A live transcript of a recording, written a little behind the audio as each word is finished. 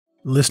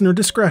Listener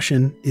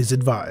discretion is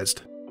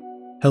advised.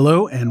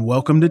 Hello and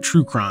welcome to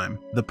True Crime,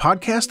 the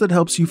podcast that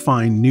helps you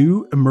find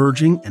new,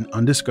 emerging, and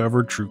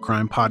undiscovered true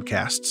crime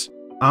podcasts.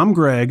 I'm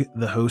Greg,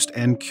 the host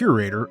and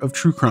curator of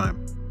True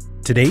Crime.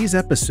 Today's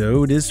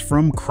episode is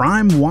from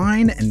Crime,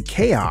 Wine, and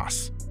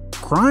Chaos.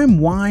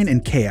 Crime, Wine,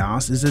 and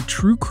Chaos is a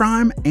true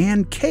crime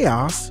and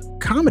chaos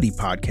comedy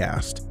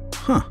podcast.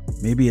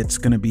 Maybe it's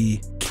gonna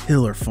be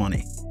killer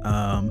funny.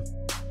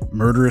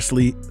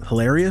 Murderously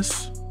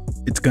hilarious?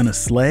 It's gonna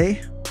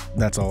slay?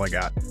 That's all I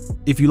got.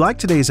 If you like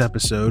today's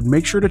episode,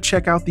 make sure to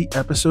check out the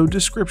episode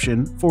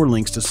description for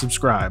links to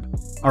subscribe.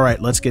 All right,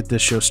 let's get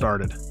this show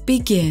started.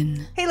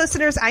 Begin. Hey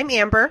listeners, I'm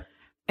Amber.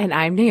 And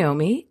I'm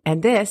Naomi,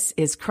 and this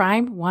is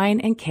Crime,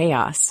 Wine, and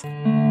Chaos.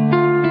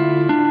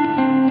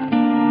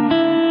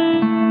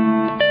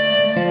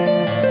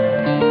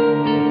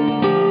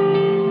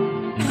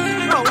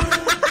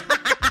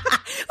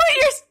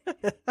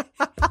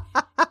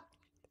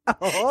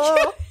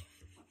 Oh.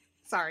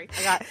 Sorry,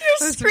 I got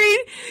your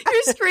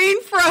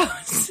screen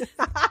froze.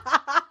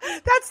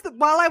 That's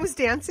while I was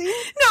dancing?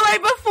 No,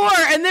 right before.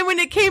 And then when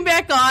it came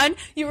back on,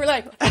 you were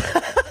like,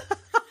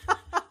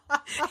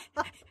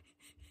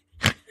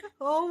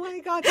 oh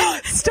my God.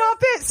 Stop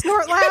it.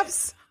 Snort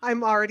laughs.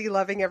 I'm already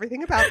loving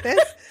everything about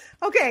this.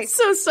 Okay.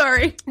 So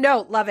sorry.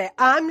 No, love it.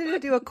 I'm going to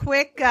do a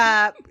quick,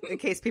 in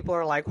case people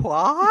are like,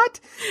 what?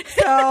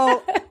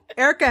 So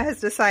Erica has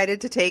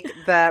decided to take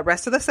the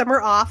rest of the summer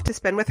off to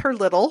spend with her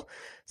little.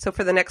 So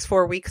for the next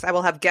 4 weeks, I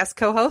will have guest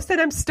co-hosts, and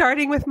I'm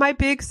starting with my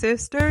big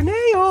sister,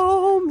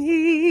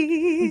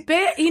 Naomi.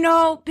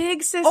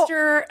 Big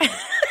sister.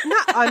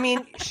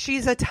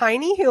 She's a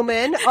tiny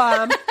human.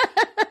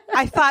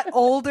 I thought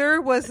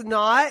older was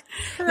not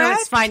correct. No,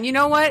 it's fine. You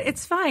know what?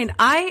 It's fine.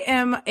 I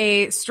am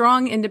a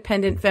strong,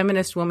 independent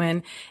feminist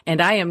woman,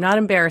 and I am not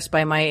embarrassed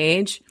by my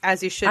age.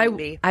 As you shouldn't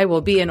be. I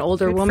will be an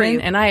older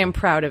woman, and I am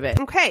proud of it.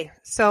 Okay.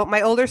 So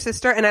my older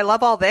sister, and I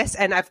love all this,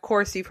 and of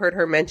course you've heard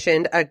her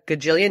mentioned a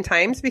gajillion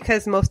times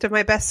because most of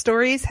my best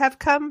stories have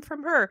come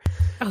from her.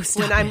 Oh,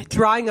 stop When I'm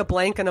drawing a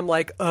blank and I'm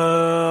like,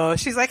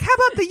 she's like, how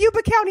about the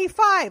Yuba County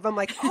 5? I'm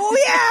like, oh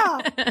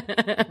yeah.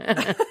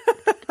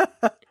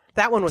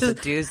 That one was a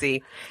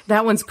doozy.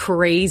 That one's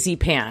crazy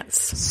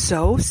pants.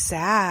 So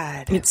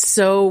sad. It's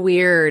so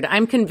weird.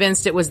 I'm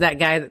convinced it was that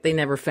guy that they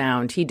never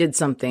found. He did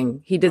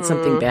something.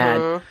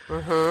 Bad.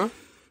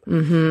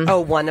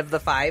 Oh, one of the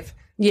 5?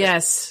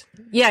 Yes.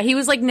 Yeah, he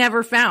was like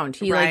never found.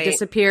 He like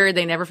disappeared.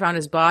 They never found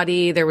his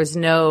body. It was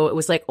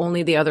like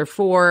only the other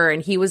 4.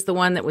 And he was the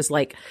one that was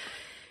like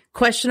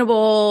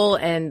questionable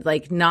and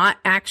like not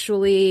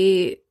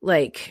actually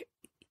like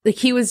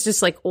he was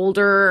just like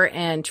older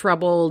and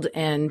troubled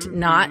and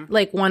not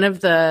like one of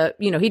the,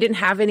 he didn't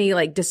have any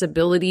like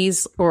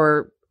disabilities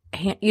or,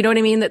 you know what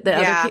I mean? That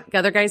the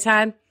other guys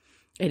had.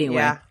 Anyway.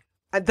 Yeah.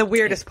 The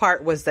weirdest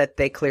part was that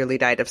they clearly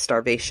died of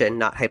starvation,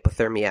 not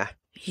hypothermia.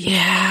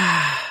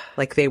 Yeah.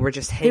 Like they were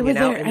just hanging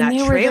out in that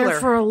trailer. They were there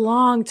for a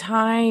long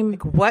time.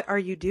 Like, what are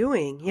you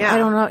doing? Yeah. I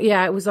don't know.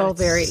 Yeah, it was all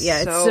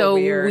it's so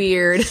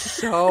weird.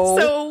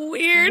 So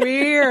weird.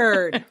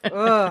 Weird.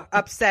 Ugh,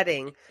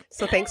 upsetting.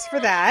 So thanks for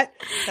that.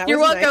 You're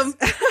welcome.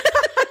 Nice.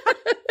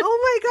 Oh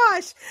my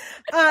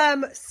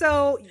gosh.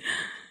 So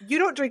you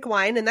don't drink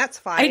wine, and that's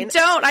fine. I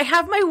don't. I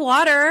have my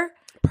water.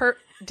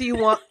 Do you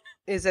want...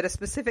 Is it a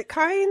specific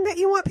kind that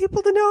you want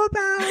people to know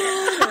about?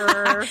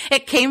 Or?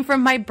 It came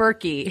from my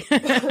Berkey.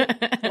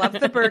 Love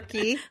the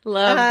Berkey.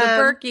 Love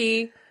the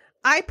Berkey.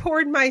 I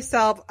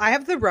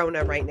have the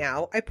Rona right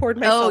now. I poured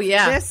myself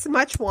this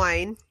much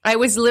wine. I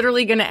was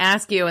literally going to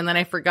ask you, and then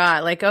I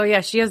forgot. Like, oh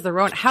yeah, she has the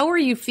Rona. How are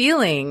you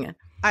feeling?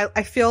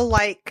 I feel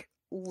like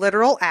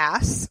literal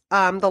ass.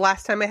 The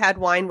last time I had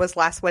wine was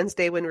last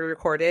Wednesday when we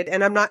recorded,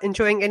 and I'm not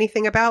enjoying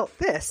anything about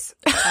this.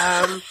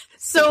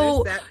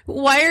 So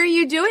why are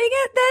you doing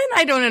it then?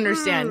 I don't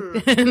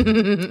understand.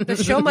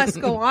 The show must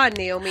go on,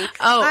 Naomi.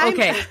 Oh,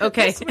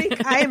 okay. This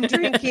week I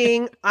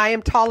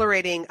am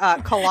tolerating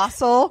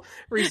Colossal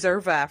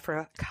Reserva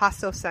for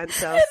Casa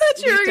Santos. I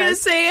thought you were going to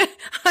say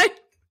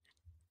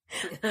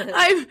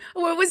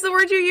what was the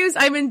word you used?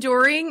 I'm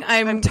enduring.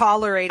 I'm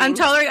tolerating.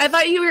 I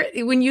thought you were,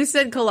 when you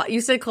said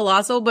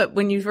colossal, but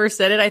when you first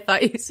said it, I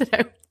thought you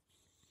said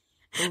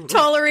I'm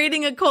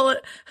tolerating a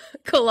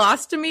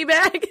colostomy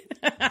bag.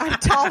 I'm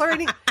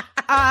tolerating.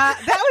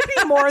 That would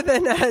be more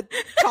than a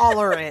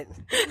tolerant.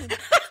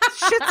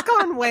 Shit's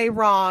gone way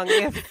wrong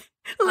if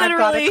I've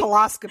got a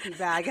coloscopy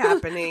bag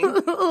happening.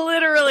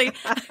 Literally.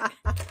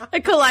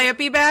 A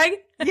calliope bag?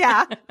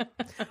 Yeah.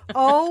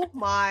 Oh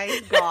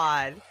my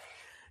God.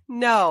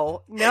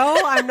 No,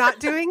 I'm not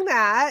doing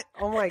that.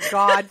 Oh my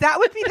God. That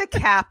would be the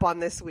cap on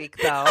this week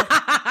though.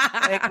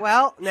 Like,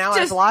 well, now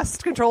I've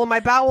lost control of my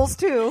bowels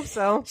too.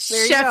 So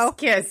there you go.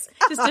 Kiss.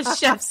 Just a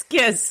chef's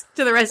kiss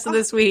to the rest of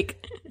this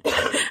week.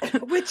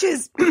 Which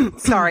is,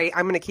 sorry,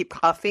 I'm going to keep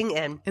coughing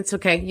and. It's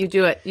okay. You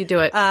do it.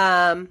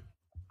 Yeah.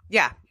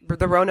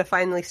 The Rona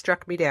finally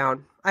struck me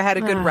down. I had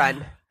a good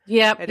run.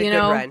 Yep. I had a good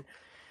run.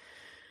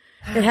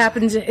 It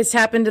happens. It's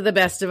happened to the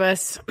best of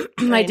us.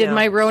 I did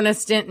my Rona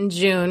stint in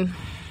June.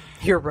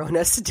 Your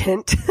Rona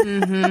stint.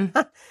 Mm-hmm.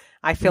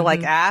 I feel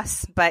like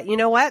ass, but you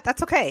know what?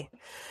 That's okay.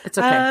 It's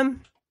okay.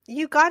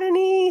 You got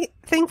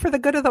anything for the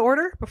good of the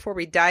order before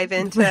we dive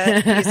into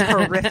these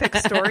horrific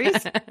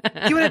stories?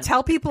 Do you want to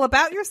tell people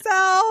about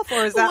yourself,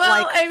 or is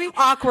that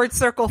awkward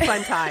circle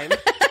fun time?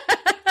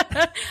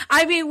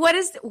 I mean,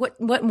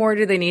 what more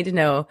do they need to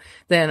know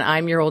than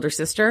I'm your older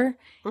sister,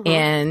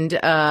 and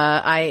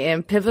I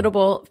am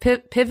pivotal.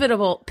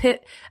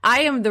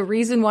 I am the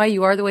reason why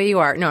you are the way you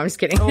are. No, I'm just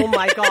kidding. Oh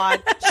my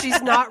God,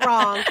 she's not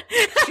wrong.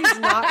 She's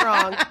not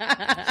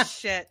wrong.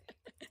 Shit.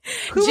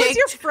 Who was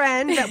your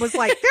friend that was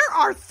like, there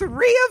are 3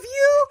 of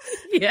you?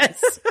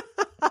 Yes.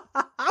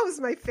 That was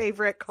my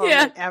favorite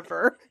comment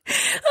ever.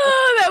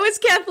 Oh, that was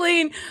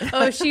Kathleen.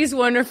 Oh, she's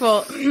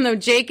wonderful. No,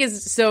 Jake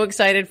is so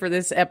excited for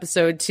this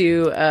episode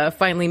to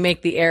finally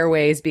make the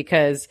airways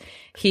because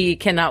he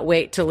cannot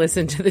wait to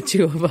listen to the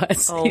 2 of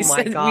us. Oh, he my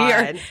said, God. We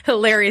are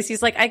hilarious.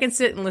 He's like, I can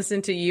sit and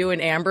listen to you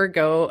and Amber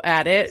go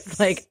at it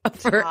like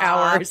for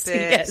hours.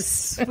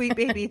 Yes. Sweet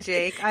baby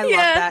Jake. I love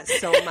that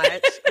so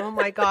much. Oh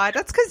my God.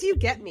 That's because you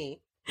get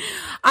me.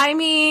 I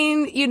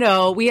mean, you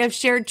know, we have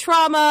shared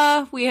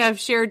trauma. We have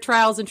shared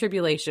trials and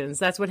tribulations.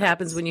 That's what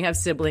happens when you have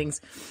siblings.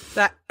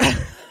 That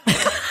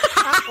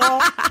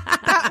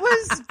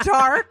was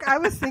dark. I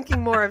was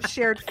thinking more of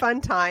shared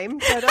fun time,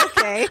 but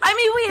okay. I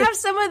mean, we have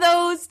some of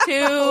those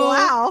too.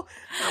 Wow.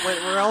 That went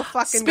real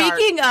fucking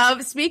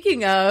dark.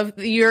 Speaking of,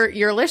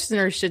 your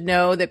listeners should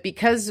know that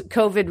because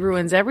COVID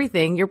ruins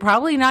everything, you're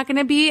probably not going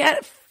to be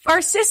at our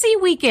sissy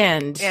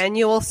weekend.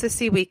 Annual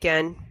sissy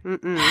weekend.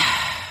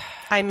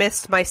 I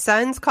missed my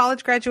son's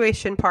college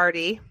graduation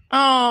party.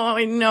 Oh,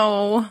 I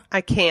know.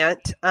 I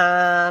can't.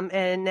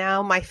 And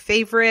now my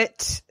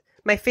favorite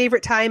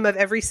time of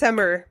every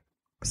summer,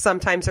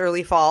 sometimes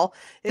early fall,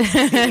 is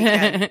sissy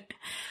weekend.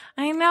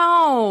 I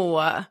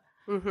know.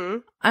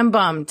 I'm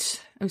bummed.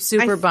 I'm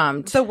super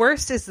bummed. The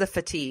worst is the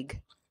fatigue.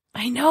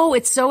 I know.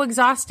 It's so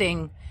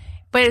exhausting.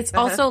 But it's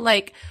also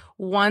like,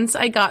 once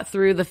I got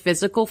through the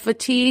physical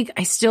fatigue,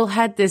 I still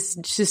had this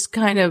just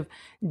kind of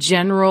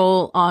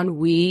general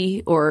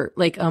ennui or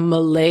like a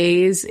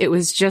malaise. It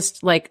was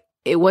just like,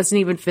 it wasn't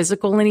even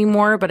physical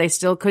anymore, but I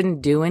still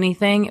couldn't do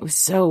anything. It was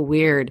so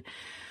weird.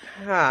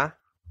 I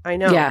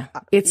know. Yeah.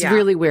 It's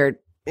really weird.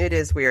 It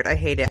is weird. I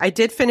hate it. I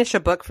did finish a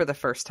book for the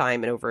first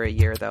time in over a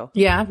year, though.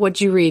 Yeah?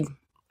 What'd you read?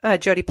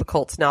 Jodi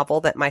Picoult's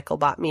novel that Michael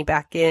bought me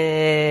back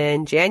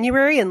in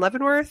January in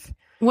Leavenworth.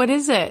 What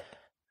is it?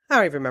 I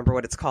don't even remember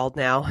what it's called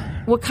now.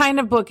 What kind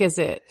of book is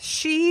it?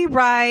 She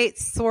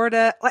writes sort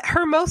of like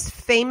her most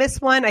famous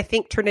one, I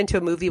think, turned into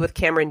a movie with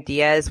Cameron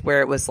Diaz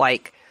where it was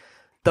like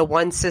the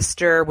one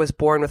sister was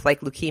born with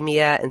like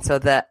leukemia. And so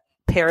the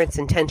parents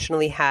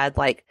intentionally had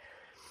like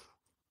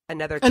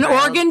another child. An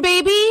organ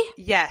baby?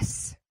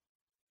 Yes.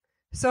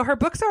 So her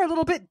books are a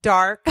little bit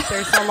dark.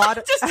 There's a lot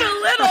of just a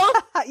little.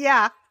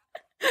 Yeah.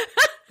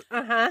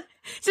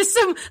 Just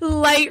some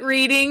light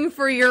reading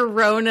for your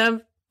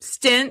Rona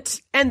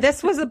stint. And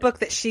this was a book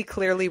that she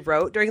clearly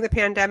wrote during the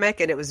pandemic,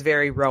 and it was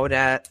very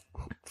Rona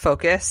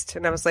focused.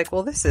 And I was like,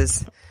 well, this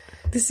is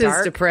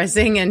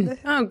depressing. And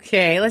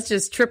okay, let's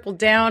just triple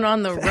down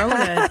on the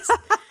Rona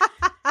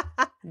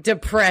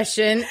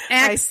depression.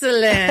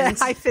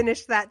 Excellent. I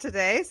finished that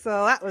today,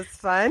 so that was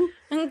fun.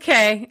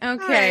 Okay.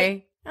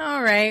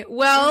 All right.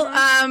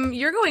 Well,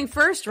 you're going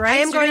first, right?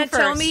 I am going first.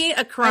 Tell me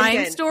a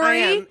crime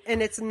story. I am,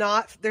 and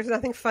there's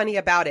nothing funny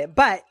about it,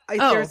 but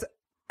there's.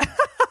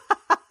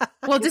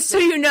 Well, just so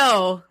you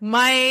know,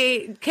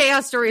 my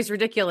chaos story is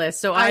ridiculous.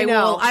 So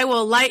I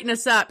will lighten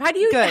us up. How do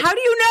you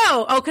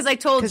know? Oh, because I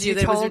told you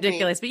that it was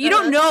ridiculous, but you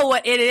don't know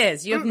what it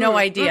is. You have no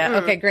idea.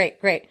 Okay,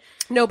 great.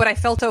 No, but I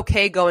felt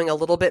okay going a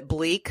little bit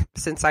bleak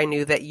since I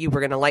knew that you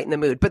were going to lighten the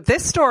mood. But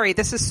this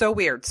is so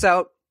weird.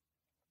 So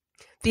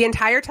the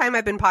entire time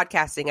I've been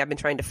podcasting, I've been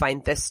trying to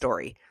find this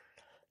story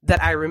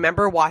that I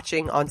remember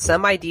watching on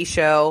some ID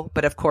show.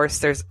 But of course,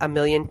 there's a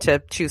million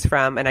to choose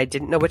from, and I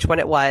didn't know which one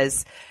it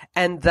was.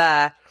 And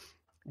the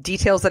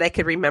details that I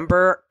could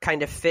remember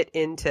kind of fit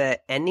into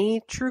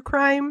any true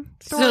crime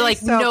story.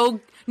 So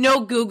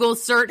no Google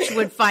search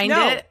would find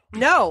it?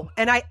 No,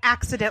 and I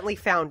accidentally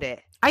found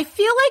it. I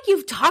feel like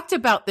you've talked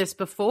about this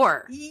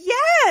before.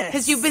 Yes.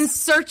 Because you've been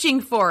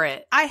searching for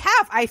it. I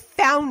have. I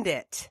found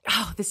it.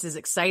 Oh, this is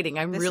exciting.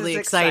 I'm really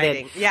excited.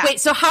 Exciting. Yeah. Wait,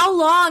 so how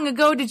long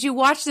ago did you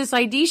watch this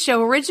ID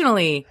show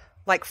originally?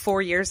 Like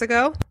 4 years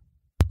ago.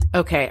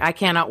 Okay, I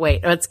cannot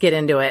wait. Let's get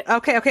into it.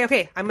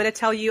 Okay. I'm going to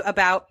tell you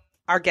about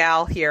our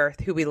gal here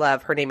who we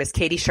love. Her name is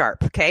Katy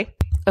Sharp, okay?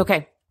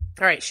 Okay.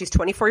 All right, she's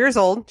 24 years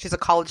old. She's a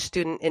college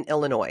student in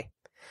Illinois.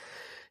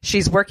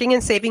 She's working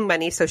and saving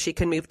money so she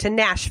can move to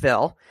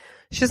Nashville.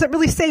 She doesn't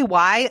really say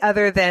why,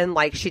 other than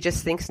like she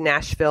just thinks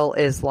Nashville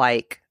is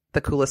like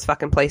the coolest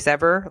fucking place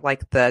ever.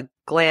 Like the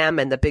glam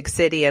and the big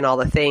city and all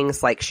the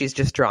things, like she's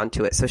just drawn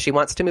to it. So she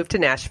wants to move to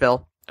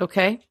Nashville.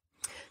 Okay.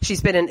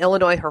 She's been in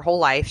Illinois her whole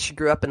life. She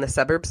grew up in the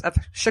suburbs of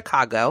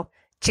Chicago.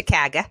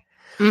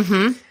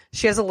 Mm-hmm.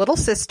 She has a little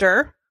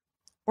sister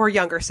or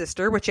younger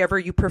sister, whichever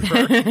you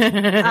prefer.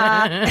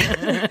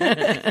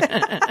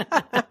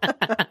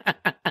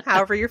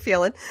 However you're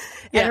feeling.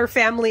 And her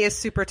family is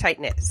super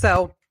tight-knit.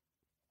 So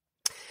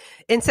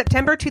In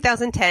September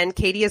 2010,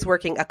 Katy is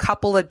working a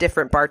couple of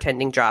different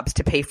bartending jobs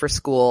to pay for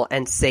school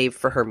and save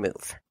for her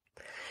move.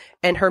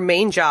 And her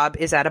main job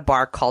is at a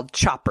bar called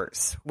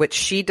Choppers, which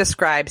she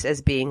describes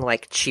as being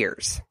like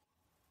Cheers.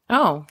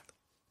 Oh.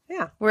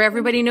 Yeah. Where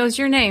everybody knows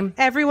your name.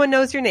 Everyone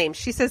knows your name.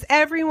 She says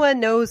everyone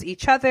knows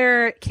each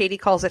other. Katy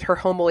calls it her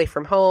home away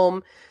from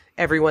home.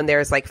 Everyone there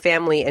is like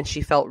family, and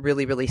she felt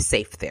really, really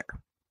safe there.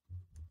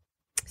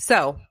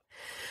 So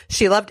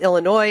she loved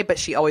Illinois, but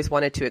she always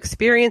wanted to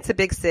experience a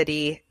big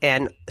city,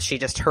 and she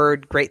just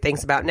heard great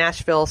things about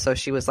Nashville, so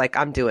she was like,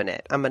 I'm doing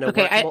it. I'm going to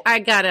Okay,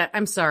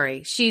 I'm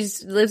sorry. She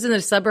lives in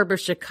the suburb of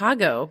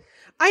Chicago.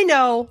 I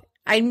know.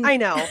 I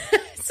know.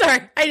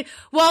 Sorry.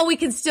 Well, we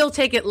can still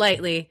take it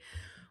lightly.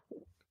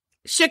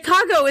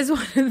 Chicago is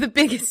one of the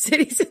biggest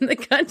cities in the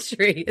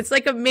country. It's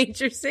like a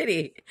major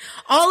city.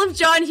 All of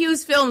John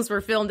Hughes' films were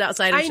filmed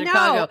outside of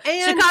Chicago.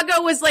 And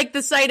Chicago was like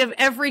the site of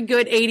every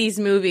good 80s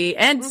movie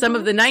and some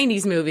of the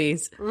 90s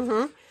movies.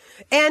 Mm-hmm.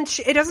 And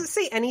it doesn't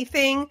say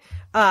anything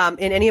in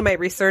any of my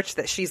research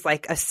that she's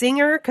like a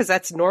singer, because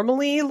that's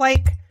normally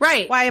like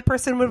why a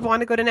person would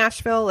want to go to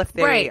Nashville if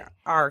they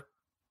are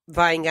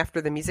vying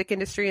after the music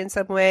industry in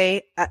some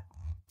way.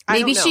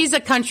 Maybe she's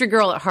a country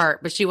girl at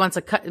heart, but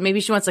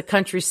maybe she wants a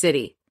country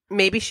city.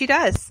 Maybe she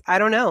does. I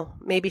don't know.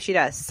 Maybe she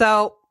does.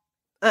 So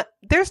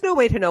there's no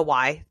way to know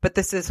why, but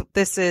this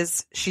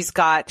is she's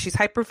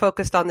hyper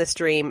focused on this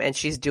dream, and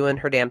she's doing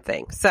her damn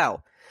thing.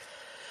 So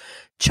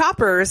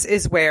Choppers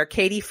is where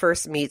Katy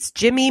first meets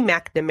Jimmy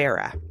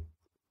Mcnamara.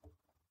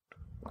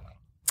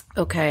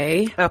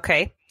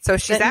 Okay. So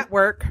she's at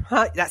work.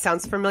 Huh? That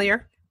sounds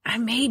familiar.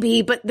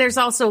 Maybe, but there's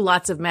also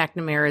lots of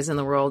McNamaras in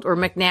the world, or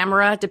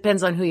Mcnamara.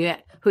 Depends on who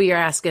you're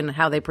asking,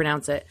 how they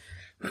pronounce it.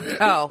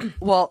 Oh,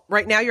 well,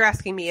 right now you're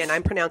asking me, and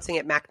I'm pronouncing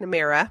it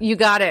McNamara. You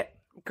got it.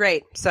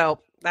 Great. So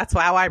that's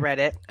how I read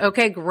it.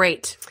 Okay,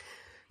 great.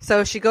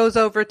 So she goes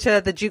over to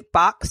the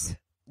jukebox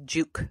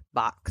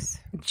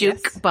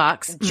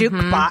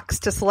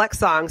to select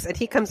songs, and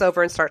he comes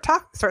over and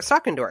starts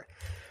talking to her.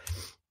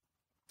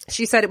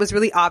 She said it was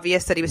really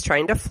obvious that he was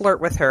trying to flirt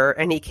with her,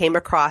 and he came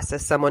across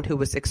as someone who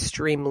was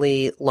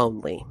extremely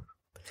lonely.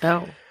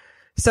 Oh.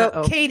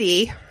 So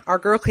Katy, our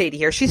girl Katy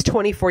here, she's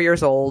 24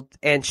 years old,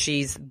 and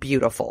she's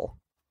beautiful.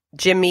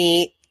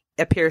 Jimmy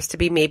appears to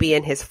be maybe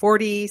in his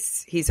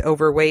 40s. He's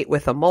overweight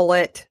with a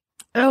mullet.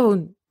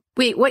 Oh,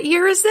 wait, what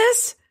year is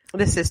this?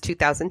 This is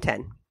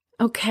 2010.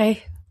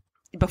 Okay.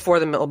 Before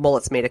the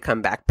mullets made a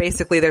comeback.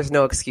 Basically, there's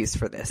no excuse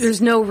for this.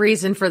 There's no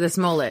reason for this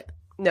mullet.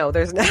 No,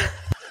 there's not.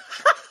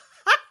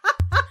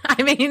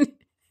 I mean,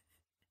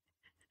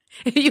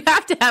 you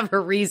have to have a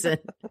reason,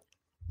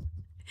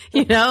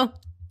 you know?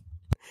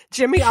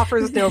 Jimmy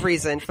offers no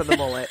reason for the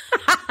mullet.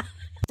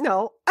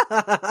 No.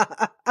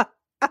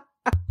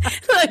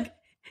 Look,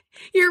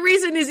 your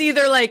reason is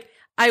either like,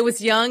 I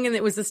was young and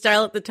it was the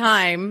style at the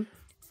time,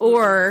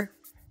 or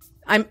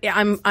I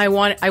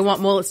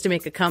want mullets to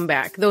make a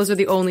comeback. Those are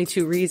the only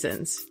two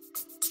reasons.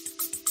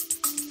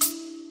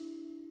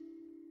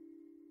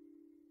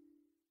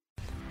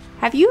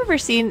 Have you ever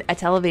seen a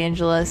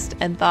televangelist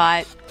and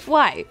thought,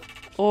 why?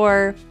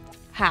 Or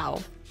how?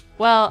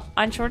 Well,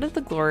 on Short of the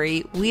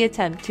Glory, we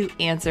attempt to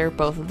answer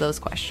both of those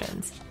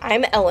questions.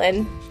 I'm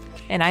Ellen.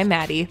 And I'm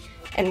Maddie.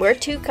 And we're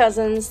two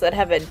cousins that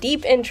have a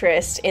deep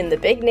interest in the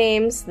big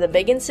names, the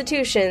big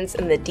institutions,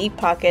 and the deep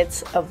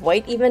pockets of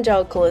white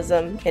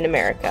evangelicalism in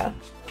America.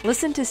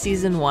 Listen to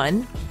Season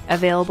 1,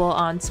 available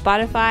on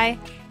Spotify,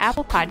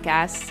 Apple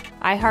Podcasts,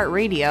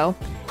 iHeartRadio,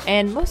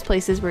 and most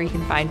places where you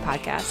can find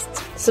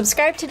podcasts.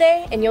 Subscribe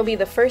today, and you'll be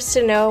the first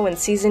to know when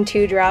Season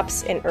 2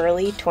 drops in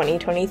early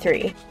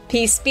 2023.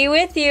 Peace be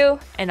with you.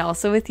 And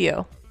also with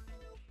you.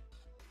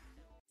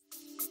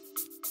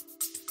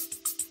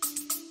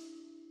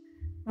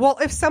 Well,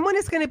 if someone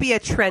is going to be a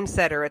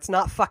trendsetter, it's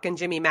not fucking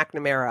Jimmy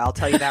Mcnamara. I'll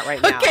tell you that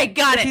right now. Okay,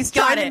 got it. If he's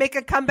trying to make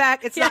a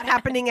comeback, it's not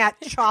happening at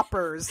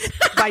Choppers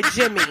by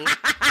Jimmy.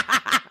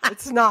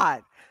 It's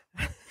not.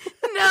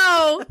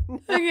 No.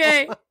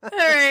 Okay. All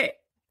right.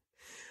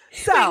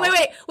 So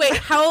wait.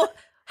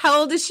 How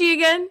old is she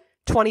again?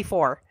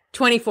 24.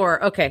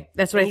 24. Okay,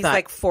 that's what I thought. He's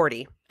like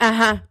 40.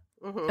 Uh-huh.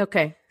 Mm-hmm.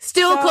 Okay.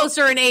 Still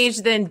closer in age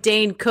than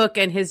Dane Cook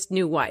and his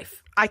new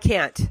wife. I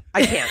can't.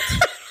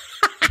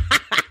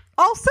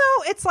 Also,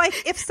 it's like,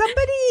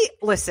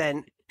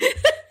 listen,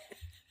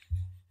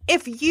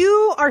 if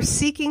you are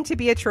seeking to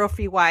be a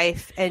trophy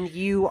wife and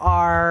you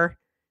are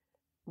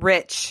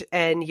rich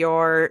and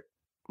you're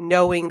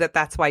knowing that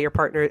that's why your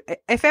partner,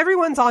 if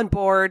everyone's on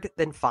board,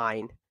 then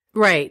fine.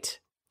 Right.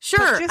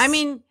 Sure. Just, I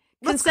mean,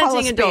 let's consenting call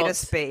a spade adults.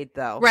 a spade,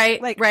 though.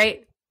 Right. Like,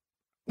 right.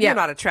 Yeah. You're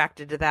not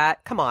attracted to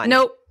that. Come on.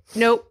 Nope.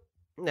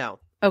 No.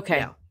 Okay.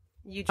 No.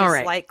 You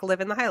just like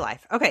living the high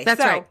life. Okay. That's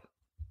right.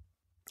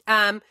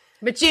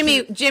 But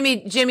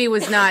Jimmy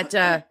was not,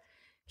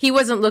 he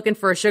wasn't looking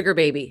for a sugar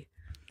baby.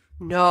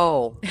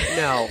 No.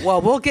 Well,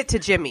 we'll get to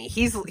Jimmy.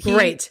 He's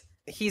great.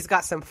 He's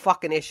got some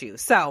fucking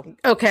issues. So.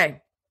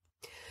 Okay.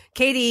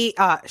 Katy,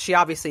 she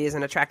obviously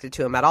isn't attracted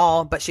to him at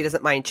all, but she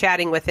doesn't mind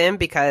chatting with him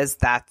because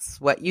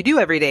that's what you do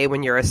every day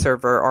when you're a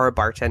server or a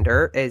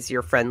bartender, is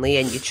you're friendly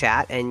and you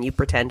chat and you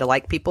pretend to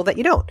like people that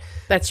you don't.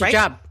 That's your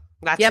job.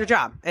 That's your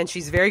job. And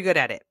she's very good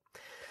at it.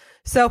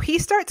 So he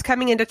starts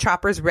coming into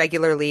Choppers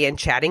regularly and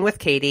chatting with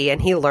Katy,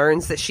 and he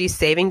learns that she's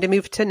saving to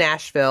move to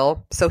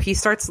Nashville. So he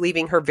starts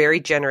leaving her very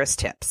generous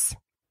tips.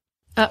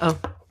 Uh-oh.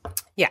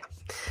 Yeah.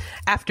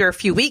 After a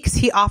few weeks,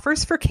 he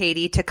offers for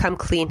Katy to come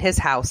clean his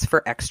house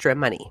for extra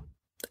money.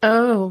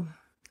 Oh.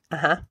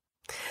 Uh-huh.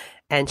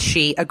 And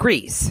she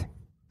agrees.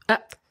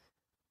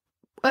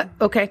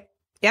 Okay.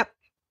 Yep.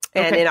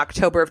 And in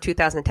October of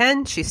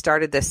 2010, she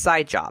started this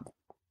side job.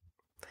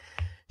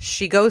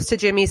 She goes to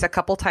Jimmy's a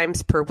couple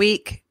times per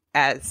week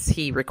as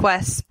he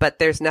requests, but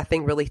there's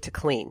nothing really to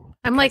clean.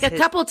 I'm like, a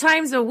couple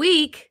times a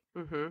week?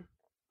 Mm-hmm.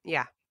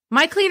 Yeah.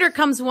 My cleaner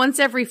comes once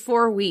every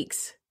 4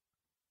 weeks.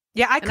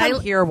 Yeah, I come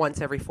here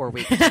once every 4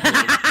 weeks.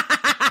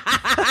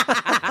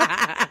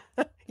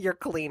 Your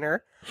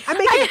cleaner. I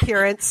make an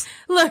appearance.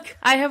 Look,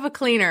 I have a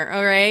cleaner,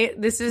 all right?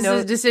 This is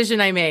a decision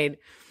I made.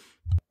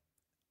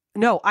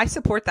 No, I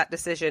support that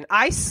decision.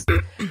 I,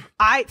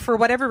 for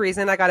whatever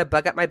reason, I got a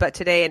bug up my butt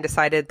today and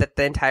decided that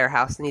the entire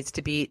house needs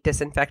to be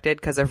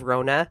disinfected because of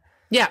Rona.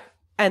 Yeah.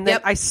 And then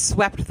I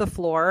swept the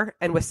floor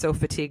and was so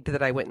fatigued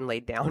that I went and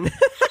laid down.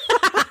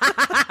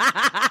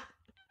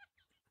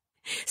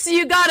 So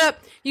you got up,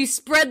 you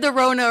spread the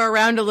Rona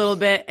around a little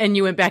bit, and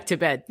you went back to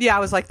bed. Yeah, I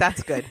was like,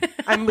 that's good.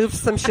 I moved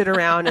some shit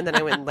around, and then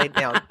I went and laid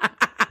down.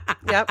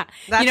 Yep.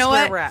 That's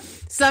where we're at.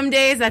 Some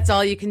days, that's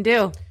all you can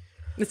do.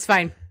 It's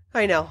fine.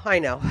 I know.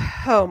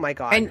 Oh, my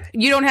God. And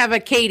you don't have a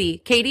Katy.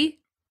 Katy?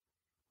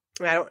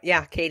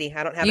 Katy.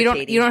 I don't have a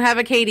Katy. You don't have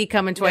a Katy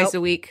coming twice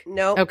a week?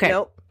 Nope. Okay.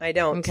 Nope, I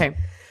don't. Okay.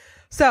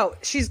 So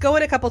she's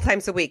going a couple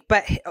times a week,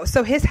 but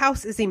so his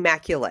house is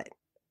immaculate.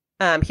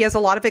 He has a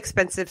lot of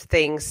expensive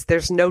things.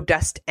 There's no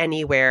dust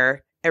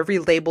anywhere. Every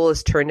label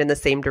is turned in the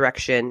same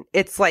direction.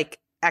 It's like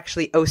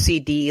actually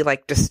OCD,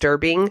 like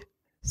disturbing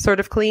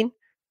sort of clean.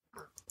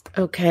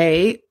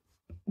 Okay.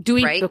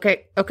 Right?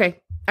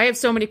 Okay. I have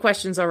so many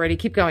questions already.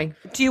 Keep going.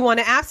 Do you want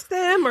to ask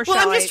them or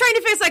I'm just trying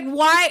to figure, like,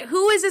 why,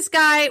 who is this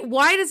guy?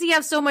 Why does he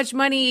have so much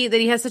money that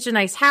he has such a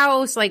nice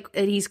house? Like,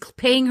 and he's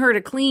paying her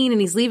to clean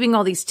and he's leaving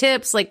all these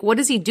tips. Like, what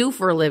does he do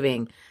for a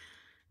living?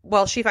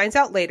 Well, she finds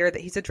out later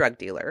that he's a drug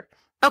dealer.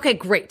 Okay,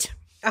 great.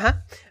 Uh-huh.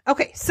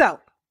 Okay, so,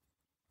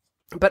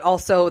 but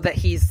also that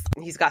he's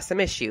got some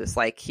issues,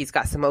 like he's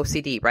got some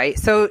OCD, right?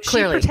 So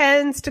Clearly. She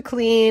pretends to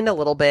clean a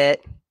little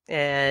bit,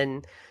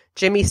 and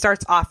Jimmy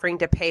starts offering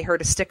to pay her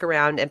to stick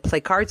around and play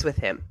cards with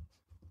him.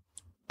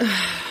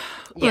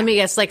 Let me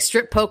guess, like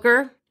strip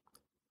poker?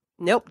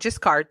 Nope, just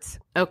cards.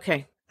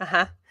 Okay.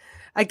 Uh-huh.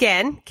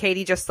 Again,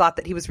 Katy just thought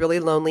that he was really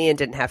lonely and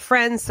didn't have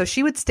friends, so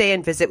she would stay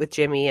and visit with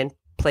Jimmy and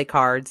play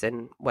cards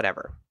and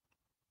whatever.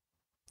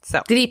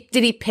 So did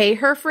he pay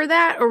her for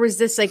that, or was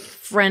this like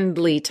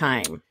friendly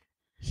time?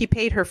 He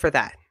paid her for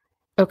that.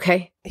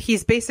 Okay.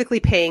 He's basically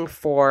paying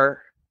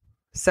for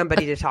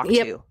somebody to talk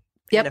to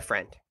and a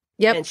friend.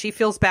 Yep. And she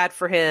feels bad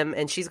for him,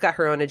 and she's got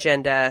her own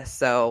agenda.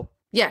 So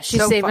yeah,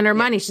 she's saving her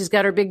money. She's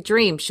got her big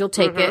dream. She'll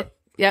take it.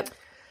 Yep.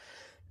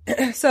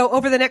 So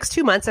over the next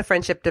 2 months, a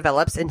friendship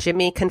develops, and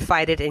Jimmy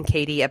confided in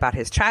Katy about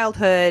his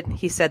childhood.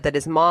 He said that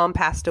his mom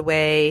passed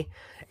away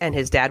and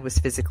his dad was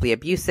physically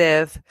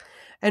abusive.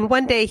 And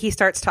one day he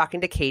starts talking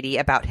to Katy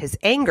about his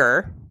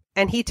anger,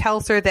 and he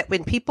tells her that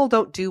when people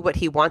don't do what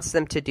he wants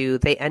them to do,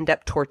 they end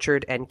up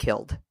tortured and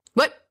killed.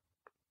 What?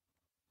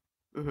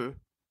 Mm-hmm.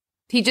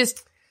 He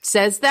just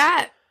says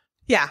that?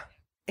 Yeah.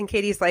 And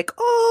Katie's like,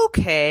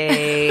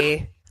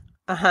 okay.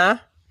 Uh-huh.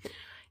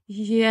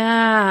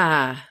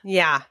 Yeah.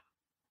 Yeah.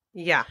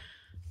 Yeah.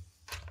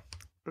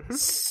 Mm-hmm.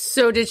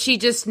 So did she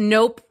just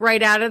nope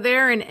right out of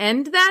there and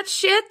end that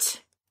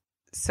shit?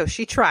 So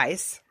she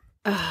tries.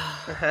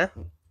 Uh-huh.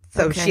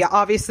 So she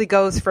obviously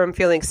goes from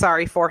feeling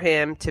sorry for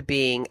him to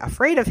being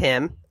afraid of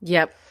him.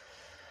 Yep.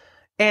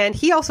 And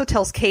he also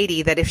tells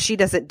Katy that if she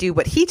doesn't do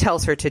what he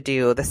tells her to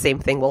do, the same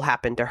thing will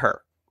happen to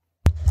her.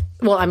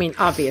 Well, I mean,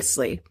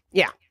 obviously.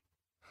 Yeah.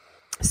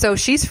 So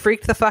she's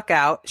freaked the fuck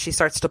out. She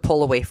starts to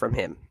pull away from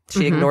him.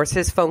 She ignores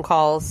his phone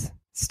calls,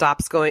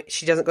 stops going.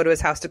 She doesn't go to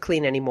his house to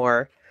clean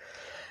anymore.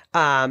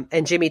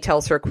 And Jimmy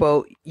tells her,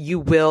 quote, "You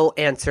will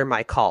answer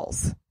my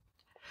calls."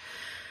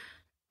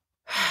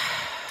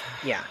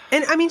 Yeah.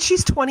 And I mean,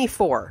 she's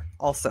 24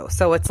 also.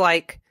 So it's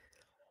like,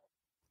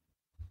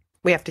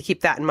 we have to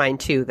keep that in mind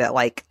too, that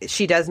like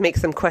she does make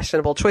some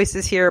questionable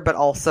choices here, but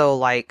also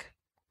like,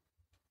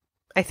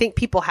 I think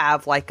people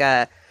have like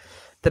the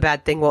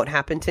bad thing won't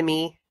happen to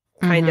me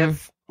kind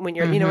of when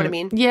you're, you know what I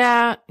mean?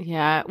 Yeah.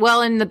 Yeah.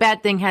 Well, and the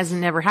bad thing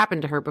hasn't never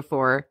happened to her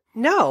before.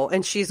 No.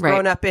 And she's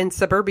grown up in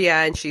suburbia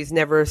and she's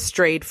never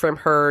strayed from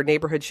her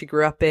neighborhood she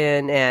grew up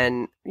in.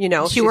 And, you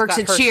know, she works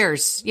at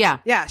Cheers. Yeah.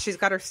 Yeah. She's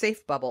got her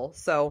safe bubble.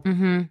 So,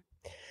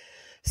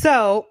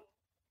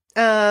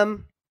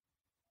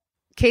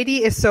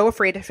 Katy is so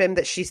afraid of him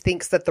that she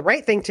thinks that the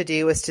right thing to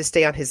do is to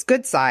stay on his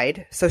good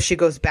side. So she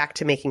goes back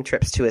to making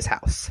trips to his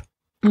house.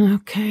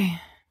 Okay.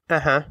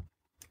 Uh-huh.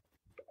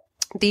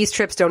 These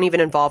trips don't even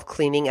involve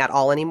cleaning at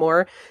all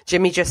anymore.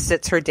 Jimmy just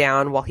sits her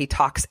down while he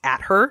talks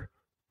at her.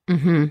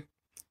 Mm-hmm.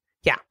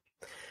 Yeah.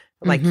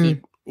 Like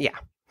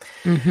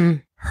Mm-hmm.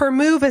 Her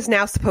move is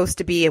now supposed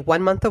to be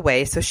 1 month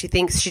away, so she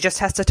thinks she just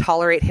has to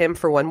tolerate him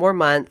for 1 more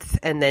month,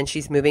 and then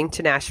she's moving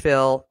to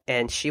Nashville,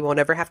 and she won't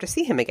ever have to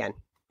see him again.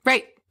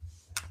 Right.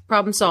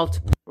 Problem solved.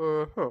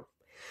 Mm-hmm.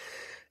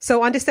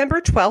 So on December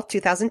 12th,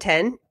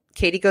 2010,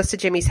 Katy goes to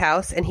Jimmy's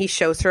house, and he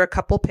shows her a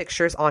couple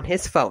pictures on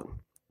his phone.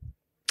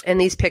 And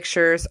these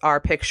pictures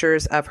are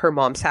pictures of her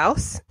mom's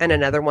house, and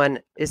another one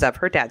is of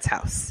her dad's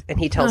house. And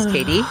he tells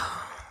Katy,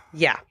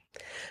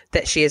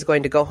 that she is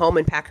going to go home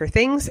and pack her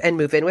things and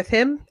move in with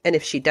him. And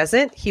if she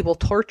doesn't, he will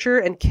torture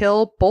and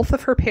kill both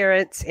of her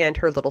parents and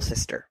her little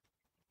sister.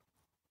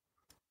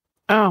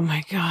 Oh,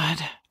 my God.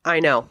 I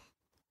know.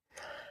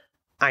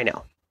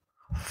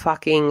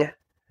 Fucking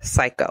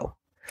psycho.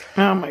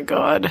 Oh, my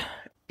God.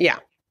 Yeah.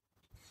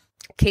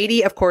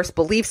 Katy, of course,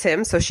 believes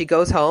him, so she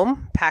goes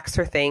home, packs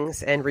her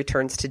things, and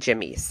returns to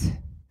Jimmy's.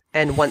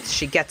 And once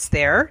she gets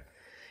there,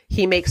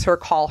 he makes her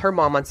call her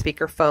mom on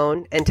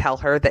speakerphone and tell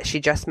her that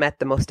she just met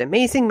the most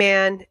amazing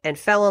man and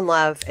fell in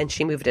love, and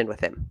she moved in with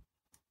him.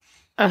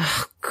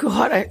 Oh,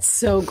 God, it's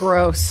so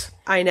gross.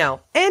 I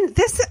know. And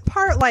this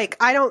part, like,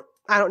 I don't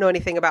know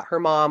anything about her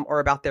mom or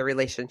about their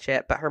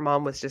relationship, but her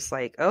mom was just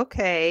like,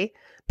 okay.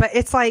 But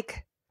it's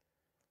like,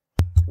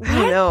 I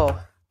don't know.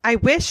 I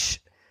wish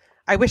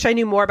I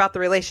knew more about the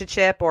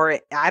relationship, or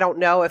I don't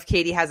know if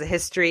Katy has a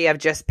history of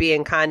just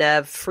being kind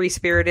of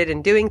free-spirited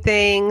and doing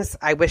things.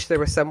 I wish there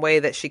was some way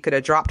that she could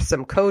have dropped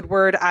some code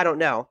word. I don't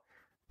know.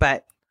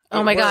 But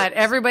oh my God,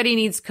 everybody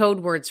needs code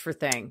words for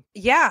thing.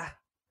 Yeah.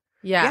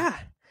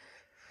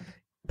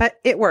 But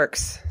it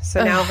works.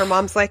 So now her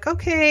mom's like,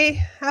 okay,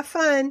 have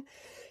fun.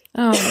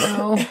 Oh,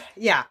 no.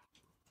 Yeah.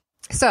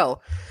 So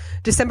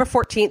December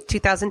 14th,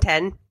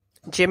 2010,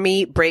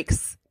 Jimmy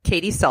breaks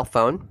Katy's cell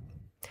phone.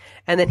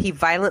 And then he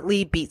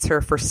violently beats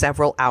her for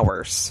several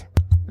hours.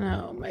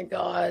 Oh, my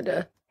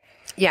God.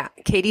 Yeah.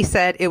 Katy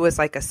said it was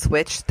like a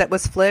switch that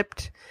was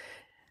flipped.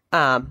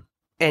 And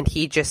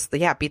he just,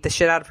 beat the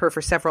shit out of her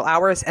for several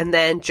hours. And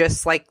then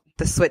just like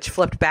the switch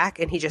flipped back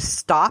and he just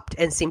stopped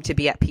and seemed to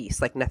be at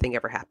peace. Like nothing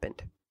ever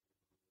happened.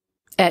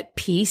 At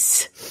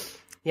peace?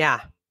 Yeah.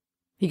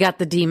 You got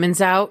the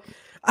demons out?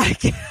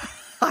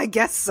 I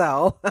guess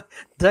so.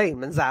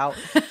 Demons out.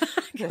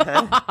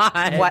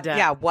 God. What?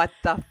 Yeah. What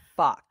the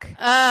fuck?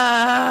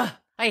 I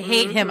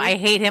hate him. I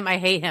hate him. I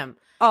hate him.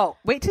 Oh,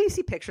 wait till you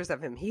see pictures of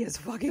him. He is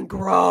fucking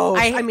gross.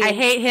 I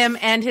hate him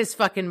and his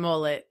fucking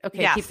mullet.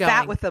 Okay, keep going.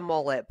 Fat with the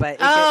mullet, but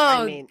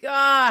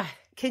God,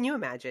 can you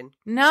imagine?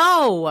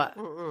 No.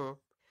 Mm-mm.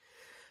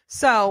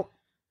 So,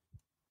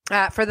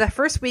 for the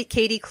first week,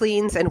 Katy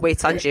cleans and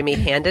waits on Jimmy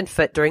hand and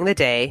foot during the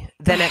day.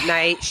 Then at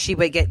night, she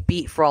would get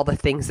beat for all the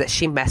things that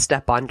she messed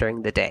up on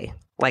during the day,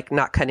 like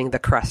not cutting the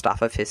crust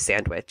off of his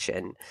sandwich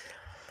and.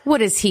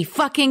 What is he,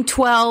 fucking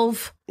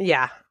 12?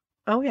 Yeah.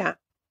 Oh, yeah.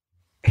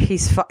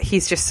 He's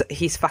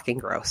fucking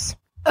gross.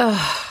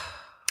 Ugh.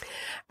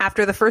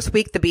 After the first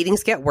week, the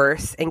beatings get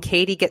worse, and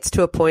Katy gets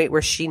to a point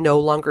where she no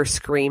longer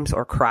screams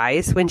or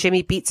cries when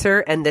Jimmy beats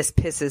her, and this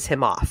pisses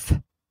him off.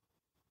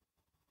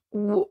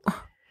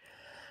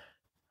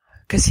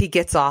 Because he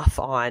gets off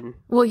on...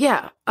 Well,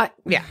 yeah.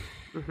 Yeah.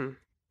 Mm-hmm.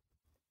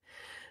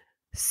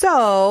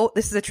 So,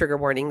 this is a trigger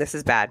warning. This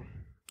is bad.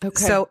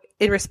 Okay. So,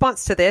 in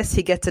response to this,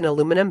 he gets an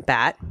aluminum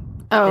bat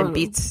and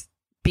beats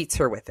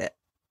her with it.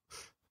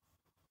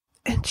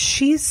 And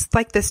she's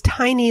like this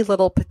tiny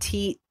little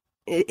petite,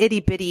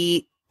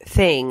 itty-bitty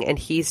thing, and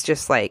he's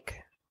just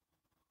like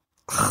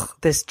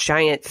this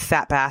giant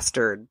fat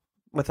bastard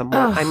with a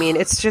mullet. I mean,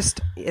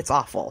 it's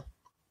awful.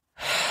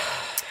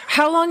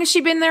 How long has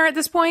she been there at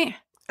this point?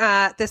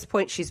 At this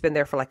point, she's been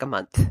there for like a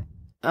month.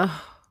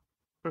 Oh.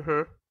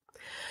 Mm-hmm.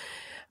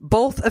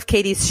 Both of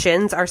Katy's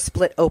shins are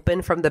split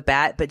open from the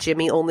bat, but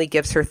Jimmy only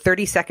gives her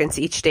 30 seconds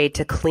each day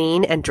to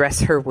clean and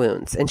dress her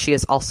wounds, and she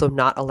is also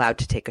not allowed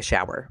to take a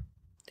shower.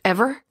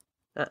 Ever?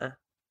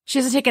 She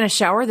hasn't taken a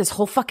shower this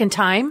whole fucking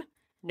time?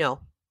 No.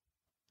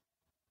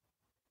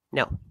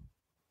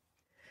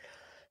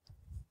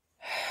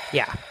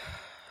 Yeah.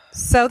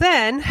 So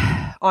then,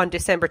 on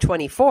December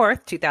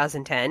 24th,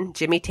 2010,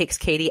 Jimmy takes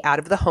Katy out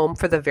of the home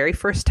for the very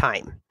first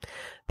time.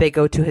 They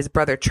go to his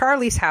brother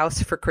Charlie's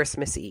house for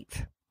Christmas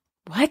Eve.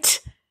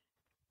 What?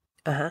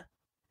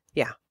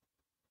 Yeah.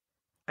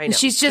 I know.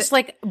 She's just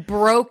like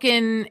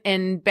broken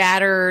and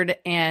battered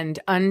and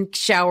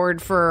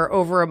unshowered for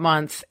over a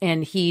month,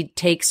 and he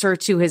takes her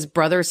to his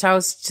brother's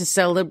house to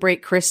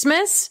celebrate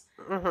Christmas?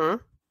 Mm-hmm.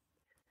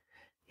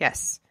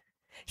 Yes.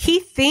 He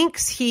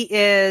thinks he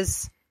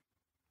is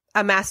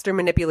a master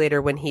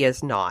manipulator when he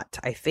is not.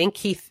 I think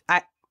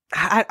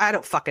I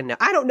don't fucking know.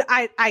 I don't know.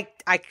 I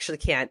actually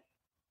can't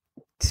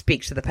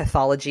speak to the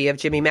pathology of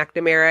Jimmy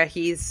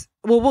Mcnamara.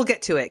 We'll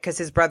get to it because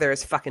his brother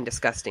is fucking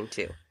disgusting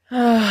too.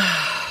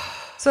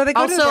 So they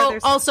go to the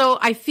brothers. Also,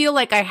 I feel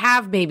like I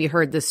have maybe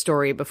heard this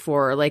story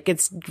before. Like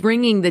it's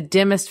ringing the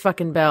dimmest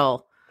fucking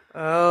bell.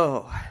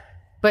 Oh.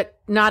 But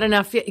not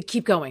enough.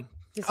 Keep going.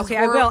 Okay,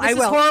 I will. This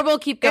is horrible.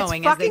 Keep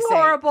going. It's fucking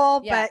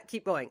horrible, but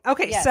keep going.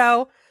 Okay, Yes.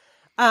 so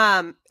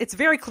it's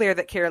very clear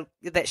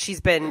that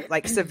she's been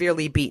like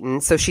severely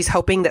beaten. So she's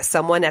hoping that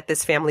someone at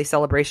this family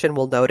celebration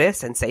will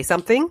notice and say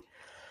something.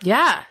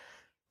 Yeah.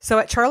 So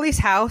at Charlie's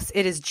house,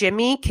 it is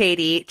Jimmy,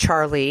 Katy,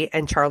 Charlie,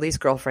 and Charlie's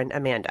girlfriend,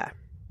 Amanda.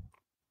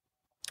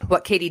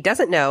 What Katy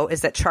doesn't know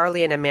is that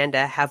Charlie and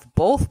Amanda have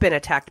both been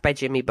attacked by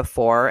Jimmy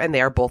before, and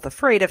they are both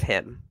afraid of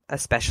him,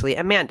 especially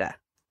Amanda.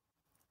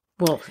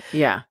 Well,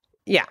 yeah.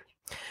 Yeah.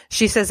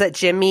 She says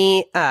that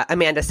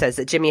Amanda says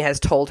that Jimmy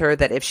has told her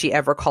that if she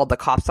ever called the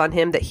cops on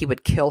him, that he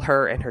would kill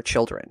her and her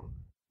children.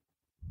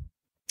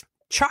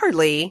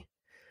 Charlie,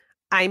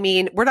 I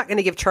mean, we're not going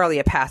to give Charlie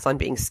a pass on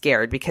being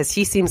scared because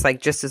he seems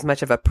like just as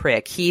much of a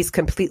prick. He's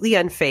completely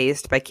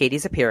unfazed by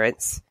Katy's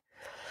appearance,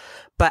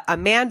 but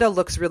Amanda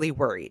looks really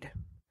worried.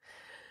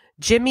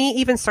 Jimmy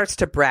even starts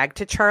to brag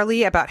to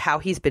Charlie about how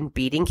he's been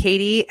beating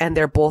Katy, and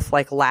they're both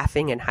like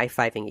laughing and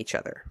high-fiving each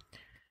other.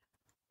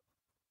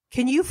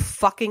 Can you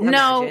fucking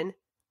imagine? No,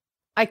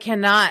 I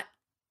cannot.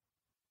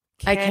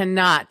 I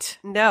cannot.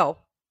 No.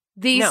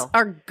 These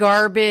are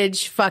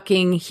garbage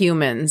fucking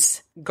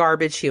humans.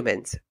 Garbage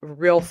humans.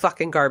 Real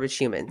fucking garbage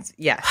humans.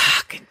 Yes.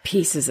 Fucking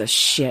pieces of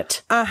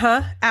shit.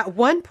 Uh-huh. At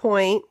one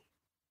point,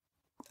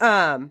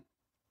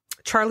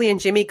 Charlie and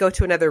Jimmy go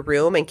to another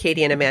room and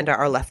Katy and Amanda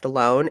are left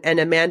alone. And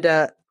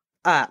Amanda,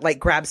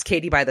 grabs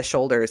Katy by the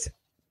shoulders.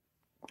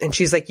 And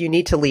she's like, you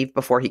need to leave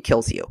before he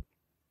kills you.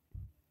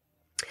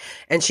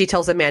 And she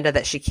tells Amanda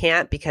that she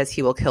can't because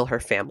he will kill her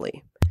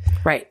family.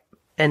 Right.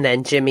 And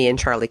then Jimmy and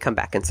Charlie come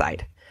back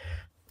inside.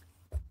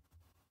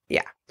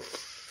 Yeah.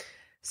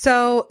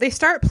 So they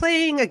start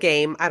playing a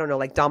game, I don't know,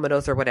 like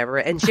dominoes or whatever.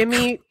 And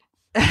Jimmy...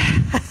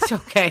 It's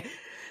okay.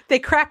 They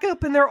crack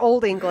open their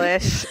Old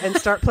English and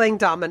start playing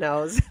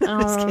dominoes.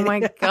 Oh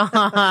my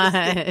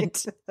God.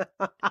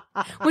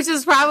 Which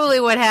is probably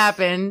what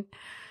happened.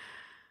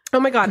 Oh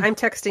my God. I'm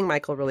texting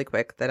Michael really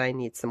quick that I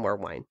need some more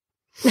wine.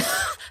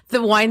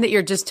 The wine that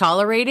you're just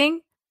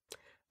tolerating?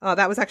 Oh,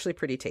 that was actually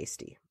pretty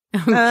tasty.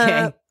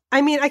 Okay.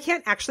 I mean, I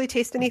can't actually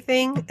taste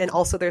anything. And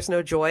also there's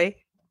no joy.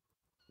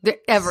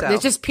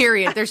 There's just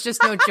period. There's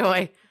just no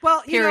joy.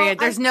 Well, period.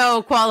 There's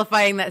no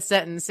qualifying that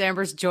sentence.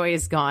 Amber's joy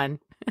is gone.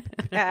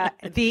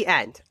 The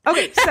end.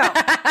 Okay,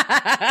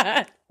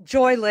 so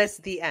joyless.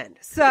 The end.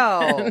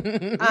 So,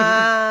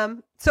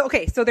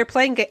 so they're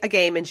playing a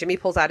game, and Jimmy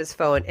pulls out his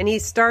phone, and he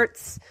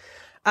starts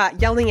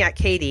yelling at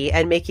Katy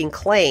and making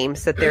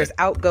claims that there's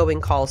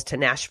outgoing calls to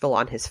Nashville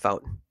on his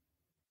phone.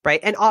 Right,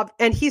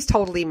 and he's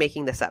totally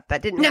making this up.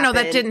 That didn't happen. No,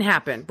 that didn't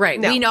happen. Right,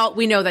 no.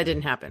 we know that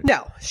didn't happen.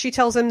 No, she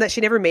tells him that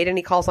she never made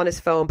any calls on his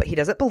phone, but he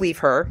doesn't believe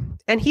her,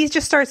 and he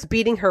just starts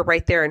beating her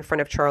right there in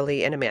front of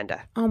Charlie and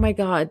Amanda. Oh my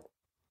God!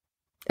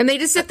 And they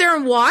just sit there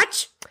and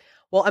watch?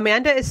 Well,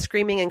 Amanda is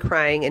screaming and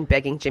crying and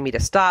begging Jimmy to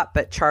stop,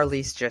 but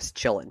Charlie's just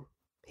chilling.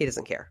 He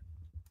doesn't care.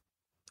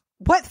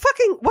 What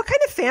kind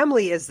of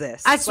family is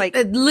this? That's like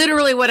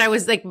literally what I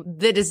was like.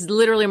 That is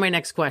literally my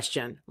next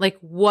question. Like,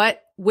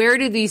 where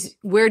do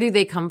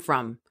they come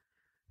from?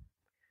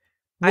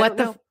 What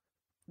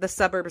the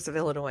suburbs of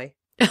Illinois.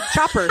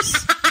 Choppers,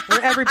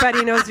 where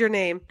everybody knows your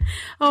name.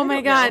 Oh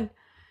my God. Know.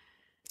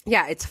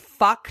 Yeah, it's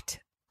fucked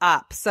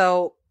up.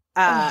 So,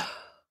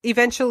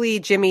 eventually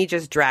Jimmy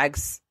just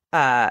drags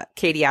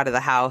Katy out of the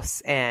house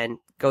and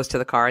goes to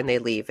the car, and they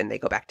leave and they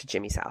go back to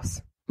Jimmy's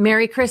house.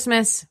 Merry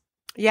Christmas.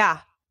 Yeah.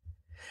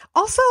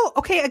 Also,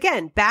 okay,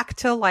 again, back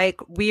to like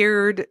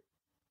weird,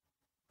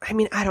 I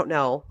mean, I don't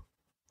know.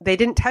 They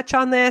didn't touch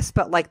on this,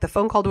 but like the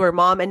phone call to her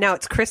mom, and now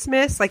it's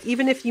Christmas. Like,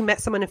 even if you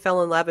met someone and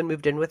fell in love and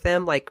moved in with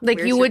them, like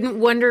you wouldn't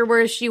wonder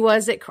where she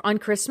was on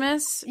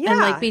Christmas and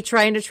like be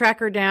trying to track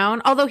her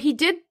down. Although he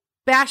did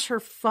bash her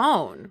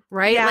phone,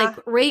 right? Yeah. Like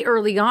right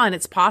early on.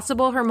 It's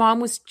possible her mom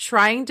was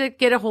trying to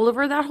get a hold of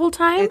her that whole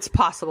time. It's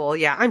possible.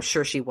 Yeah, I'm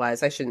sure she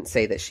was. I shouldn't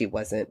say that she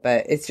wasn't,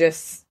 but it's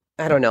just,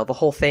 I don't know. The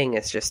whole thing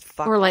is just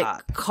fucked up. Or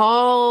like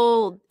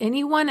call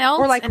anyone else.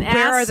 Or like,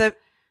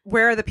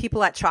 where are the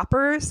people at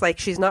Choppers? Like,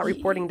 she's not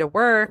reporting to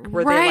work.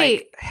 Were they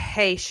like,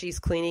 hey, she's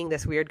cleaning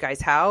this weird guy's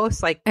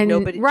house? Like,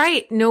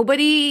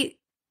 nobody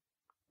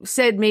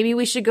said maybe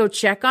we should go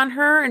check on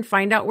her and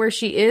find out where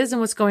she is and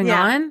what's going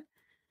on.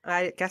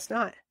 I guess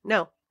not.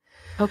 No.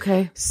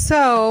 Okay.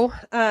 So,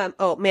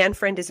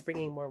 Manfriend is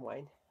bringing more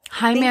wine.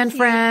 Hi,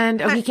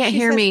 Manfriend. Oh, he can't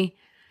hear me.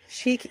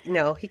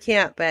 No, he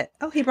can't, but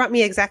he brought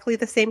me exactly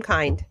the same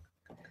kind.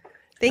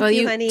 Thank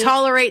you, honey.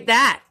 Tolerate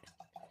that.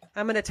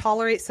 I'm going to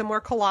tolerate some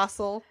more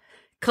colossal.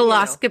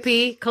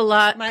 Coloscopy.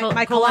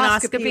 My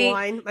colonoscopy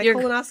wine. My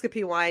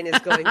colonoscopy wine is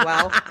going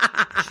well.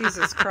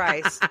 Jesus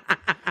Christ.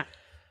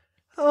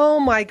 Oh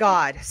my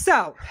God.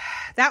 So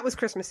that was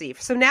Christmas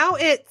Eve. So now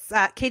it's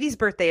Katy's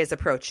birthday is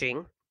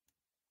approaching.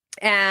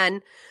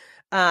 And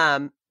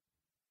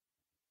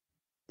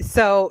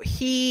so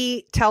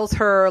he tells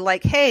her,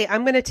 like, hey,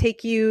 I'm going to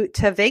take you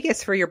to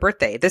Vegas for your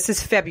birthday. This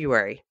is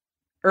February,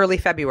 early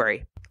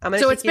February.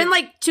 So it's been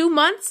like 2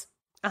 months?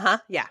 Uh-huh.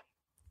 Yeah.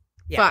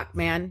 Fuck,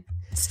 man.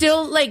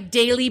 Still like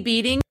daily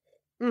beating?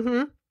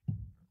 Mm-hmm.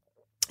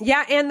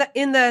 Yeah, and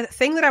in the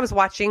thing that I was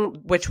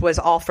watching, which was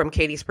all from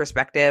Katy's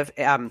perspective,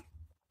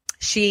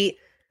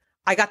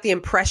 I got the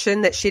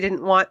impression that she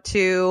didn't want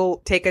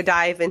to take a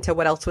dive into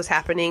what else was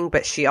happening,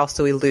 but she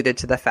also alluded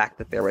to the fact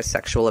that there was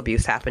sexual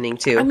abuse happening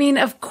too. I mean,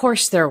 of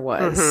course there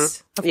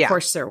was. Mm-hmm. Of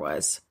course there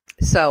was.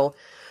 So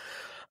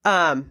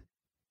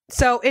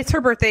it's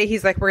her birthday.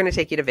 He's like, we're going to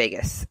take you to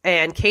Vegas.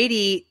 And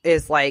Katy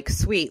is like,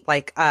 sweet.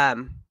 Like,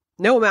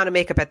 no amount of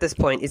makeup at this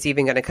point is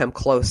even going to come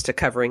close to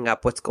covering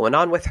up what's going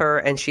on with her.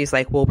 And she's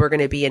like, well, we're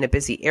going to be in a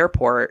busy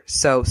airport,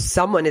 so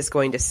someone is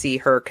going to see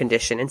her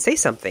condition and say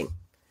something,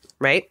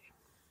 right?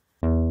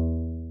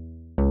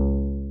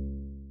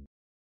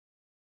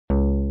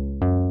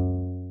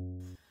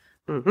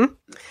 Mm-hmm.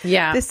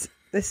 Yeah.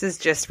 This is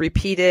just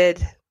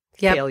repeated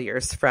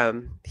failures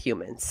from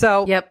humans.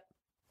 So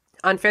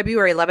on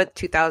February 11th,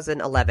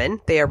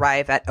 2011, they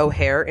arrive at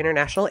O'Hare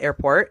International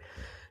Airport.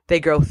 They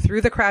go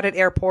through the crowded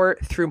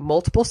airport, through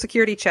multiple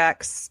security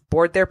checks,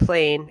 board their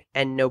plane,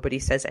 and nobody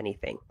says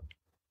anything.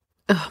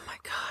 Oh my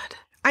God.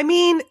 I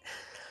mean,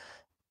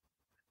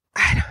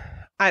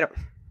 I don't.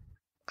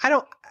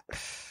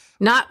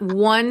 Not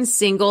one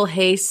single,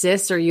 hey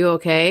sis, are you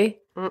okay?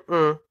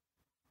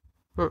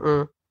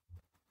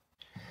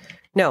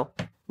 No,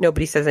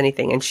 nobody says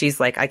anything. And she's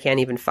like, I can't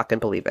even fucking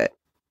believe it.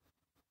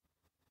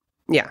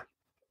 Yeah.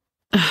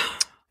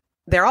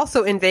 They're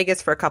also in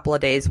Vegas for a couple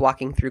of days,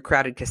 walking through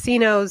crowded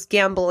casinos,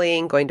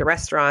 gambling, going to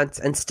restaurants,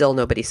 and still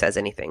nobody says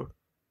anything.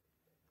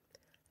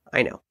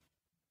 I know.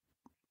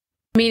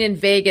 I mean, in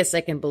Vegas,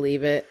 I can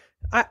believe it.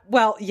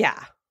 Well,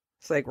 yeah.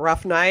 It's like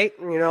rough night,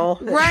 you know?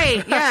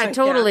 Right. Yeah,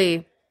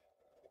 totally.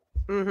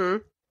 Yeah. Mm-hmm.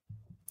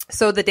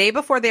 So the day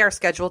before they are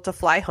scheduled to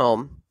fly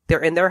home, they're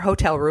in their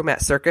hotel room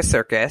at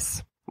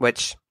Circus,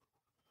 which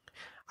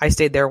I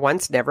stayed there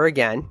once, never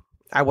again.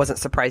 I wasn't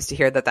surprised to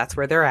hear that that's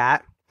where they're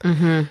at.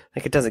 Mm-hmm.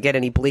 Like, it doesn't get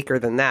any bleaker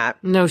than that.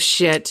 No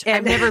shit.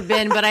 I've never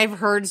been, but I've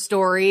heard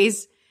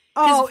stories.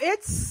 Oh,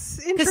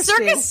 it's interesting.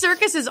 Because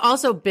Circus has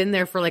also been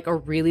there for like a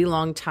really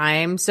long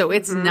time. So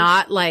it's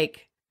not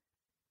like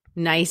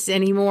nice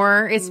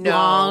anymore. It's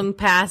long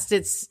past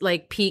its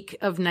like peak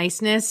of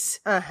niceness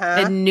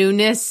and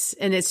newness.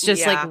 And it's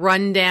just like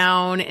run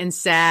down and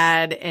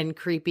sad and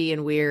creepy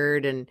and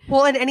weird. And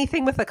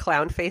anything with a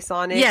clown face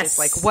on it. Yes. It's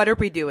like, what are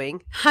we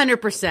doing?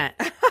 100%.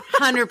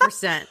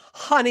 100%.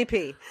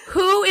 Honeybee.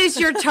 Who is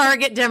your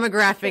target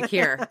demographic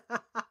here?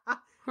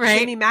 Right?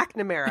 Jamie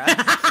McNamara.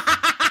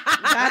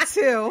 That's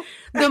who.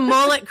 The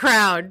mullet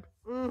crowd.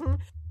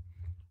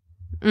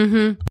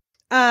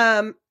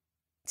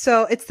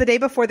 So it's the day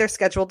before they're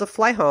scheduled to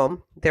fly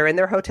home. They're in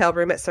their hotel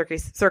room at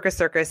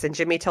Circus, and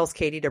Jimmy tells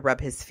Katy to rub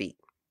his feet.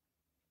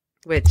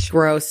 Which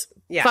gross.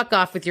 Yeah. Fuck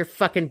off with your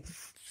fucking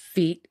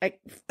feet.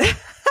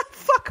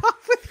 Fuck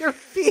off with your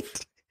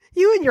feet.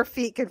 You and your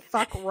feet can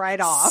fuck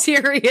right off.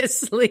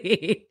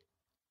 Seriously.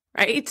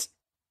 Right?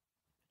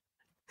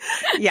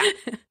 Yeah.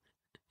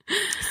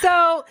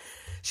 So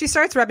she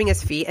starts rubbing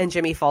his feet and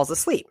Jimmy falls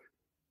asleep.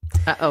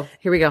 Uh-oh.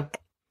 Here we go.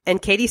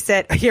 And Katy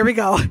said, here we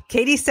go.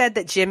 Katy said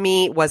that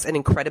Jimmy was an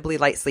incredibly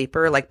light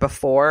sleeper, like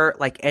before,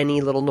 like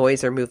any little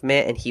noise or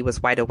movement, and he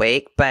was wide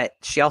awake. But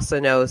she also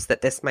knows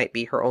that this might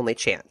be her only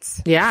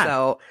chance. Yeah.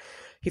 So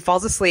he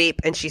falls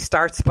asleep and she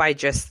starts by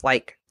just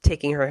like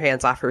taking her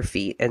hands off her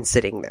feet and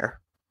sitting there.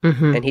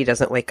 And he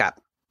doesn't wake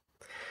up.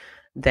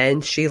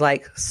 Then she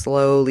like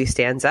slowly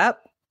stands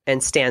up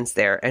and stands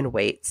there and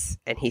waits,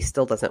 and he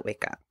still doesn't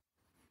wake up.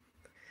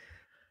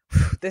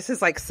 This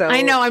is like so...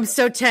 I know, I'm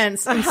so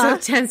tense. I'm so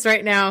tense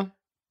right now.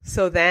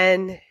 So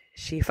then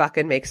she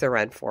fucking makes a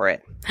run for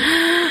it.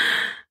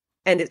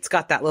 And it's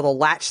got that little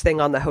latch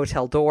thing on the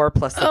hotel door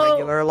plus the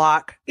regular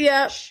lock.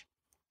 Yeah.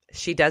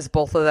 She does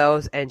both of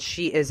those, and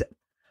she is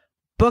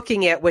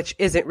booking it, which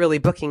isn't really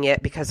booking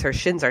it because her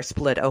shins are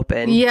split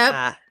open.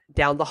 Yep.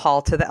 Down the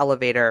hall to the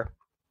elevator.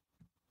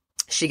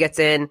 She gets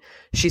in.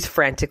 She's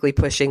frantically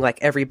pushing like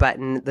every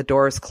button. The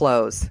doors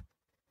close.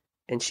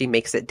 And she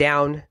makes it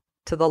down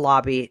to the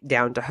lobby,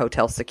 down to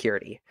hotel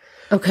security.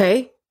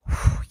 Okay.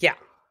 Yeah.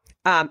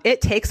 It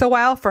takes a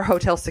while for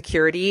hotel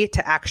security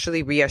to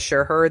actually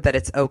reassure her that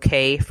it's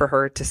okay for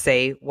her to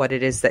say what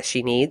it is that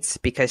she needs,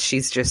 because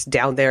she's just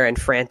down there and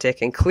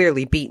frantic and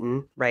clearly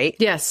beaten, right?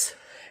 Yes.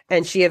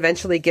 And she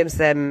eventually gives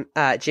them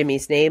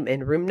Jimmy's name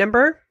and room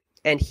number,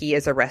 and he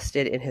is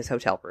arrested in his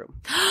hotel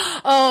room.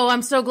 Oh,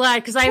 I'm so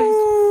glad, because I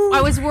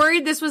was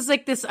worried this was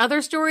like this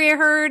other story I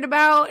heard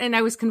about, and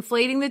I was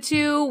conflating the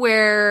two,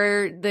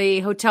 where the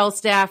hotel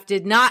staff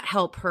did not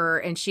help her,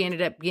 and she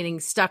ended up getting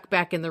stuck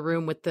back in the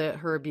room with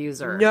her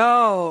abuser.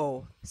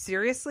 No.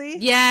 Seriously?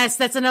 Yes,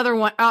 that's another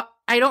one.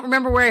 I don't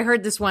remember where I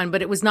heard this one,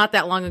 but it was not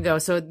that long ago.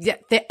 So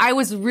I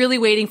was really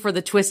waiting for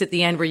the twist at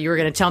the end where you were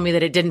going to tell me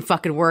that it didn't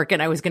fucking work,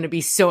 and I was going to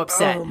be so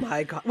upset. Oh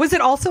my God. Was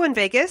it also in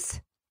Vegas?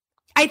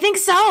 I think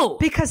so.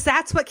 Because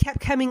that's what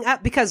kept coming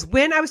up. Because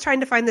when I was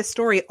trying to find this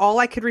story, all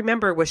I could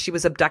remember was she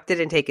was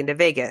abducted and taken to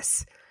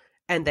Vegas,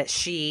 and that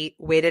she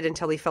waited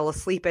until he fell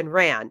asleep and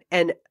ran.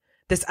 And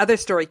this other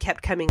story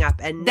kept coming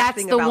up, and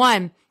that's the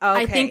one.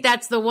 Okay. I think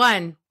that's the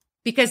one.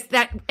 because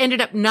that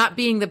ended up not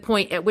being the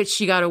point at which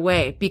she got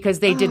away because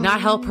they did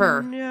not help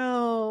her.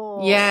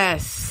 No.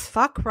 Yes.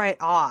 Fuck right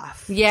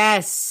off.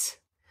 Yes.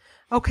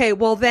 Okay,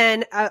 well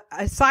then,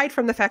 aside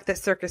from the fact that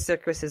Circus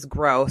is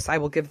gross, I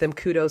will give them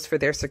kudos for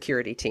their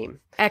security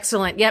team.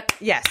 Excellent. Yep.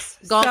 Yes.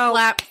 Golf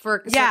clap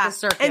for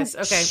Circus. And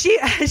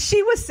okay.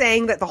 She was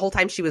saying that the whole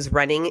time she was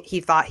running,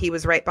 he thought he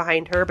was right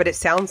behind her, but it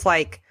sounds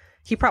like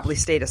he probably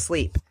stayed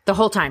asleep. The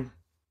whole time.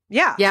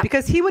 Yeah. Yep.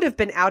 Because he would have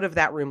been out of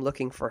that room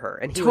looking for her,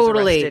 and he was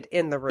arrested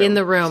in the room. In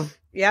the room.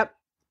 Yep.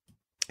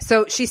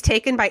 So she's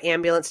taken by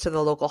ambulance to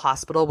the local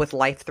hospital with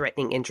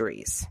life-threatening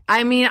injuries.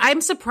 I mean,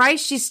 I'm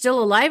surprised she's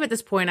still alive at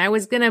this point.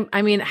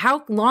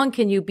 How long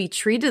can you be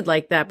treated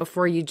like that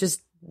before your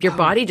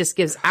body just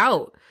gives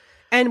out?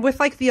 And with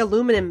like the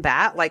aluminum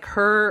bat, like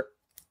her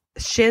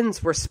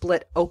shins were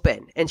split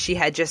open and she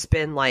had just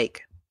been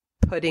like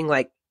putting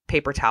like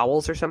paper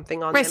towels or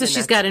something on them. Right, so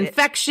she's got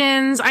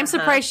infections. I'm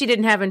surprised she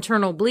didn't have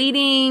internal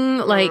bleeding.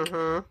 Like,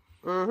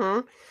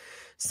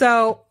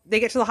 So they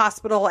get to the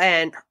hospital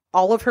and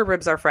all of her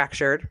ribs are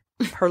fractured.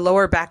 Her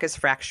lower back is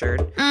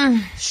fractured.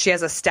 She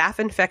has a staph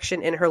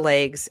infection in her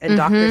legs, and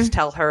doctors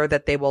tell her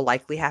that they will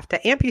likely have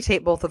to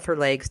amputate both of her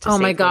legs to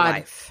save her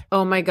life.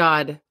 Oh my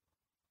God.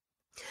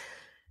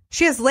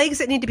 She has legs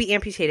that need to be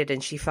amputated,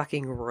 and she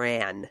fucking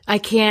ran.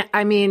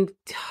 Badass.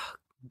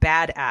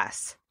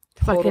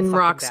 Fucking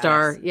rock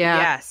star. Yeah.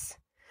 Yes.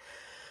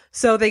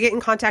 So they get in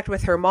contact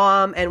with her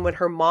mom, and when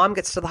her mom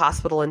gets to the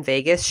hospital in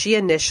Vegas, she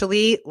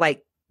initially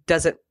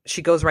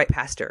she goes right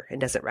past her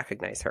and doesn't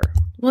recognize her.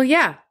 Well,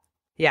 yeah.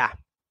 Yeah.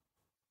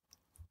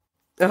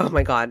 Oh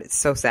my God, it's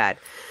so sad.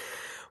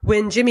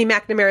 When Jimmy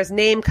Mcnamara's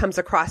name comes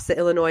across the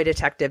Illinois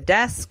detective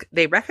desk,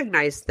 they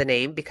recognize the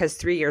name because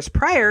 3 years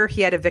prior,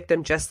 he had a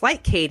victim just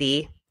like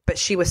Katy, but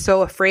she was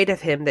so afraid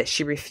of him that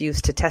she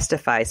refused to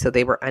testify, so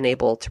they were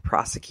unable to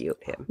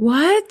prosecute him.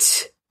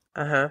 What?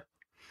 Uh-huh.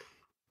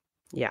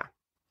 Yeah.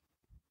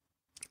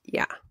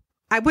 Yeah.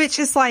 Which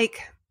is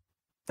like...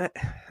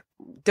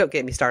 don't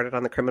get me started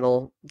on the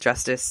criminal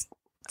justice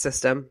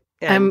system.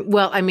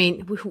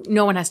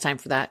 No one has time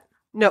for that.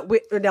 No,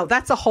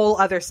 that's a whole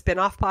other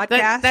spin-off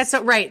podcast. That's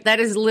right. That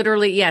is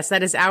literally, yes,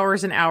 that is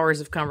hours and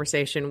hours of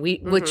conversation.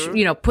 Which,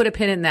 put a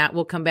pin in that.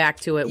 We'll come back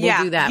to it.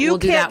 We'll do that. You we'll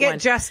do can't that get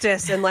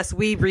justice unless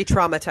we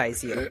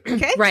re-traumatize you.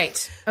 Okay?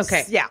 Right.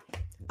 Okay. Yeah.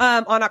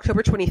 On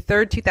October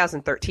 23rd,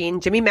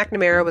 2013, Jimmy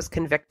Mcnamara was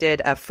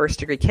convicted of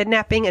first-degree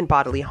kidnapping and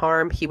bodily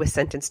harm. He was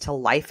sentenced to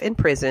life in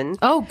prison.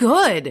 Oh,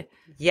 good.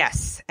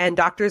 Yes, and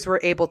doctors were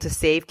able to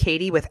save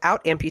Katy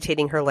without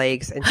amputating her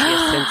legs, and she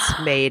has since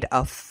made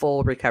a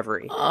full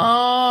recovery.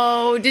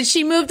 Oh, did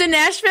she move to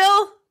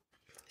Nashville?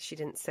 She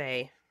didn't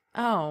say.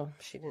 Oh.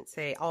 She didn't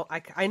say. Oh,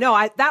 I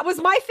know. That was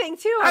my thing,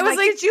 too. I was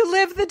like, did you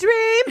live the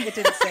dream? It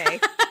didn't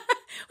say.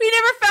 We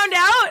never found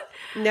out?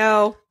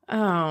 No.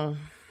 Oh.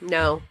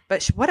 No,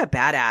 but what a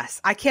badass.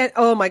 I can't.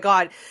 Oh, my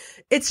God.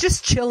 It's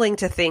just chilling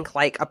to think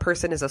like a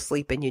person is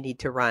asleep and you need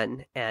to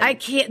run. And I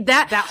can't.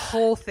 That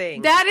whole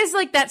thing. That is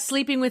like that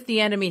sleeping with the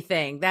enemy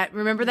thing.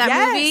 Remember that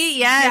movie?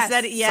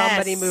 Yes. Yes.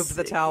 Somebody moved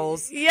the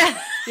towels. Yeah.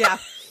 Yeah.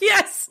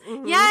 Yes.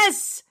 Mm-hmm.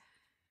 Yes.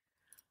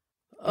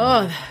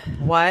 Oh,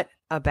 what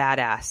a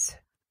badass.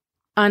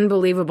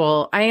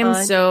 Unbelievable. I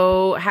am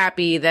so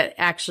happy that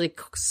actually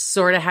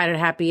sort of had a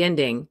happy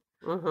ending.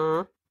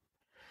 Mm-hmm.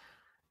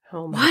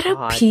 Oh my what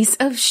God. A piece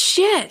of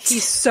shit.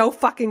 He's so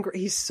fucking gross.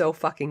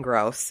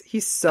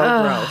 He's so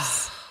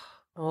gross.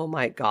 Oh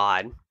my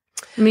God.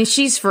 I mean,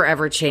 she's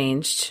forever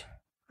changed.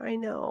 I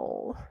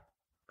know.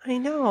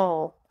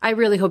 I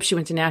really hope she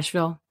went to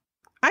Nashville.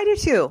 I do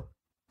too.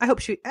 I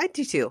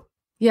do too.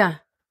 Yeah.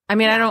 I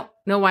mean, I don't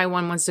know why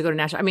one wants to go to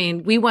Nashville. I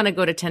mean, we want to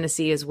go to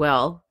Tennessee as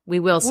well. We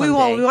will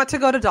someday. We want to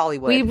go to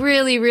Dollywood. We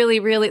really, really,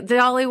 really.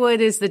 Dollywood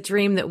is the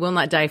dream that will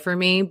not die for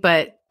me,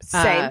 but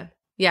same.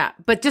 Yeah,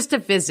 but just to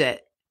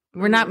visit.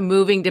 We're not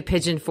moving to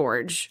Pigeon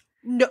Forge.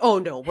 No,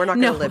 we're not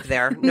going to live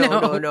there.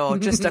 No.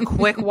 Just a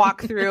quick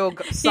walk through.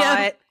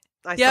 Saw it.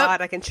 I saw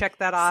it. I can check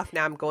that off.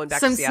 Now I'm going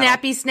back to Seattle. Some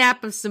snappy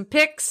snap of some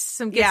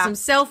pics. Get some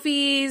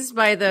selfies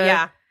by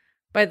the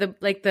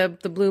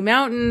Blue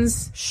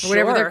Mountains, or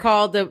whatever they're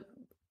called. The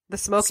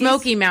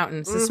Smoky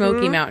Mountains. The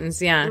Smoky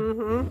Mountains. Yeah.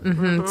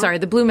 Sorry,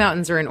 the Blue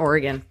Mountains are in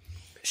Oregon.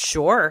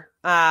 Sure.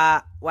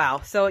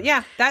 Wow. So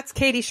yeah, that's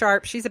Katy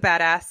Sharp. She's a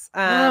badass.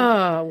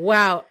 Oh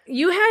wow,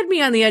 you had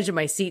me on the edge of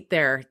my seat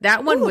there.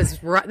 That one was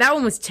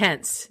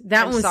tense.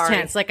 That one was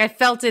tense. Like I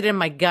felt it in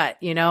my gut.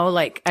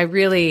 Like I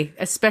really,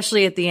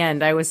 especially at the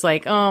end, I was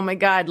like, oh my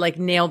God, like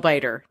nail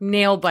biter.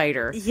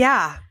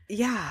 Yeah.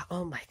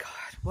 Oh my God.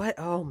 What?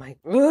 Oh my.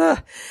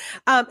 Ugh.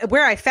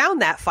 Where I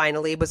found that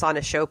finally was on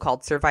a show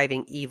called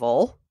Surviving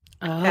Evil,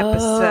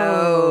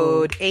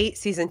 episode 8,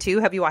 season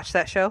 2. Have you watched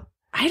that show?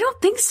 I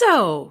don't think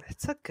so.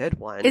 It's a good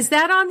one. Is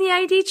that on the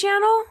ID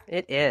channel?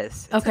 It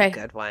is. It's okay. a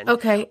good one.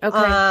 Okay.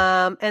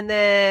 And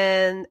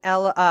then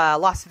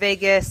Las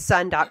Vegas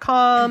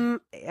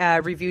Sun.com,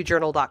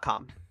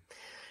 reviewjournal.com.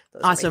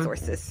 Those awesome. Are my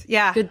sources.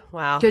 Yeah. Good.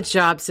 Wow. Good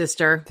job,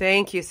 sister.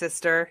 Thank you,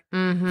 sister.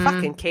 Mm-hmm.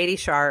 Fucking Katy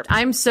Sharp.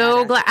 I'm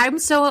so glad.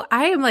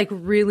 I am like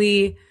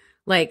really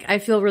Like, I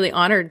feel really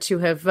honored to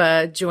have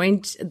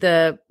joined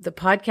the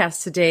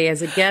podcast today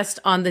as a guest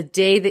on the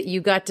day that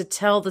you got to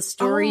tell the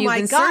story you've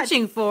been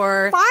searching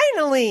for.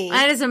 Finally.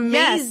 That is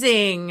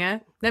amazing.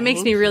 Yes. That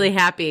makes me really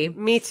happy.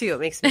 Me too. It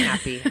makes me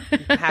happy.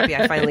 I'm happy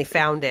I finally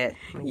found it.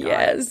 Oh,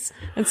 yes.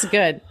 That's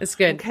good. That's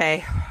good.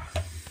 Okay.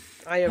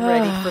 I am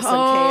ready for some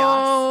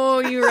chaos. Oh,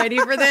 you ready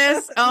for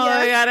this? Oh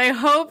my God. I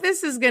hope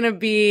this is going to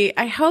be,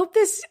 I hope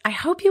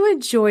you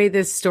enjoy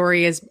this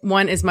story as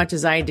much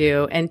as I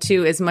do, and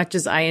two, as much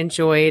as I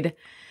enjoyed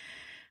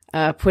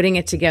putting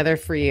it together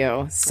for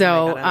you.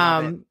 So,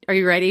 are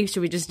you ready?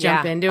 Should we just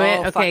jump into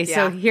it? Okay.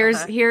 So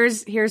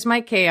here's my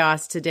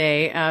chaos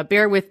today.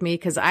 Bear with me,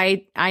 because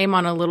I am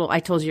on I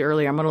told you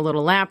earlier, I'm on a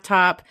little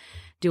laptop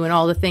doing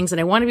all the things, and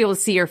I want to be able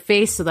to see your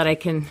face so that I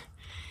can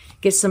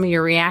get some of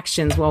your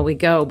reactions while we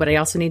go, but I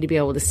also need to be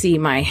able to see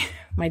my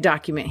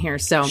document here.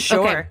 So,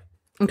 sure.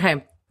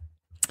 Okay.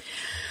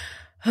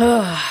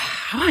 Oh,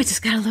 I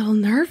just got a little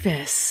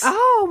nervous.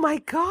 Oh my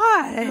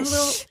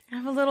gosh. I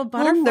have a little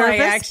butterfly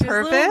action.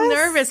 A little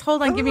nervous.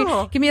 Hold on.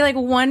 Give me like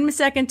 1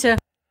 second to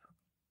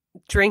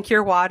drink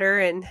your water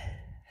and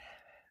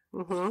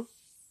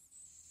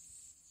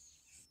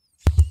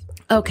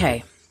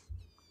Okay.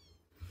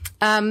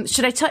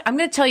 Should I tell I'm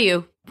going to tell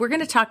you, we're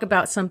going to talk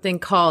about something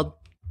called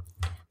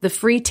the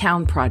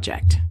Freetown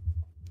Project.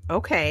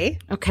 Okay.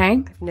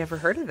 I've never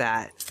heard of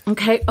that.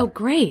 Okay. Oh,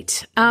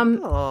 great.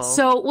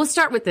 So we'll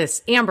start with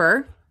this.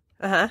 Amber.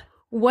 Uh-huh.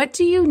 What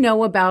do you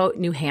know about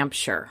New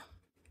Hampshire?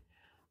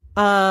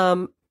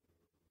 Absolutely.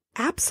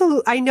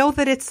 I know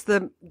that it's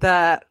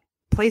the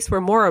place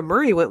where Maura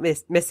Murray went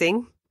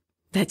missing.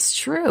 That's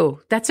true.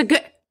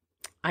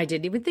 I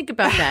didn't even think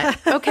about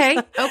that.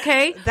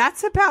 Okay.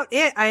 That's about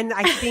it. And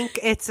I think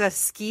it's a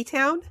ski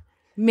town.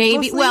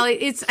 Maybe. Mostly? Well,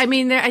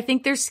 I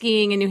think they're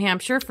skiing in New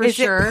Hampshire for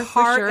sure. Is it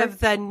part of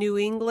the New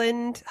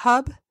England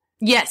hub?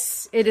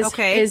 Yes, it is.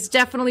 Okay. Is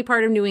definitely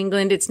part of New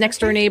England. Its next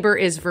door neighbor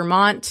is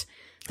Vermont.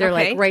 They're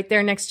like right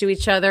there next to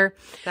each other.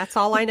 That's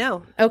all I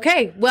know.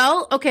 Okay.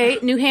 Well, okay.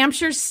 New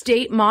Hampshire's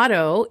state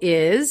motto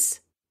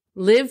is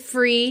live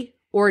free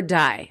or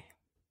die.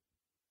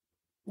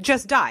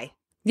 Just die.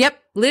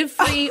 Yep. Live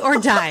free or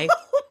die.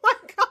 Oh my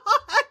God.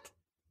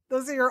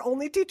 Those are your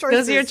only two choices.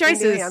 Those are your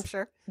choices. In New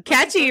Hampshire.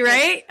 Catchy,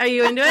 right? Are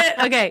you into it?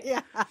 Okay.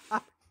 Yeah.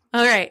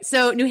 All right.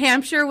 So New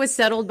Hampshire was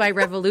settled by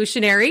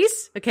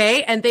revolutionaries.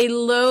 Okay. And they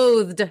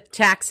loathed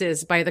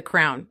taxes by the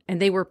crown.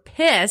 And they were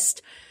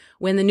pissed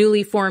when the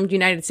newly formed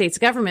United States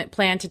government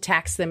planned to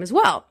tax them as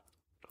well.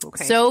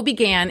 Okay. So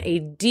began a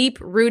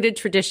deep-rooted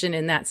tradition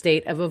in that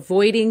state of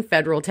avoiding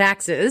federal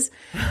taxes.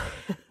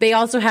 They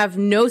also have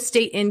no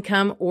state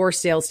income or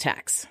sales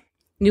tax.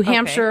 New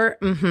Hampshire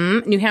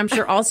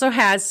also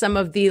has some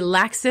of the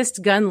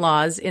laxest gun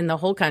laws in the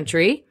whole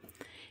country,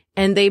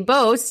 and they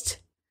boast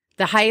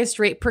the highest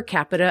rate per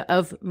capita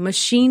of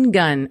machine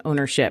gun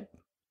ownership.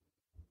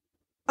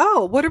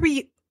 Oh, what are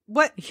we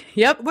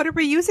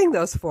using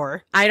those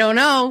for? I don't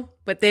know,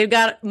 but they've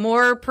got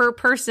more per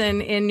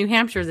person in New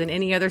Hampshire than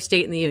any other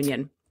state in the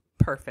union.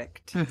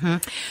 Perfect.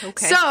 Mm-hmm.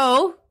 Okay.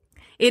 So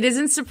it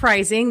isn't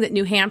surprising that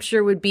New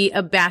Hampshire would be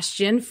a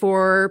bastion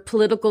for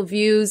political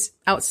views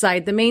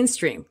outside the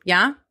mainstream.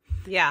 Yeah?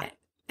 Yeah.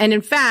 And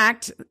in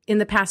fact, in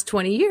the past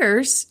 20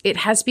 years, it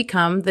has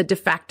become the de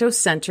facto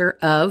center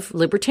of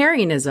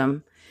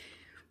libertarianism.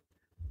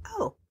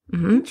 Oh,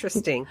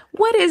 interesting.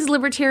 What is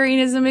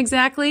libertarianism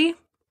exactly?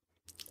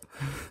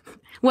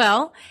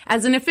 Well,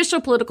 as an official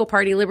political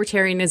party,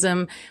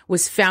 libertarianism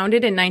was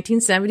founded in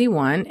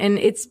 1971, and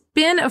it's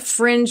been a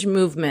fringe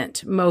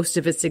movement most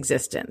of its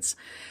existence.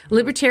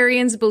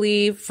 Libertarians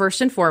believe,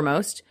 first and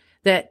foremost,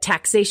 that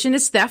taxation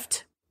is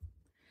theft,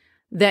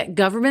 that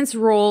government's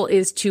role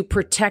is to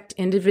protect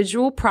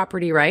individual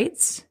property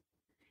rights,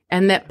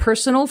 and that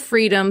personal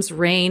freedoms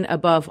reign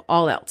above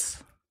all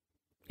else.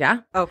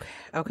 Yeah?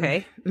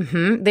 Okay.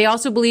 Mm-hmm. They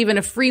also believe in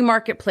a free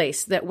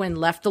marketplace that, when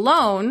left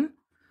alone,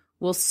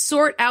 will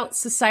sort out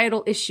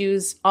societal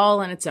issues all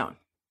on its own.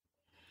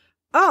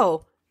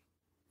 Oh.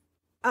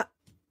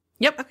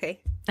 Yep. Okay.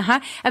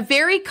 A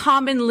very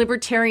common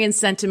libertarian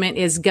sentiment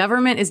is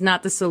government is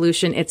not the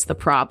solution, it's the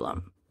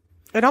problem.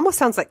 It almost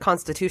sounds like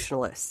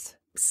constitutionalists.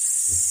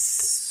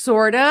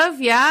 Sort of,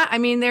 yeah. I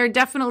mean, there are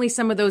definitely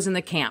some of those in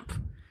the camp.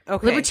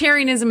 Okay.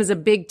 Libertarianism is a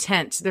big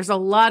tent. There's a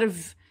lot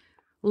of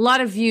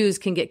views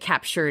can get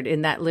captured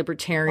in that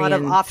libertarian. A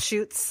lot of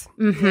offshoots.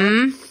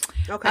 Mm-hmm. Yeah.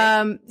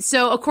 Okay.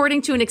 So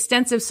according to an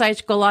extensive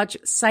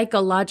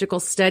psychological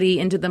study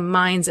into the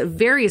minds of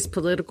various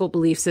political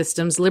belief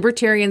systems,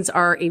 libertarians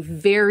are a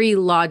very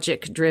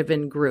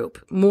logic-driven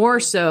group, more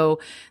so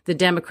the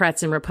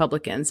Democrats and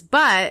Republicans,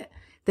 but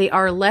they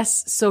are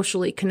less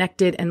socially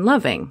connected and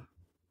loving.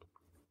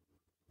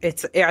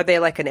 Are they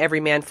like an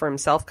every man for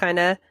himself kind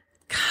of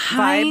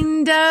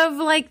Kind of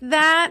like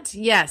that.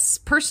 Yes.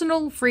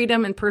 Personal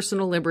freedom and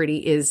personal liberty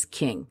is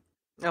king.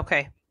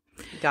 Okay.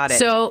 Got it.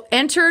 So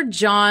enter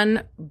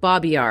John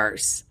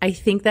Bobiarz. I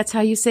think that's how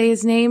you say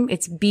his name.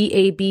 It's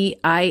Babiarz.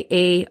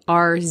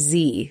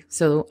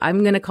 So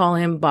I'm going to call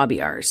him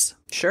Bobiarz.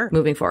 Sure.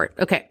 Moving forward.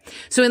 Okay.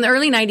 So in the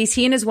early 90s,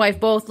 he and his wife,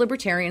 both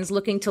libertarians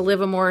looking to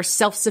live a more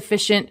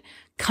self-sufficient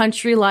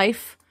country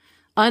life,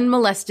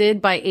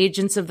 unmolested by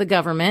agents of the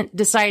government,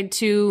 decided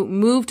to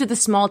move to the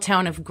small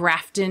town of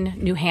Grafton,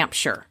 New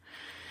Hampshire.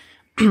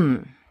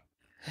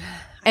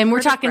 And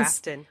we're talking,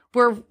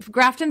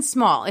 Grafton's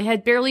small. It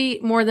had barely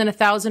more than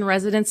 1,000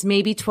 residents,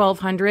 maybe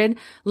 1,200,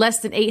 less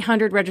than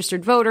 800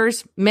 registered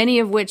voters, many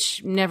of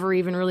which never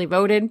even really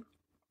voted.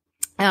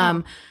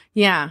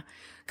 Yeah.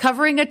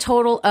 Covering a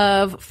total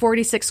of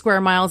 46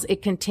 square miles,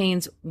 it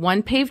contains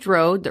one paved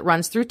road that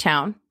runs through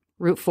town,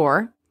 Route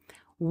 4,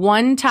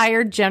 one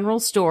tired general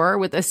store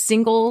with a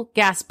single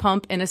gas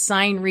pump and a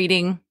sign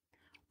reading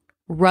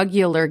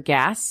regular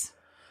gas.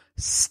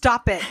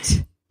 Stop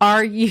it.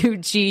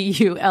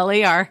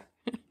 RUGULAR.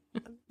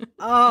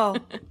 Oh,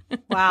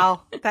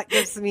 wow. That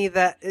gives me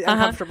the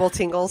uncomfortable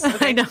tingles.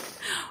 Okay. I know.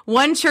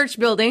 One church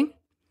building.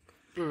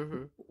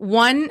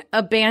 One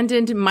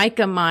abandoned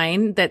mica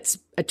mine that's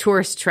a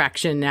tourist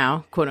attraction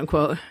now, quote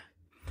unquote.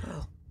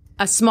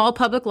 A small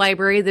public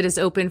library that is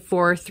open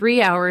for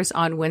 3 hours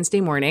on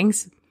Wednesday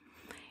mornings.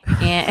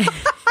 And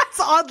that's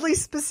oddly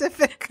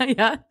specific.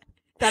 Yeah.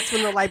 That's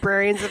when the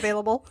librarian's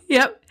available.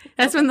 Yep.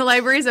 That's when the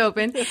library's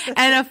open.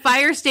 And a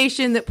fire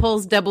station that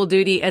pulls double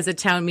duty as a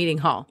town meeting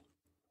hall.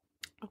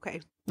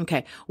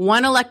 Okay.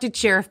 One elected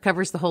sheriff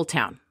covers the whole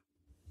town.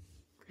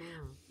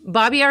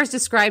 Bobby Ayers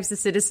describes the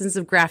citizens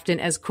of Grafton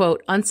as,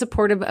 quote,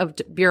 unsupportive of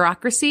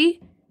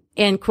bureaucracy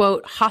and,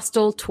 quote,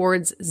 hostile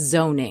towards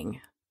zoning.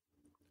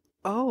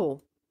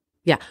 Oh.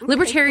 Yeah. Okay.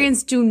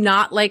 Libertarians do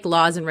not like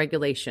laws and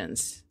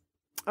regulations.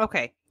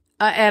 Okay.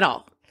 At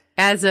all.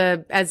 As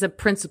a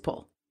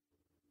principle.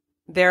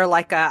 They're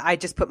like, I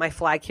just put my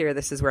flag here.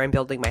 This is where I'm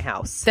building my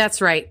house.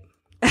 That's right.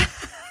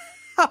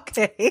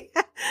 Okay.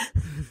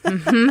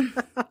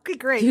 Okay,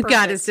 great. You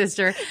got it,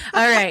 sister.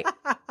 All right.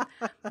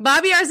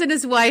 Bobby Ayers and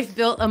his wife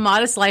built a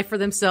modest life for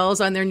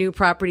themselves on their new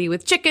property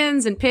with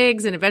chickens and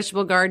pigs and a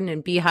vegetable garden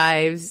and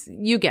beehives.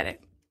 You get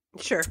it.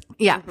 Sure.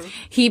 Yeah.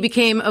 He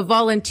became a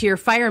volunteer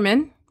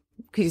fireman.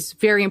 He's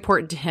very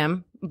important to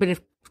him. But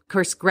of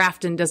course,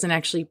 Grafton doesn't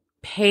actually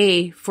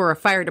pay for a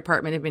fire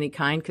department of any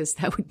kind because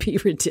that would be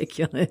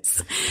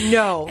ridiculous.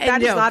 No,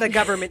 that is not a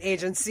government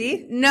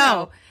agency.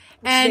 No.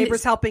 And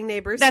neighbors helping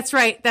neighbors. That's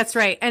right.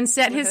 And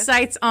set his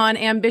sights on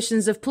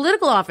ambitions of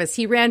political office.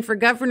 He ran for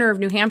governor of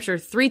New Hampshire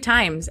 3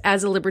 times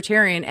as a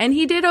libertarian, and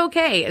he did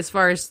okay as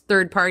far as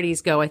third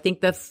parties go. I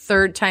think the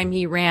third time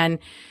he ran,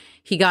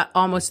 he got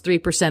almost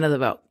 3% of the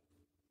vote.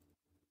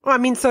 Well, I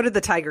mean, so did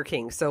the Tiger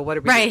King. So what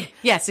are we doing?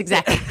 Yes,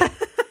 exactly.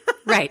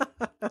 Right.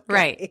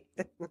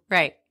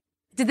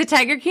 Did the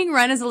Tiger King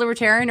run as a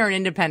libertarian or an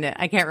independent?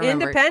 I can't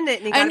remember. Independent.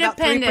 And he got about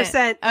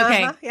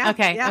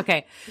 3%.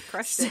 Okay. He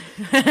crushed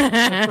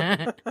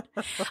it.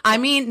 I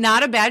mean,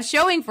 not a bad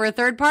showing for a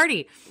third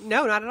party.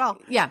 No, not at all.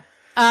 Yeah.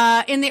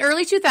 In the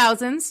early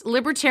 2000s,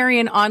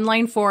 libertarian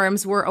online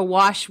forums were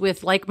awash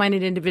with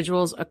like-minded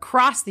individuals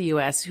across the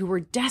U.S. who were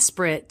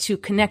desperate to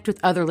connect with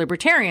other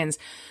libertarians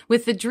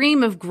with the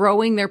dream of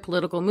growing their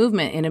political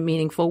movement in a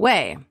meaningful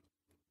way.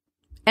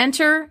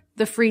 Enter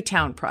the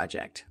Freetown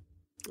Project.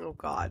 Oh,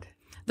 God.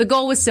 The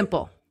goal was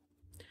simple.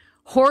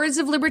 Hordes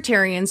of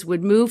libertarians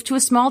would move to a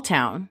small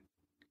town,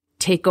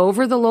 take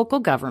over the local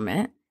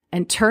government,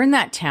 and turn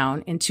that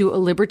town into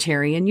a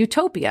libertarian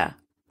utopia.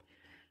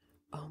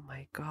 Oh,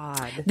 my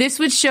God. This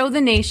would show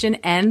the nation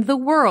and the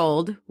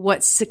world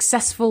what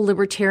successful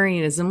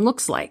libertarianism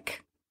looks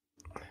like.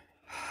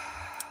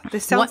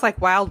 This sounds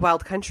like Wild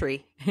Wild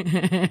Country.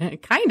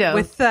 Kind of.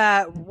 With,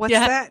 what's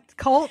that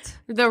cult?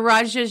 The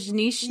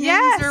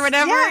Rajneeshis or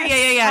whatever?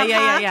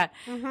 Yes.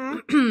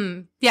 Yeah.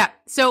 Yeah.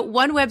 So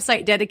one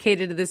website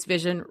dedicated to this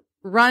vision,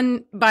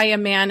 run by a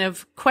man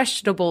of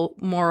questionable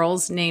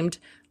morals named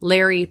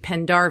Larry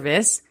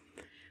Pendarvis,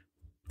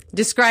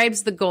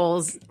 describes the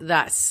goals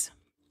thus.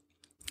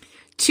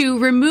 To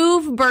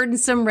remove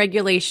burdensome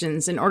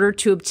regulations in order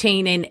to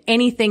obtain an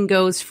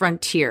anything-goes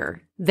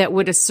frontier that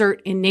would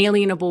assert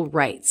inalienable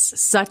rights,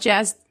 such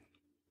as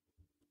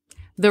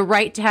the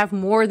right to have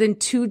more than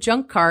 2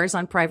 junk cars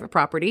on private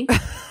property.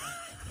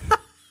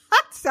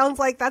 Sounds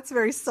like that's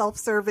very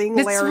self-serving,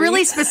 It's Larry.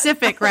 really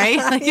specific, right?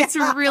 Like it's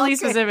really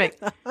specific.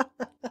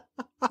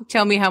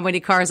 Tell me how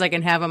many cars I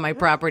can have on my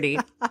property.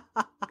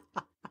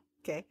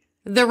 Okay.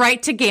 The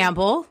right to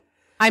gamble.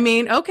 I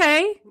mean,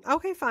 okay.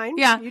 Okay, fine.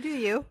 Yeah. You do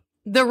you.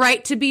 The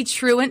right to be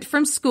truant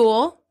from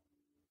school.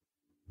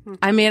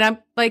 I mean, I'm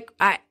like,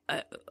 I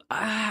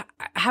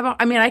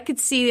could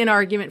see an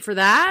argument for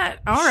that.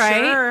 All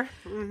right.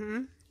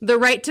 Sure. The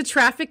right to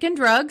traffic in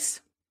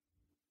drugs.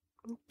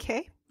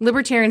 Okay.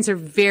 Libertarians are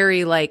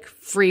very like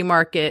free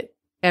market.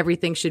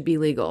 Everything should be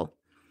legal.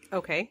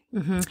 Okay.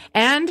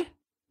 And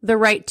the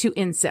right to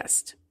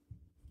incest.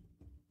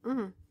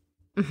 Then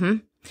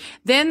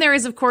there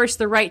is, of course,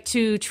 the right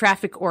to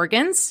traffic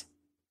organs,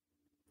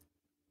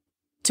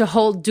 to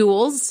hold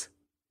duels.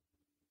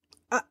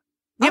 Yep.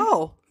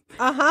 Oh.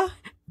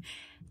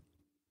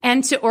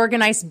 And to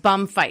organize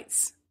bum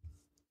fights.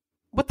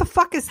 What the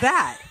fuck is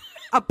that?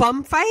 A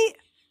bum fight?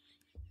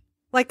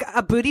 Like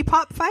a booty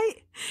pop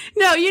fight?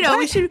 No,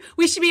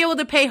 we should be able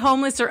to pay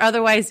homeless or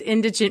otherwise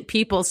indigent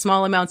people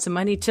small amounts of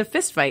money to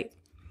fist fight.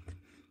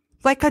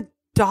 Like a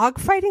dog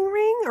fighting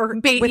ring or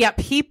with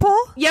people?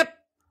 Yep.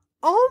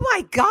 Oh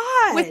my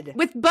God.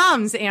 With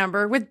bums,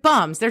 Amber, with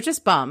bums. They're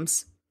just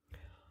bums.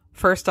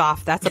 First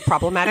off, that's a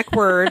problematic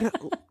word,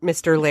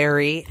 Mr.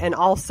 Larry. And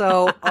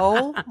also,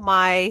 oh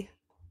my.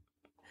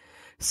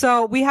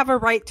 So we have a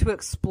right to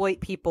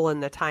exploit people in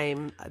their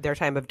time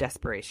of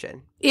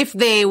desperation. If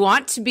they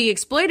want to be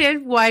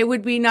exploited, why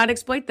would we not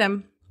exploit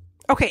them?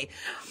 Okay,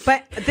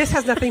 but this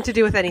has nothing to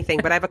do with anything,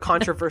 but I have a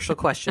controversial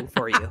question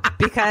for you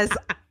because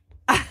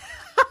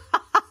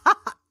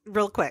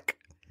real quick.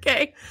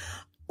 Okay.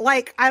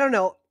 Like, I don't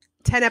know,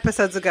 10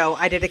 episodes ago,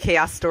 I did a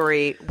chaos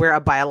story where a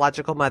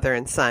biological mother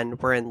and son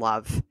were in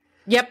love.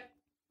 Yep.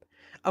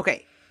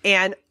 Okay.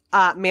 And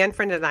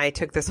Manfred and I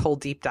took this whole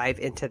deep dive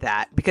into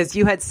that because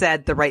you had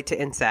said the right to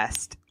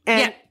incest.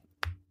 And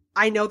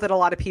I know that a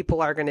lot of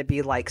people are going to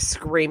be like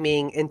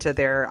screaming into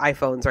their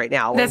iPhones right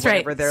now. That's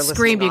right. They're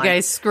scream, you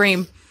guys,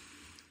 scream.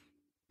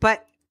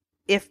 But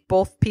if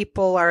both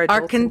people are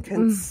adults and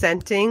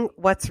consenting,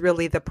 what's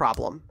really the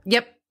problem?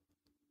 Yep.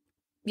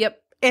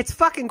 It's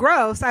fucking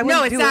gross. I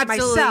wouldn't do it myself. No,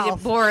 it's absolutely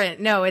abhorrent.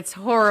 No, it's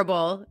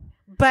horrible.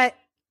 But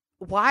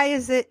why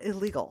is it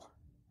illegal?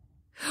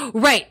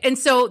 Right. And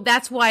so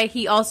that's why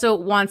he also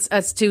wants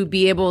us to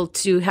be able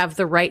to have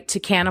the right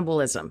to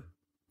cannibalism.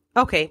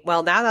 Okay.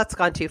 Well, now that's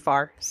gone too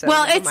far. So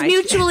well, it's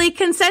mutually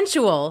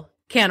consensual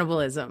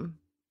cannibalism.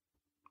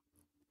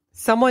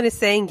 Someone is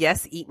saying,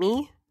 yes, eat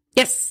me.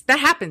 Yes, that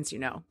happens,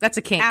 That's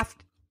a kink.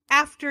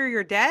 After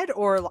you're dead?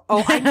 Or,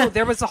 I know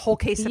there was a whole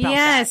case about that.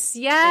 Yes.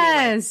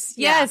 Yes.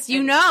 Yes.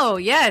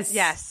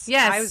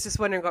 I was just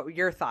wondering what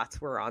your thoughts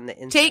were on the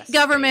incest. Take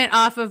government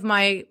off of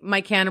my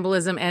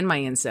cannibalism and my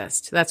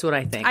incest. That's what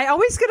I think. I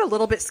always get a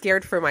little bit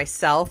scared for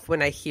myself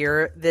when I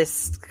hear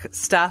this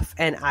stuff,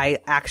 and I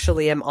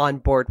actually am on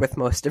board with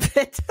most of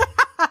it.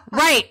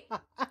 Right.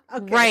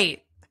 Okay.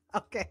 Right.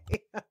 Okay.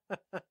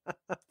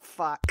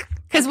 Fuck.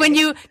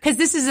 Because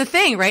this is a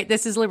thing, right?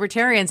 This is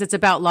libertarians. It's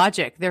about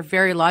logic. They're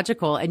very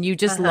logical, and you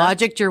just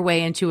logicked your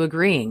way into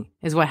agreeing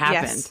is what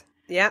happened.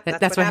 Yes. Yeah,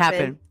 that's what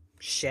happened.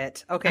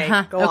 Shit. Okay,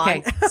 go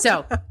on.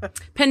 So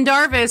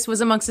Pendarvis was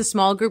amongst a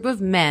small group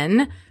of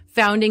men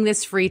founding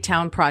this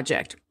Freetown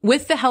project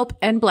with the help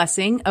and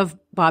blessing of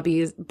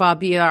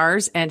Bobby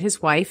Ars and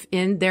his wife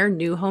in their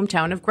new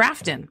hometown of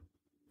Grafton.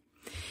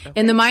 Okay.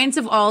 In the minds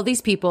of all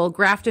these people,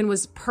 Grafton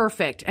was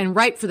perfect and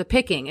ripe for the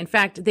picking. In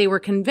fact, they were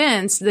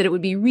convinced that it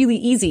would be really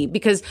easy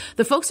because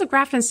the folks of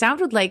Grafton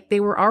sounded like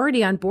they were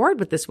already on board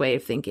with this way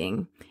of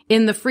thinking.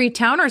 In the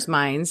Freetowners'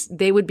 minds,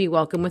 they would be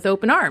welcomed with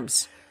open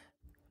arms.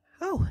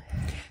 Oh,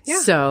 yeah.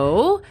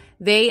 So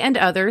they and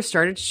others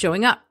started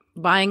showing up,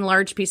 buying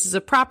large pieces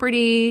of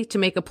property to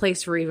make a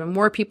place for even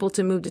more people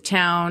to move to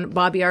town.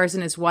 Bobby Ars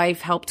and his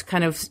wife helped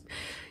kind of,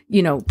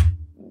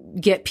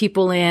 get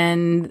people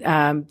in.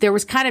 There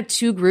was kind of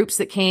two groups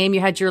that came. You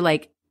had your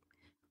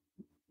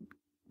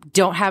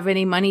don't have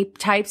any money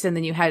types, and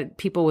then you had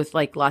people with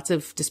lots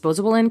of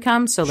disposable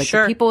income. So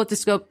the people with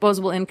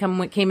disposable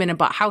income came in and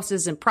bought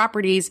houses and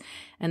properties,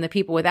 and the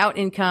people without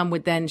income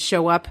would then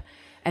show up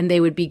and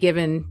they would be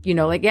given,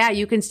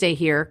 you can stay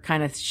here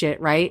kind of shit,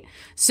 right?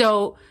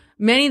 So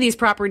many of these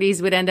properties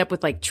would end up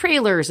with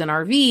trailers and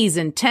RVs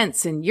and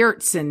tents and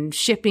yurts and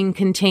shipping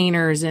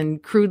containers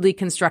and crudely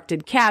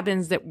constructed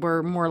cabins that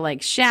were more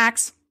like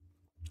shacks.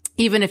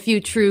 Even a few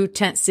true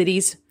tent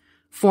cities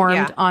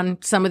formed on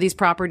some of these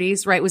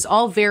properties, right? It was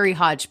all very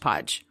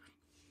hodgepodge.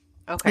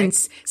 Okay. And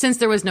since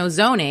there was no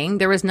zoning,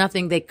 there was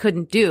nothing they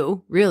couldn't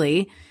do,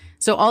 really.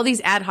 So all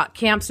these ad hoc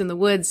camps in the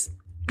woods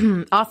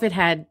often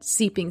had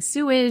seeping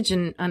sewage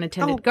and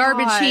unattended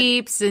garbage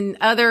heaps and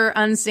other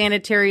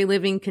unsanitary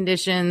living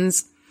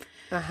conditions.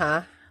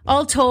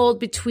 All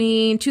told,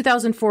 between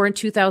 2004 and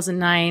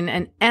 2009,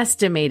 an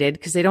estimated,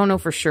 because they don't know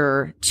for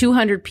sure,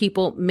 200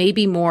 people,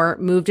 maybe more,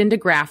 moved into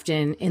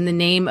Grafton in the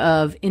name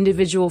of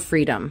individual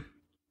freedom.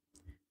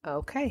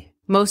 Okay.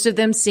 Most of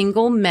them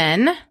single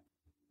men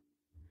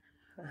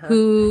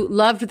who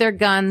loved their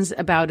guns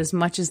about as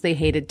much as they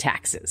hated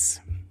taxes.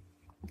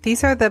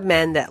 These are the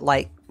men that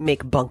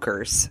make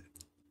bunkers.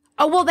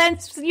 Oh, well, then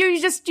you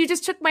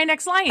just took my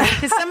next line,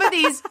 because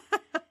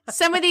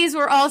some of these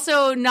were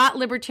also not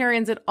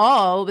libertarians at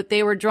all, but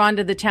they were drawn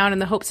to the town in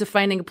the hopes of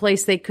finding a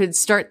place they could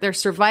start their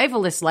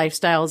survivalist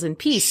lifestyles in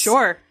peace.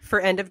 Sure. For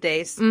end of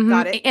days.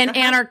 Got it. And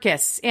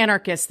anarchists,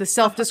 the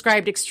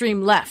self-described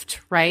extreme left,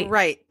 right?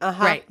 Right.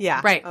 Right. Yeah.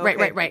 Right.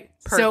 Perfect.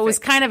 So it was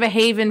kind of a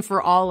haven for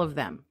all of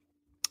them.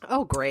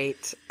 Oh,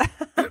 great.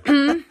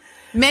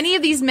 Many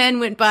of these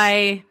men went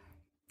by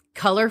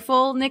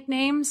colorful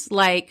nicknames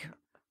like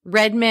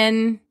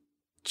Redman,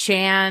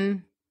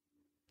 Chan,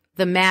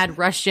 the Mad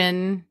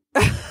Russian.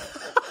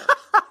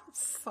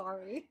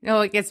 Sorry. No,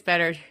 it gets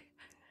better.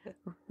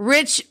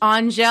 Rich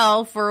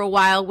Angel for a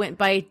while went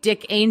by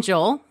Dick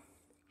Angel.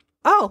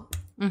 Oh.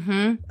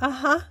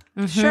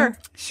 Sure,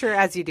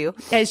 as you do.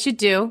 As you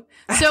do.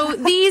 So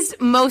these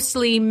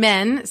mostly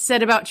men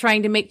set about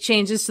trying to make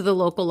changes to the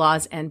local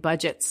laws and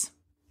budgets.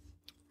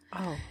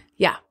 Oh.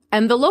 Yeah.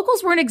 And the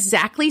locals weren't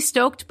exactly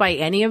stoked by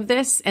any of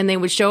this, and they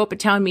would show up at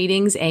town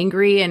meetings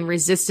angry and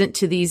resistant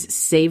to these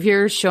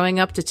saviors showing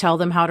up to tell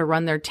them how to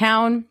run their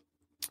town.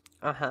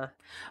 Uh-huh.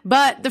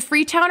 But the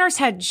Freetowners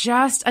had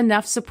just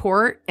enough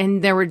support,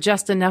 and there were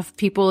just enough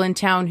people in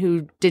town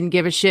who didn't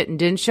give a shit and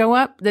didn't show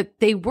up, that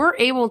they were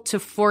able to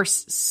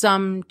force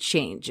some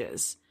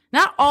changes.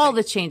 Not all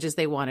the changes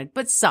they wanted,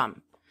 but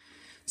some.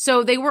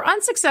 So they were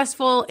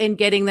unsuccessful in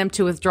getting them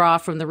to withdraw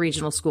from the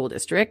regional school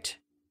district.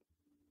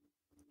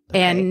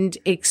 Okay. And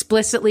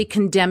explicitly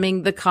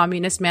condemning the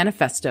Communist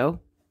Manifesto.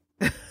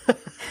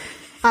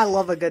 I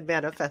love a good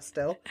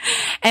manifesto.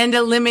 And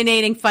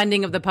eliminating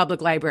funding of the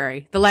public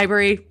library. The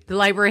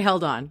library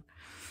held on.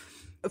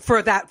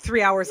 For that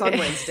 3 hours on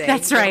Wednesday.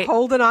 That's right. They're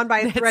holding on by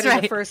a thread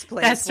in the first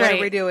place. That's what right.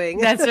 are we doing?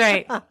 That's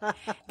right.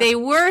 They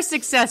were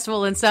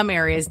successful in some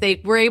areas. They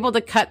were able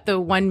to cut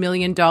the $1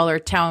 million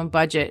town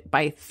budget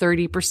by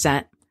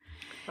 30%.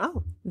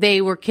 Oh.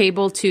 They were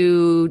able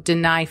to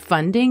deny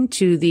funding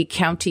to the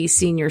county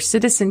senior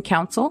citizen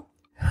council.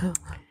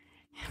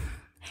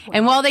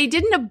 And while they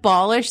didn't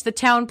abolish the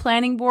town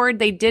planning board,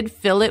 they did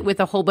fill it with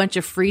a whole bunch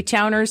of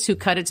Freetowners who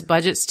cut its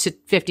budgets to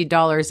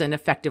 $50 and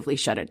effectively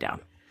shut it down.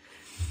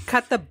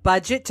 Cut the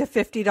budget to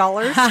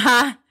 $50?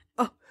 Uh-huh.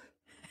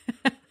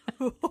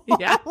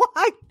 Yeah. Oh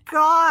my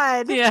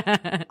God.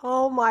 Yeah.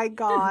 Oh my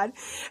God.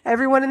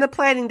 Everyone in the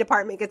planning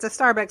department gets a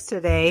Starbucks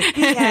today.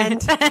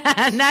 And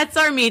that's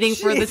our meeting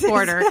for this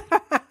quarter.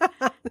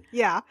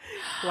 Yeah.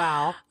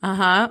 Wow.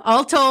 Uh-huh.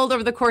 All told,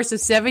 over the course of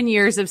 7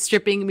 years of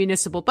stripping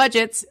municipal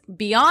budgets,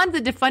 beyond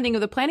the defunding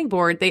of the planning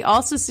board, they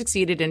also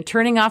succeeded in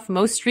turning off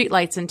most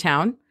streetlights in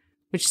town,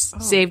 which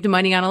saved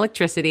money on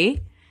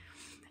electricity.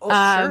 Oh,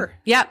 sure.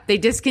 Yeah, they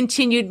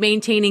discontinued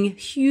maintaining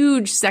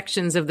huge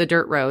sections of the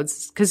dirt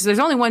roads because there's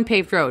only one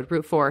paved road,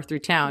 Route 4, through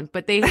town.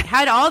 But they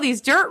had all these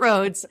dirt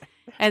roads,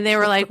 and they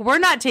were like, we're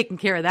not taking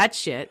care of that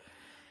shit.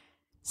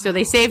 So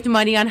they saved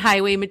money on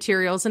highway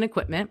materials and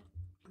equipment.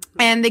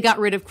 And they got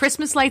rid of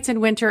Christmas lights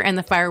in winter and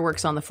the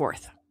fireworks on the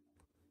 4th.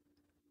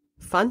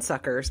 Fun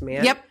suckers,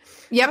 man.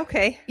 Yep.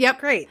 Okay. Yep.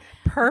 Great.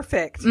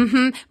 Perfect.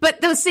 Mm-hmm.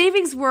 But those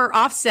savings were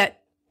offset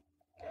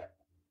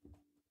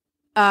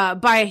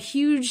by a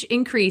huge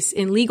increase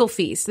in legal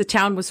fees the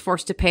town was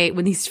forced to pay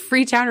when these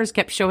Freetowners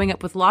kept showing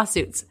up with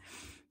lawsuits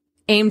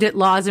aimed at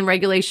laws and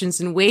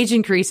regulations and wage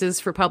increases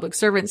for public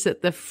servants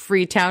that the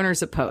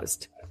Freetowners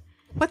opposed.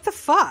 What the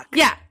fuck?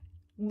 Yeah.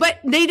 But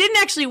they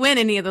didn't actually win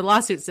any of the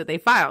lawsuits that they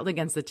filed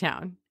against the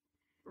town.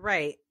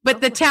 Right.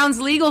 But the town's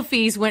legal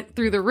fees went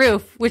through the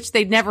roof, which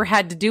they'd never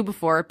had to do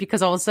before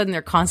because all of a sudden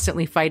they're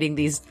constantly fighting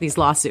these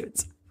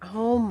lawsuits.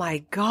 Oh my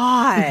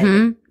God.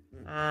 Mm-hmm.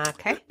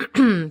 Okay.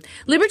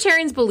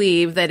 Libertarians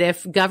believe that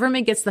if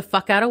government gets the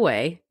fuck out of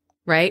way,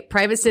 right,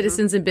 private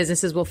citizens and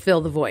businesses will fill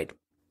the void.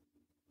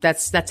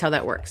 That's how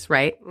that works,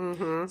 right?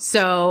 Mm-hmm.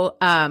 So,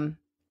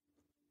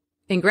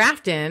 in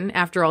Grafton,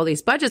 after all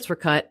these budgets were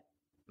cut,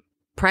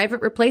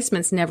 private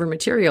replacements never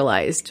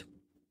materialized.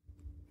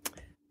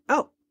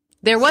 Oh,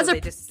 there was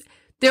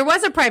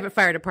a private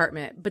fire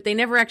department, but they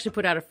never actually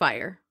put out a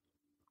fire.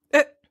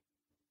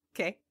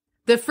 Okay.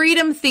 The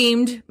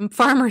freedom-themed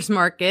farmers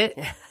market.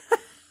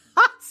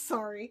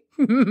 Sorry.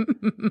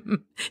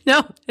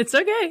 No, it's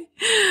okay.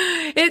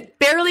 It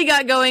barely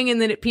got going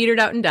and then it petered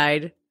out and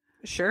died.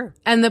 Sure.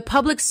 And the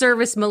public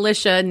service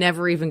militia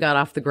never even got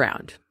off the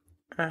ground.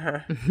 Uh-huh.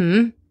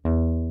 Mm-hmm.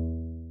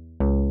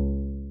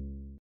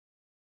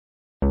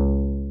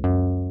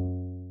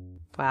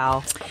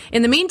 Wow.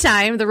 In the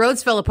meantime, the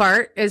roads fell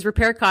apart as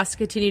repair costs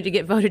continued to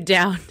get voted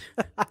down.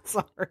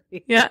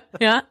 Sorry. Yeah.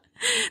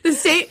 The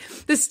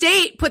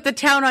state put the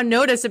town on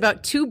notice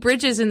about 2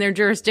 bridges in their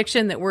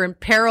jurisdiction that were in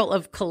peril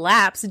of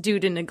collapse due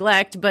to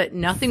neglect, but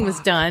nothing was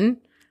done.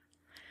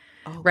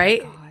 Oh,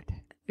 right? My God.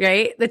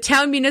 Right? The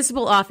town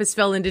municipal office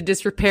fell into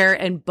disrepair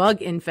and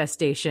bug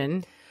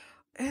infestation.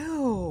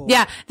 Ew.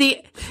 Yeah.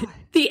 The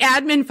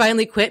admin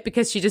finally quit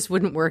because she just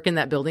wouldn't work in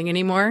that building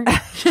anymore.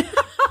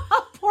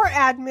 Poor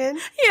admin.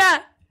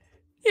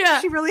 Yeah.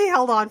 She really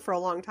held on for a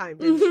long time,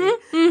 didn't she?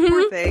 Mm-hmm.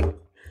 Poor thing.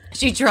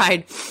 She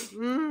tried.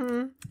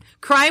 Mm-hmm.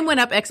 Crime went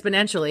up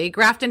exponentially.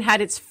 Grafton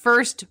had its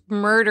first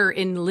murder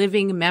in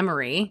living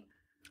memory.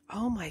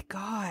 Oh my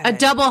God. A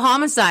double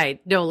homicide,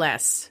 no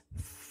less.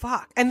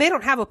 Fuck. And they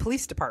don't have a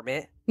police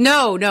department.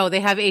 No,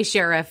 they have a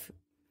sheriff.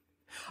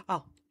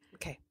 Oh,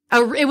 okay.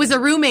 It was a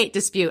roommate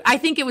dispute. I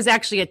think it was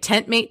actually a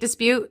tent mate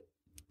dispute.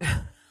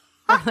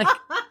 or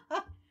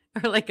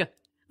like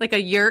a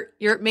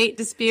yurt mate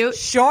dispute.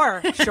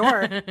 Sure.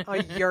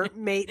 A yurt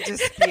mate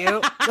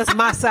dispute. That's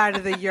my side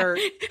of the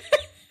yurt.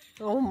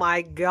 Oh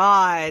my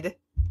God.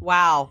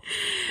 Wow.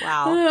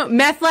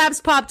 Meth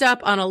labs popped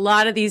up on a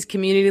lot of these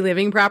community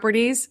living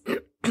properties.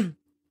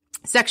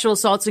 Sexual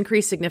assaults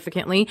increased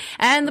significantly.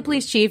 And the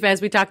police chief,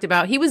 as we talked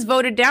about, he was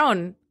voted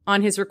down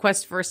on his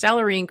request for a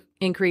salary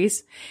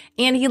increase.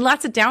 And he had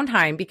lots of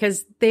downtime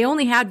because they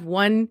only had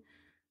one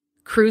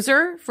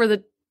cruiser for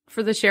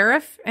the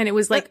sheriff. And it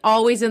was like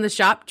always in the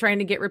shop trying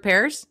to get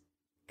repairs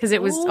because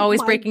it was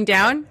always breaking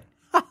down.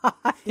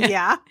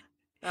 Yeah.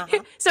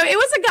 So it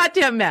was a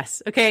goddamn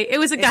mess. Okay. It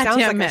was a goddamn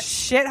sounds like mess. A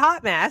shit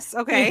hot mess.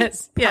 Okay.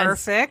 Yes.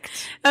 Perfect.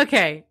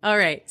 Okay. All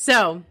right.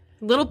 So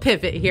little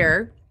pivot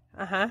here.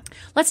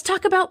 Let's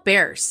talk about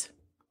bears.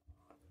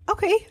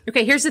 Okay.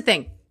 Okay. Here's the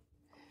thing.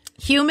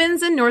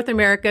 Humans in North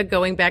America,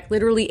 going back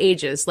literally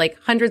ages, like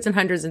hundreds and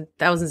hundreds and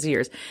thousands of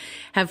years,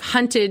 have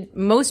hunted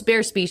most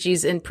bear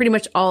species and pretty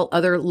much all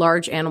other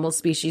large animal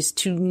species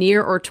to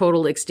near or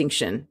total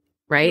extinction,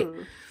 right?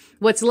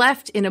 What's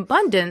left in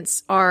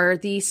abundance are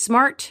the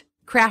smart,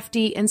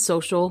 crafty, and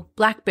social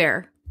black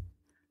bear,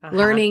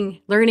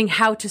 learning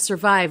how to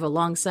survive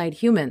alongside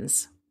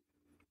humans.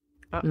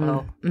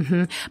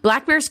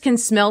 Black bears can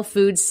smell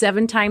food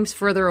 7 times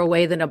further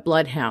away than a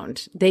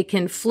bloodhound. They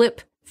can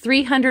flip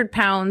 300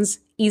 pounds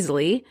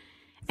easily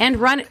and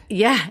run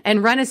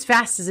as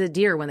fast as a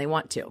deer when they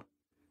want to.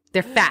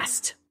 They're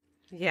fast.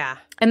 Yeah.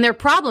 And they're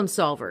problem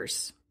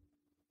solvers.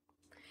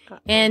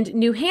 And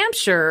New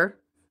Hampshire,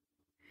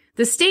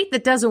 the state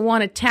that doesn't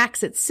want to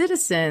tax its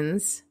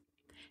citizens,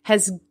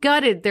 has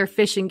gutted their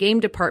fish and game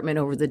department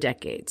over the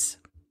decades.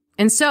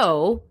 And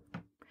so,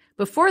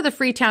 before the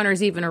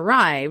Freetowners even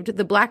arrived,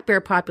 the black bear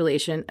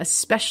population,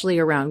 especially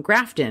around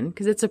Grafton,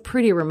 because it's a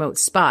pretty remote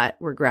spot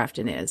where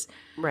Grafton is.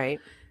 Right.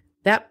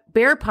 That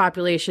bear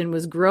population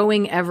was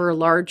growing ever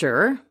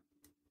larger,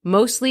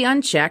 mostly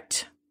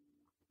unchecked,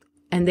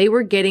 and they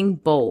were getting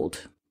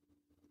bold.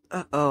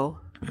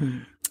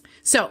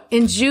 So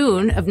in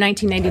June of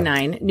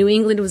 1999, New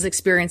England was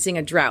experiencing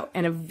a drought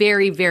and a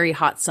very, very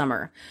hot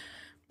summer.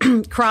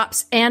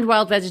 Crops and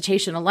wild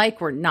vegetation alike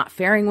were not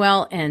faring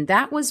well, and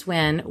that was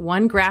when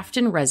one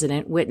Grafton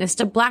resident witnessed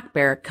a black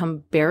bear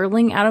come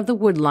barreling out of the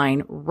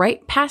woodline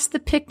right past the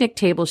picnic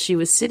table she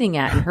was sitting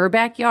at in her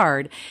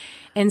backyard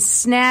and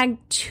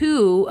snagged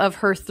 2 of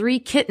her 3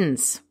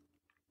 kittens.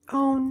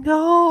 Oh,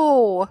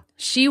 no.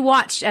 She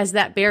watched as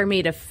that bear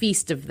made a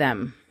feast of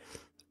them.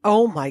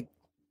 Oh, my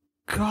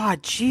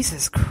God.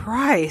 Jesus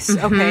Christ.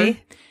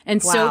 Okay.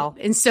 And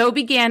so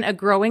began a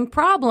growing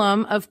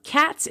problem of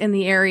cats in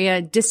the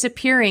area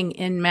disappearing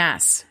en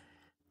masse.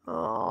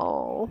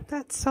 Oh,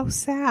 that's so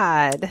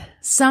sad.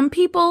 Some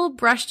people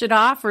brushed it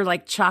off or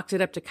like chalked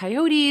it up to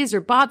coyotes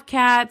or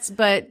bobcats,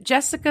 but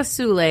Jessica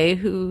Sule,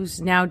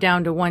 who's now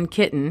down to 1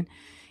 kitten,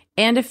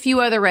 and a few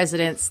other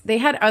residents, they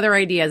had other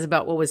ideas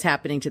about what was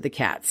happening to the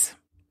cats.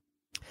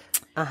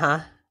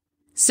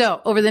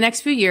 So over the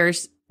next few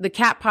years, the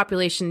cat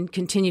population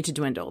continued to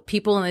dwindle.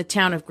 People in the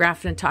town of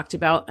Grafton talked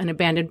about an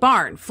abandoned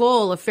barn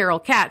full of feral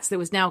cats that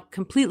was now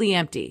completely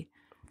empty.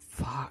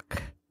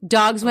 Fuck.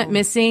 Dogs went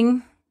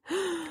missing.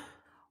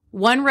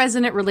 One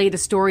resident relayed a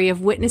story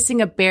of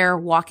witnessing a bear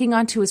walking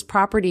onto his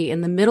property in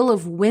the middle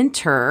of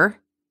winter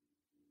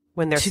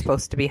when they're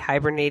supposed to be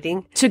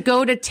hibernating to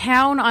go to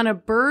town on a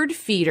bird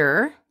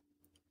feeder.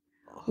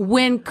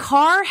 When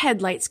car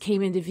headlights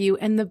came into view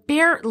and the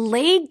bear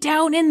laid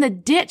down in the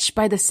ditch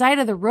by the side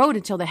of the road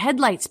until the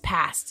headlights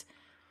passed.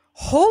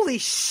 Holy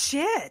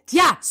shit.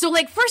 Yeah. So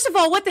like, first of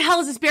all, what the hell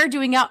is this bear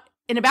doing out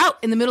and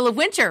about in the middle of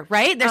winter,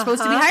 right? They're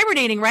supposed to be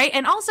hibernating, right?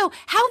 And also,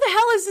 how the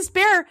hell is this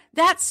bear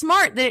that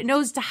smart that it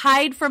knows to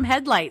hide from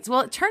headlights?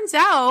 Well, it turns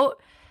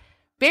out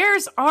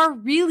bears are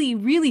really,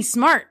 really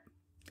smart.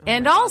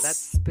 And also, that's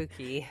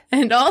spooky.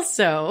 And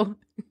also,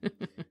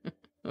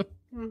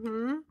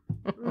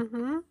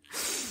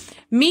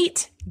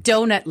 meet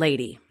Donut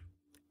Lady.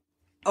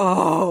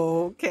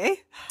 Oh, okay.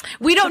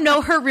 We don't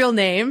know her real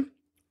name.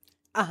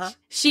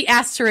 She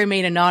asked to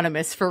remain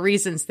anonymous for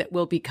reasons that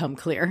will become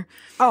clear.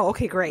 Oh,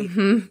 okay, great.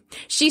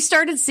 She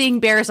started seeing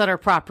bears on her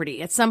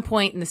property at some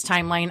point in this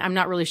timeline. I'm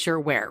not really sure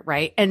where,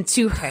 right? And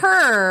to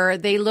her,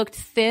 they looked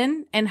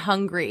thin and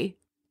hungry.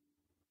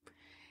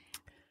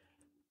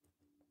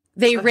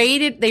 They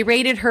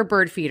raided her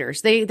bird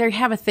feeders. They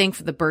have a thing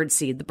for the bird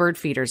seed. The bird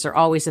feeders are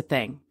always a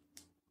thing.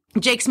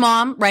 Jake's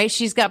mom, right?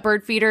 She's got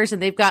bird feeders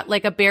and they've got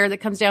like a bear that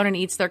comes down and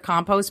eats their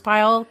compost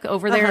pile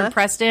over there in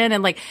Preston.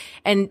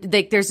 And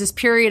there's this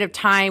period of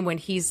time when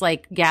he's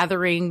like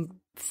gathering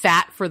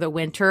fat for the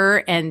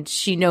winter and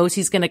she knows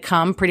he's going to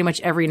come pretty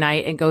much every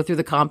night and go through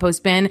the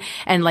compost bin.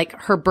 And like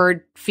her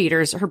bird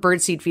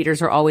seed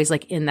feeders are always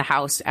like in the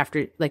house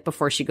after, like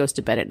before she goes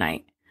to bed at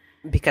night.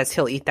 Because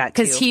he'll eat that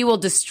too. Because he will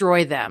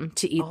destroy them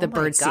to eat the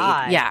bird seed.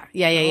 Yeah.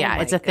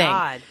 It's a thing.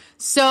 God.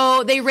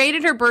 So they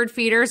raided her bird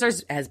feeders,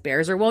 as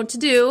bears are wont to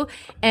do,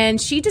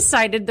 and she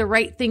decided the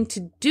right thing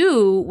to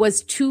do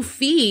was to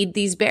feed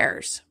these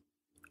bears.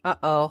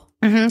 So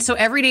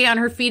every day on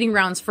her feeding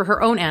rounds for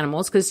her own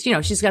animals, because, you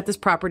know, she's got this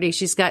property,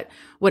 she's got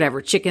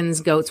whatever,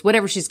 chickens, goats,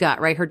 whatever she's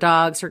got, right? Her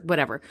dogs, her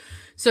whatever.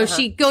 So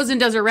she goes and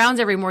does her rounds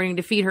every morning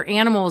to feed her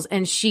animals,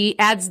 and she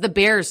adds the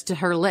bears to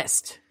her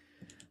list.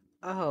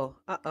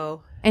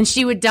 And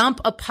she would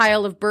dump a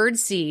pile of bird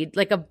seed,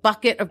 like a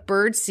bucket of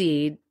bird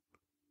seed,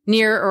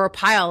 or a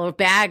pile or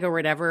bag or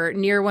whatever,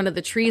 near one of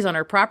the trees on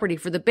her property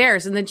for the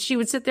bears. And then she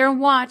would sit there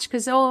and watch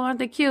because, oh, aren't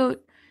they cute?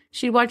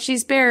 She'd watch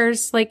these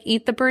bears like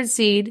eat the bird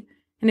seed.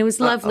 And it was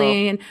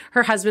lovely. And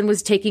her husband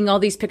was taking all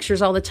these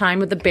pictures all the time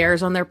with the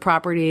bears on their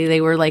property. They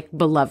were like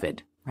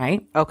beloved,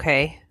 right?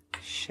 Okay.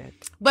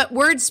 Shit. But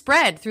word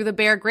spread through the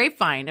bear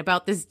grapevine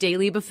about this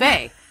daily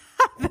buffet.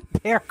 The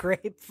bear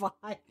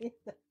grapevine.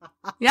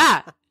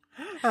 Yeah.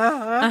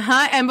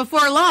 And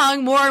before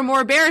long, more and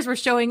more bears were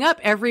showing up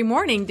every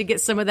morning to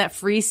get some of that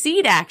free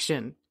seed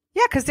action.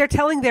 Yeah, because they're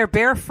telling their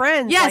bear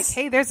friends, Yes. like,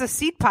 hey, there's a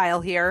seed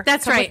pile here.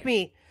 That's Come right. with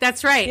me.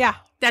 That's right. Yeah.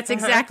 That's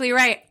exactly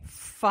right.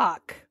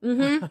 Fuck.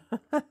 And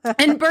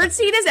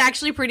birdseed is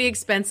actually pretty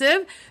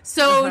expensive.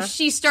 So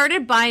she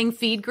started buying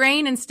feed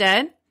grain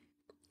instead.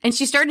 And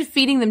she started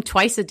feeding them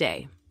twice a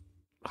day.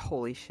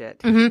 Holy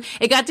shit.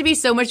 It got to be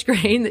so much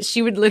grain that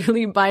she would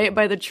literally buy it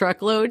by the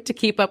truckload to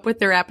keep up with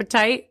their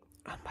appetite.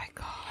 Oh my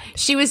God.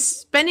 She was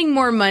spending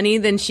more money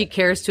than she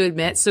cares to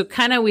admit. So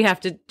kind of we have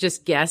to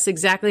just guess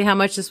exactly how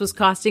much this was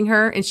costing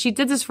her. And she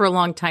did this for a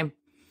long time.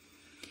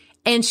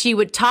 And she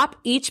would top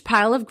each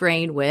pile of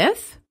grain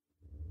with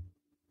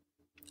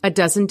a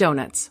dozen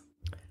donuts.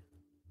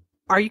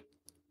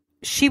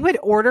 She would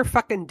order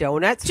fucking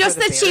donuts. Just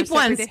for the cheap bears every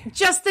ones. day?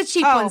 Just the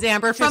cheap ones,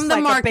 Amber, from the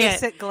like market. A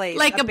basic glaze.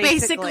 Like a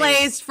basic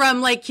glaze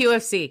from like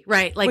QFC,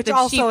 right? Like Which the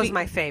also cheap- is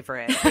my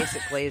favorite.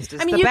 Basic glazed is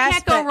I mean, the you best.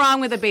 can't go but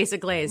wrong with a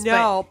basic glaze.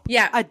 No. But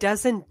yeah. A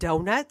dozen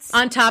donuts?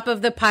 On top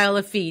of the pile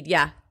of feed.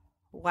 Yeah.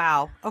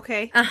 Wow.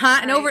 Okay.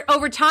 And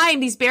over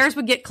time, these bears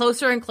would get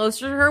closer and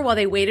closer to her while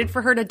they waited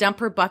for her to dump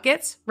her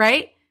buckets,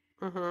 right?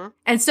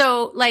 And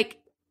so like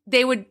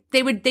they would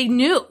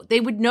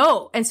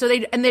know. And so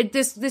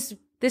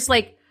this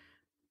like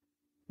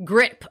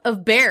grip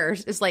of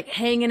bears is like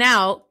hanging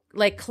out,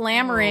 like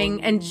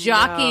clamoring and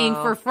jockeying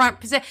for front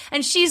position.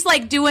 And she's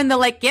like doing the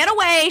like, get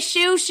away,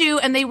 shoo.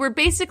 And they were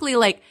basically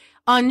like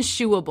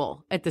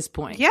unshoeable at this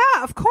point. Yeah,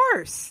 of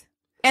course.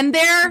 And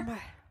they're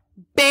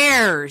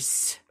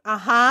bears.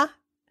 And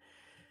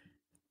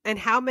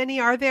how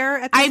many are there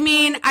at this I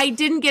mean, I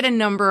didn't get a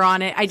number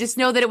on it. I just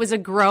know that it was a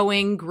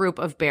growing group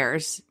of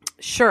bears.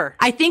 Sure.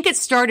 I think it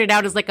started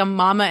out as like a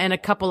mama and a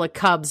couple of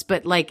cubs,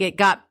 but like it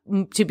got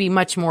to be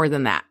much more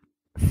than that.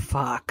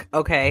 Fuck.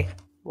 Okay.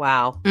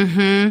 Wow.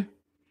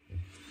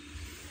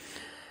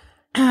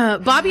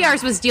 Bobby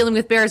R's was dealing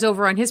with bears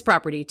over on his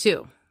property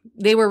too.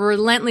 They were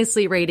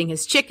relentlessly raiding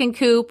his chicken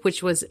coop,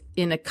 which was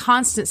in a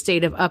constant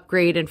state of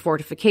upgrade and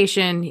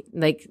fortification,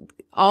 like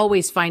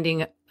always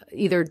finding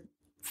either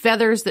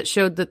feathers that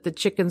showed that the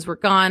chickens were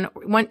gone.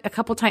 One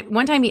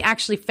time he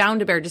actually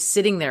found a bear just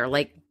sitting there,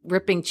 like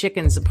ripping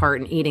chickens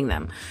apart and eating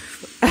them.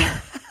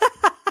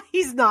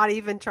 He's not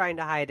even trying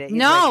to hide it. He's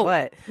No,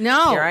 like, what?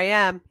 no. Here I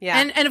am.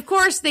 Yeah. And of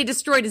course they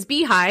destroyed his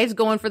beehives,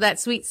 going for that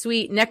sweet,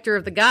 sweet nectar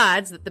of the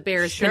gods that the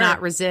bears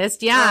cannot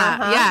resist.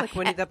 Yeah, yeah. Like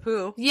Winnie the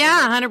Pooh.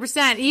 Yeah,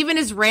 100%. Even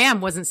his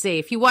ram wasn't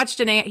safe. He watched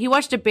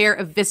a bear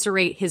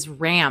eviscerate his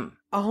ram.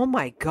 Oh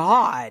my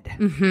God.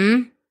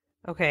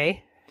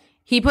 Okay.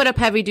 He put up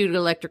heavy duty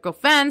electrical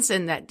fence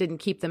and that didn't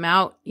keep them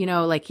out. You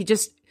know, like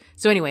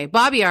so anyway,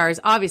 Bobby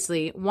R's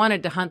obviously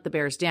wanted to hunt the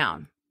bears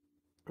down.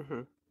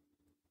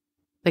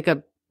 Like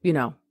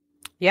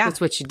yeah,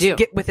 that's what you do.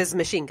 Get with his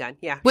machine gun.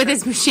 Yeah. With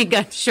his machine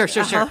gun. Sure.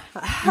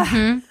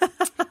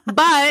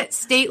 But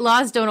state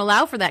laws don't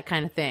allow for that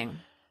kind of thing.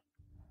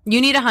 You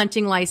need a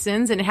hunting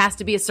license and it has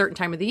to be a certain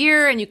time of the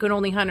year and you can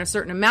only hunt a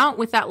certain amount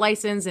with that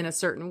license in a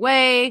certain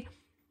way.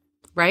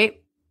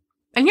 Right?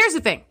 And here's the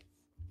thing.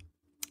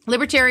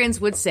 Libertarians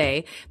would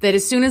say that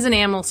as soon as an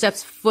animal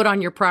steps foot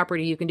on your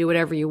property, you can do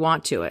whatever you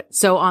want to it.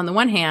 So on the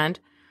one hand,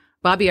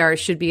 Bobby R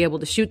should be able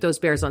to shoot those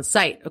bears on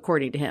sight,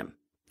 according to him.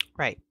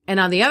 Right. And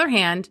on the other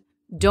hand,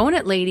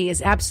 Donut Lady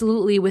is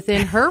absolutely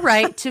within her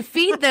right to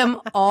feed them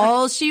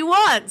all she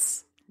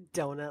wants.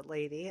 Donut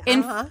Lady.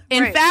 In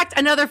fact,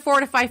 another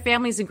 4 to 5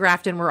 families in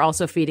Grafton were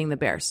also feeding the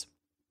bears.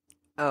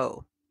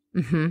 Oh.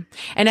 And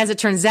as it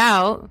turns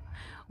out,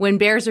 when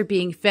bears are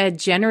being fed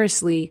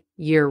generously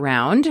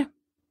year-round,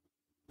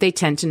 they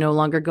tend to no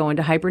longer go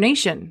into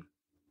hibernation.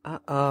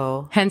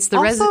 Uh-oh. Hence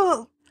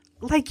the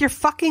like you're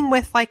fucking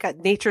with like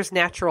nature's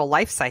natural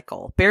life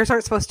cycle. Bears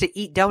aren't supposed to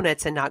eat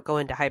donuts and not go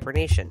into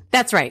hibernation.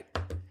 That's right.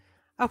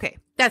 Okay.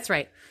 That's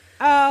right.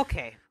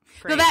 Okay.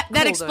 Great. So that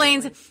Cool,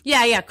 explains. Donut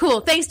Lady. Yeah.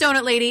 Cool. Thanks,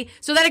 Donut Lady.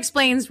 So that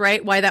explains,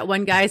 right, why that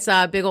one guy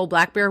saw a big old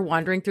black bear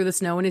wandering through the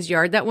snow in his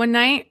yard that one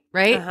night,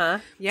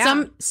 right?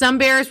 Yeah. Some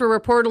bears were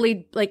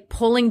reportedly like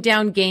pulling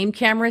down game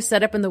cameras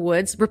set up in the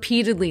woods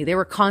repeatedly. They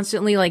were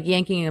constantly like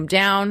yanking them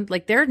down.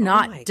 Like they're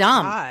not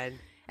dumb. God.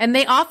 And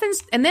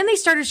then they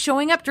started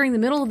showing up during the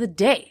middle of the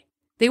day.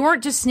 They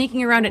weren't just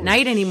sneaking around at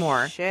night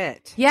anymore.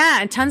 Shit. Yeah,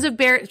 and tons of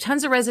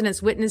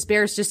residents witnessed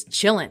bears just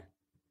chilling.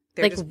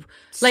 They're like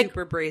just like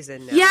super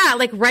brazen now. Yeah,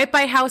 like right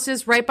by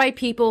houses, right by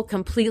people,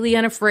 completely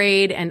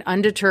unafraid and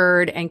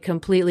undeterred and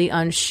completely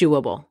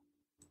unshoeable.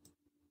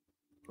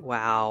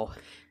 Wow.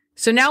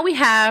 So now we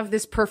have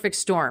this perfect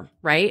storm,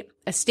 right?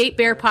 A state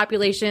bear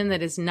population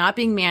that is not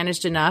being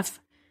managed enough,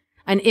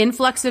 an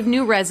influx of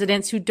new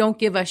residents who don't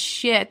give a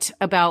shit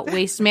about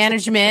waste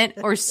management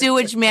or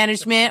sewage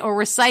management or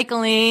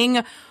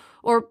recycling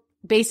or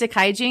basic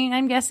hygiene,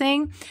 I'm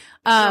guessing.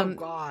 Oh,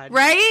 God.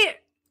 Right?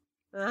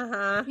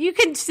 Uh-huh. You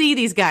can see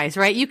these guys,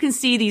 right? You can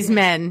see these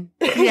men.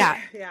 Yeah.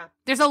 Yeah.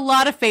 There's a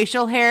lot of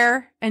facial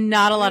hair and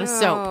not a lot of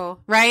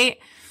soap, right?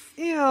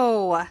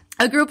 Ew.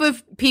 A group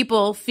of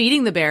people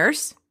feeding the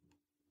bears.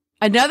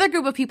 Another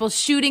group of people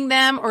shooting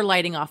them or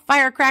lighting off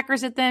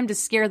firecrackers at them to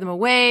scare them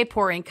away,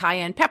 pouring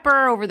cayenne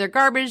pepper over their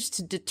garbage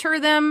to deter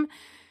them,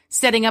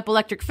 setting up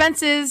electric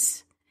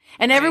fences.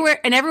 And everywhere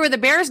the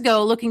bears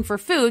go looking for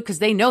food, because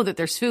they know that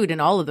there's food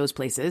in all of those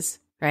places,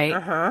 right?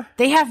 Uh-huh.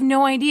 They have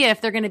no idea if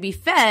they're going to be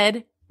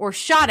fed or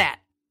shot at.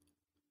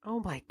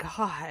 Oh my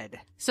God.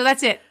 So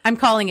that's it. I'm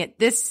calling it.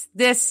 This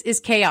is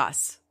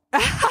chaos.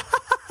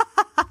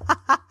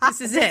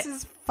 This is it. This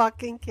is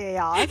fucking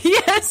chaos.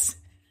 Yes.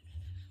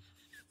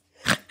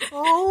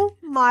 Oh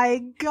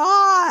my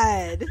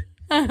God.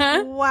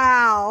 Uh-huh.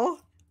 Wow.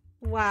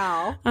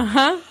 Wow.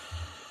 Uh-huh.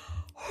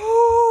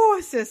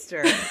 Oh,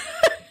 sister.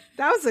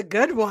 That was a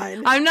good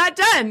one. I'm not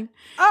done.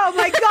 Oh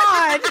my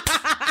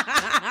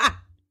God.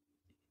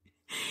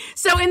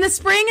 So in the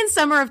spring and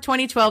summer of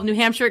 2012, New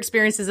Hampshire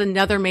experiences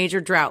another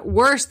major drought,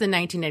 worse than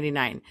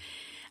 1999.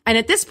 And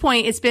at this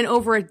point, it's been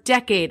over a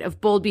decade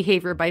of bold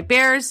behavior by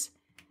bears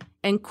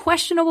and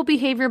questionable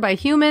behavior by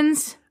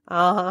humans.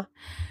 Uh-huh.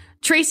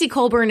 Tracy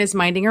Colburn is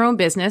minding her own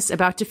business,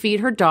 about to feed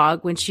her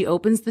dog when she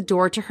opens the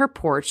door to her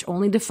porch,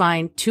 only to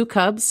find 2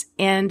 cubs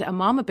and a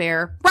mama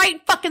bear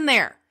right fucking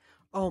there.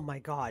 Oh my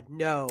God,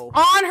 no.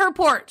 On her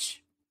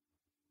porch.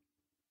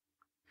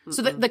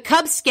 So the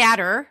cubs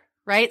scatter,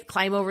 right?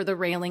 Climb over the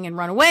railing and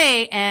run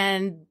away,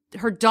 and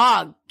her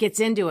dog gets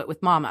into it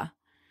with mama.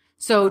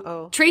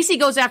 So Tracy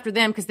goes after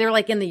them because they're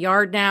like in the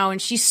yard now,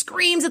 and she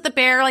screams at the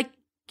bear like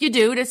you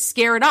do to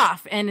scare it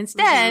off. And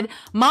instead,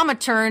 mama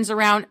turns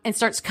around and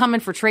starts coming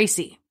for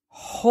Tracy.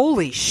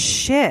 Holy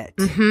shit.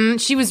 Mm-hmm.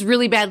 She was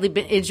really badly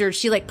injured.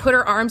 She like put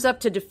her arms up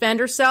to defend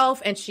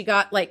herself, and she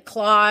got like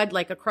clawed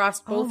like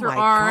across both her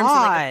arms and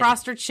like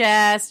across her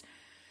chest.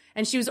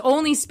 And she was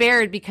only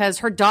spared because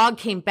her dog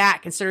came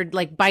back and started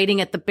like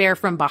biting at the bear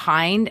from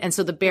behind. And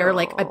so the bear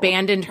like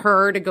abandoned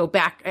her to go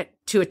back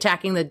to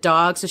attacking the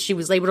dog. So she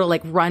was able to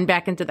like run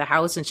back into the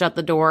house and shut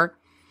the door.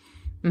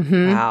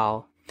 Mm-hmm.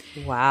 Wow.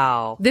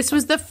 Wow. This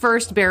was the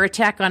first bear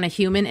attack on a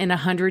human in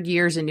 100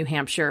 years in New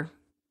Hampshire.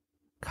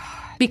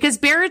 God. Because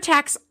bear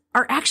attacks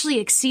are actually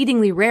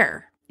exceedingly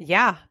rare.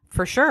 Yeah,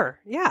 for sure.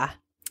 Yeah.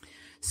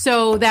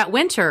 So that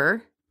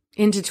winter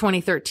into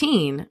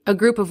 2013, a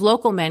group of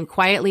local men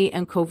quietly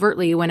and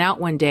covertly went out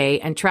one day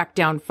and tracked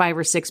down 5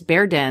 or 6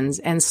 bear dens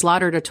and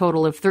slaughtered a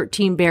total of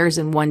 13 bears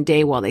in one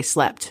day while they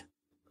slept.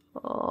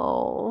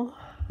 Oh.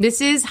 This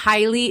is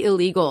highly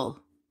illegal.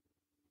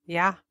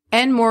 Yeah.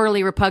 And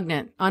morally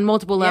repugnant on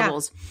multiple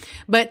levels.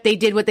 But they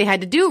did what they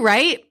had to do,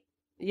 right?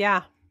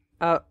 Yeah.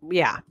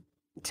 Yeah.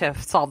 To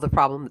solve the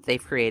problem that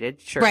they've created.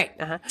 Sure. Right.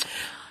 Uh-huh.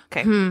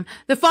 Okay.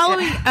 The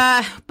following,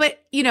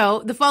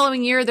 the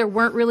following year, there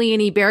weren't really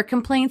any bear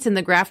complaints in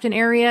the Grafton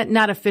area,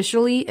 not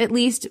officially at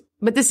least.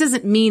 But this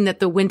doesn't mean that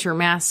the winter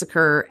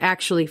massacre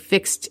actually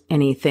fixed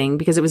anything,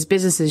 because it was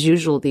business as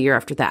usual the year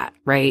after that,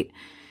 right?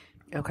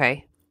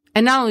 Okay.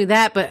 And not only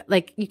that, but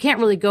like you can't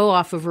really go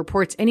off of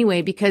reports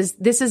anyway, because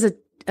this is a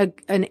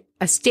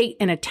state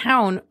and a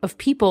town of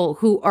people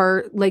who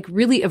are like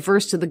really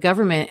averse to the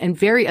government and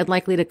very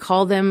unlikely to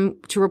call them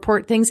to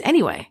report things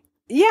anyway.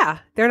 Yeah.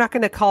 They're not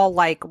going to call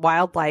like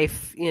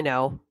wildlife,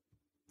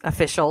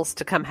 officials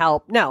to come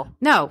help.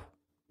 No.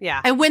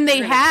 Yeah. And when they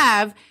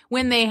have,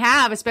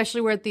 especially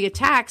where the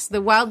attacks,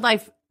 the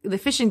wildlife, the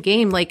fish and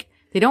game, like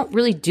they don't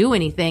really do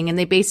anything. And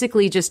they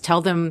basically just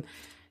tell them,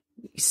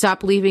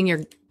 stop leaving your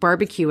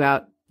barbecue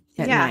out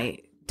at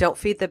night. Don't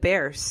feed the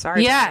bears.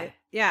 Sorry. Yeah.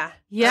 Yeah.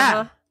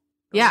 Yeah.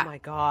 Yeah. Oh my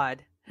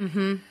God.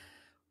 Mm-hmm.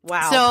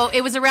 Wow. So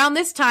it was around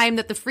this time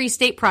that the Free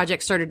State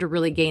Project started to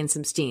really gain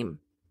some steam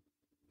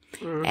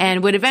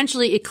and would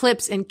eventually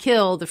eclipse and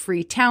kill the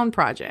Free Town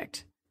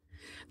Project.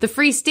 The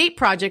Free State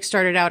Project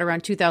started out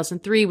around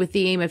 2003 with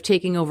the aim of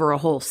taking over a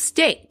whole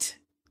state.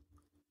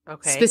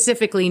 Okay.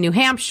 Specifically New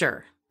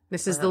Hampshire.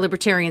 This is the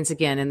libertarians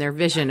again and their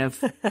vision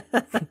of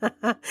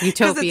utopia.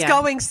 Because it's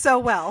going so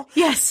well.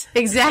 Yes,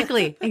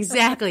 exactly.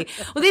 Exactly.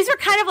 Well, these are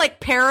kind of like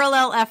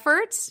parallel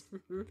efforts.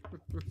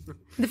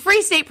 The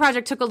Free State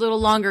Project took a little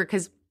longer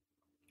because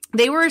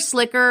they were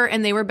slicker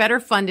and they were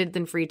better funded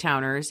than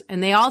Freetowners.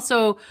 And they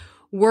also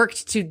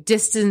worked to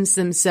distance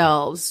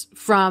themselves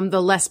from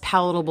the less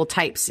palatable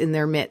types in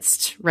their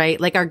midst, right?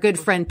 Like our good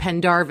friend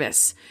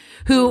Pendarvis,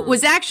 who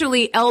was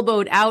actually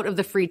elbowed out of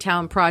the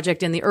Freetown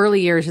Project in the early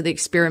years of the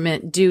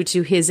experiment due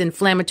to his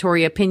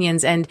inflammatory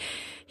opinions and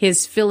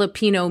his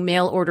Filipino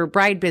mail order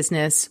bride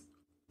business.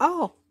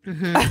 Oh.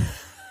 Mm-hmm.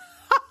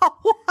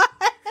 What?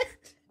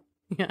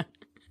 Yeah.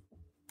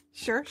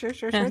 Sure.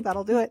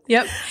 That'll do it.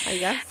 Yep. I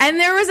guess. And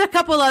there was a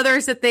couple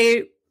others that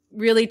they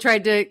really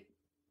tried to,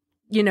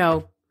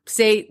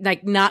 say,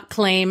 like, not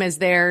claim as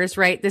theirs,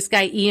 right? This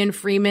guy, Ian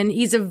Freeman,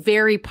 he's a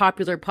very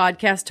popular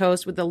podcast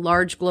host with a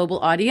large global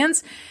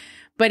audience,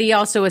 but he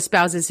also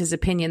espouses his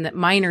opinion that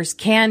minors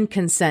can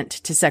consent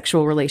to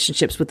sexual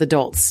relationships with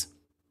adults.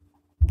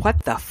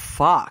 What the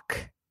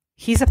fuck?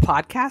 He's a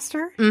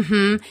podcaster?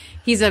 Mm-hmm.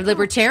 He's a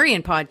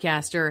libertarian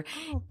podcaster.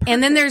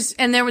 And then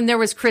there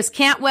was Chris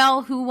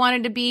Cantwell, who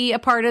wanted to be a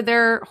part of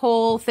their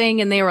whole thing.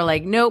 And they were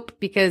like, nope,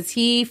 because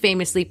he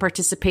famously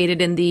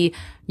participated in the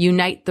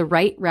Unite the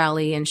Right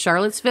rally in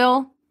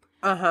Charlottesville.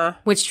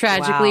 Which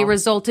tragically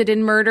resulted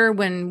in murder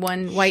when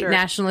one white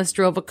nationalist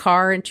drove a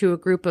car into a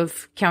group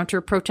of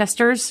counter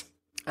protesters.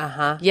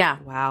 Yeah.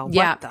 Wow.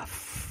 Yeah. What the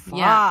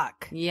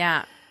fuck?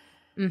 Yeah.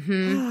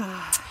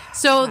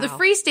 So the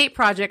Free State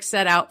Project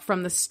set out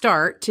from the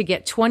start to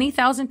get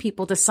 20,000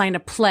 people to sign a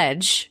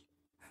pledge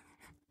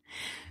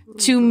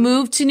to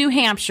move to New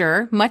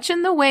Hampshire, much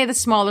in the way the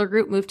smaller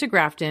group moved to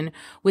Grafton,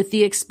 with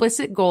the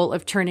explicit goal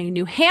of turning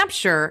New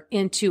Hampshire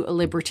into a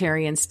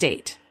libertarian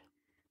state.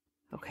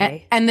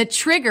 Okay. And the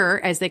trigger,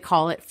 as they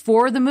call it,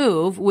 for the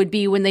move would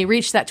be when they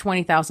reached that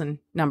 20,000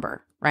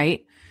 number,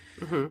 right?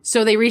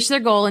 So they reached their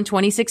goal in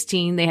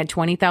 2016. They had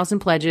 20,000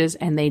 pledges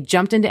and they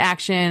jumped into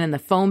action and the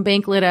phone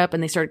bank lit up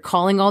and they started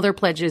calling all their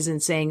pledges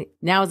and saying,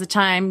 now is the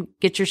time,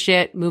 get your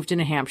shit, move to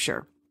New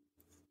Hampshire.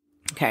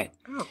 Okay.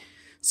 Oh.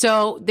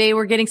 So they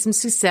were getting some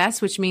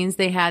success, which means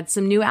they had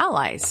some new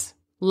allies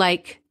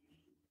like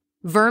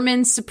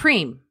Vermin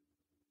Supreme.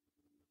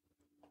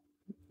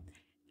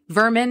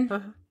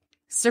 Vermin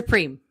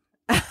Supreme.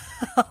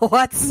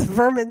 What's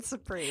Vermin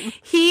Supreme?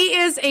 He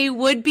is a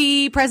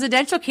would-be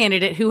presidential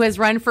candidate who has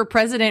run for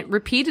president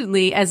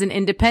repeatedly as an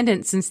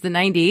independent since the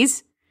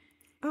 90s.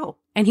 Oh.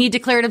 And he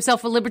declared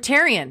himself a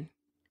libertarian.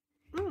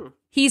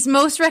 He's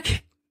most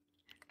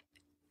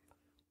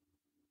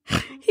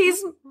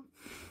he's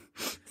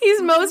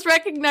most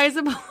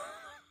recognizable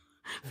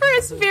for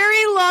his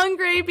very long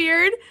gray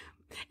beard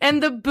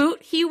and the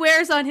boot he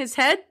wears on his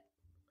head.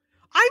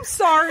 I'm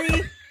sorry.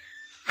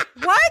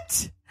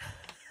 What?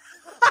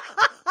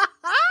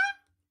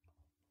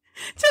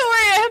 Don't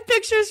worry, I have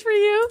pictures for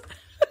you.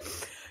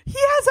 He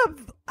has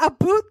a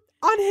boot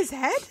on his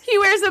head? He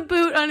wears a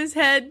boot on his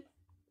head.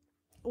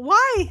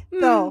 Why,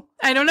 though?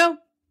 I don't know.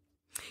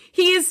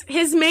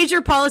 His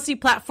major policy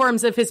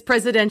platforms of his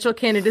presidential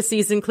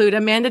candidacies include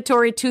a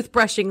mandatory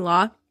toothbrushing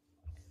law.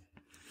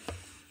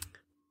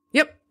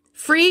 Yep.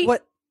 Free.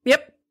 What?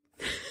 Yep.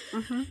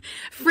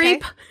 Free.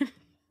 Okay.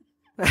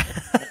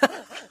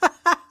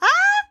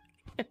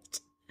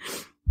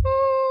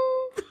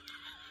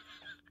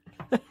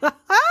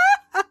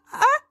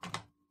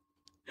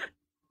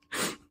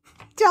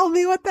 Tell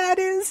me what that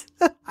is.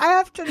 I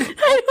have to know.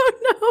 I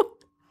don't know.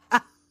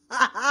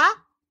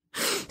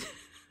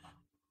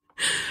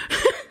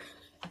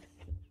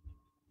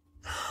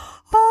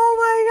 Oh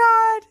my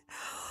God.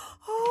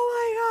 Oh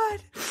my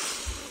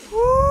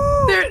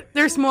God. Woo.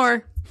 There's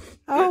more.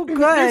 Oh, good.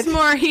 There's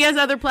more. He has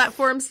other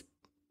platforms.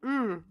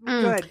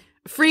 Good.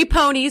 Free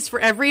ponies for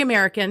every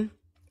American.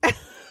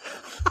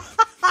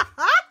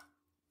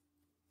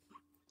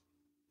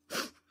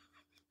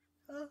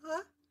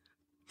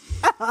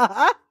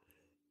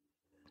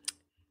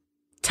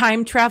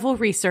 Time travel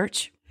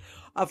research.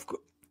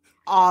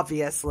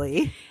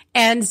 Obviously.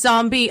 And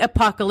zombie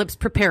apocalypse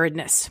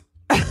preparedness.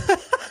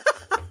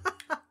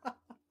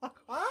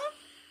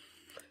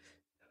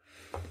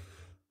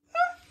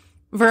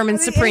 Vermin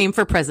Supreme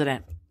for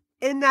president.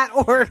 In that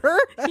order?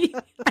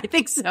 I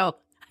think so.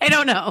 I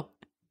don't know.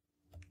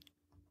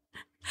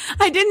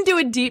 I didn't do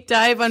a deep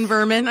dive on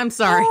Vermin. I'm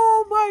sorry.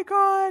 Oh my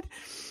God.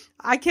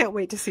 I can't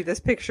wait to see this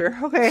picture.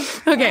 Okay.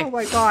 Okay. Oh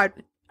my God.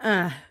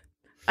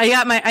 I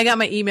got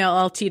my email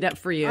all teed up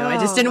for you. I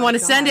just didn't want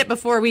to send it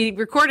before we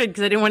recorded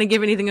because I didn't want to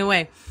give anything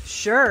away.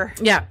 Sure.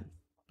 Yeah.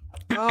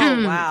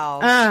 Oh,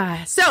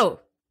 wow. So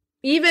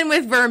even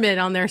with Vermin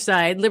on their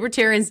side,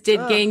 libertarians did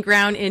gain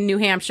ground in New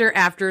Hampshire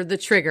after the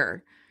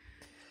trigger.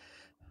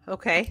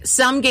 Okay.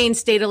 Some gained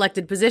state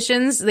elected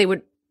positions. They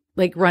would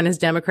like run as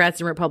Democrats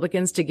and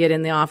Republicans to get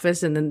in the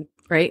office and then,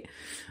 right?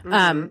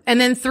 And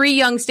then 3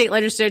 young state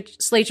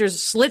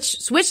legislatures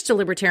switched to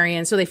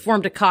libertarian. So they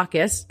formed a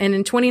caucus. And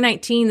in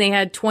 2019, they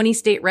had 20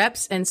 state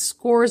reps and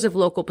scores of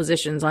local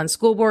positions on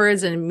school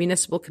boards and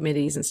municipal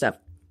committees and stuff.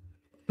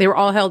 They were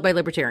all held by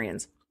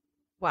libertarians.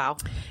 Wow.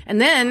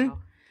 And then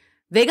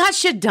they got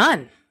shit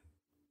done.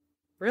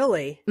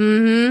 Really?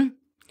 Mm-hmm.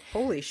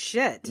 Holy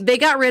shit. They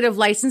got rid of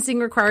licensing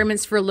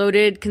requirements for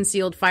loaded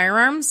concealed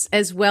firearms,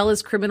 as well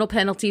as criminal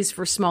penalties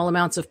for small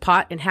amounts of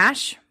pot and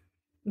hash.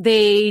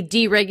 They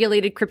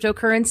deregulated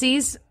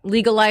cryptocurrencies,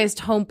 legalized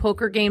home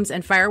poker games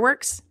and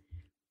fireworks,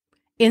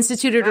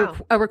 instituted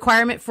a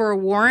requirement for a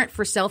warrant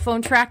for cell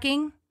phone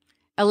tracking,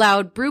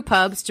 allowed brew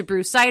pubs to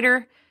brew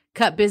cider,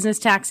 cut business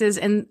taxes,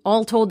 and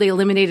all told, they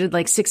eliminated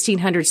like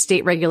 1,600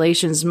 state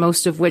regulations,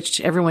 most of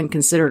which everyone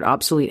considered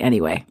obsolete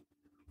anyway.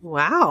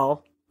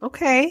 Wow.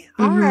 Okay.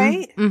 All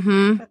right.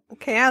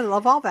 Okay. I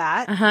love all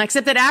that.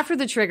 Except that after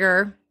the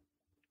trigger,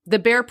 the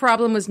bear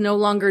problem was no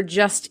longer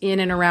just in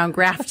and around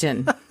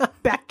Grafton.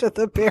 Back to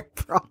the bear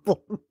problem.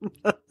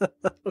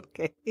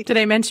 Okay. Did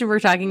I mention we're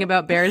talking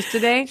about bears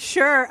today?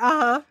 Sure.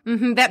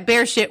 That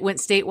bear shit went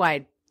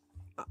statewide.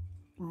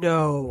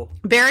 No.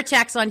 Bear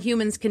attacks on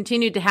humans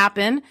continued to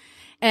happen.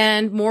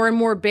 and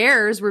more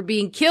bears were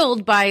being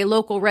killed by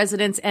local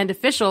residents and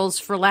officials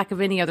for lack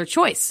of any other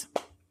choice.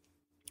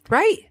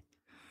 Right.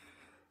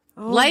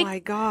 Oh my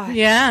God.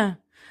 Yeah.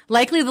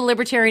 Likely the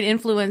libertarian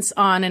influence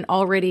on an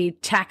already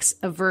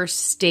tax-averse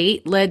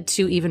state led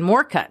to even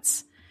more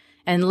cuts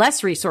and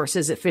less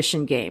resources at Fish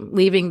and Game,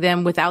 leaving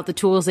them without the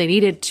tools they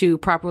needed to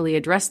properly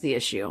address the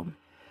issue.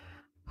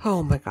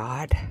 Oh my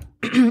God.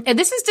 And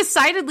this is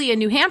decidedly a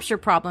New Hampshire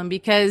problem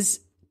because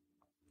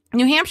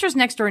New Hampshire's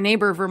next door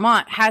neighbor,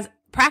 Vermont, has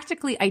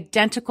practically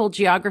identical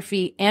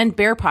geography and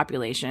bear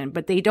population,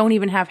 but they don't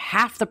even have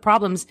half the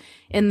problems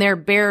in their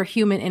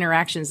bear-human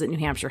interactions that New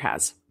Hampshire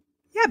has.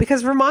 Yeah,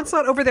 because Vermont's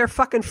not over there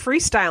fucking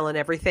freestyling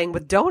everything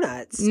with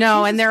donuts. No,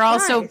 Jesus and they're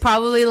also Christ.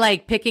 probably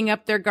like picking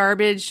up their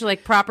garbage,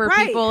 like proper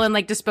Right. people, and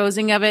like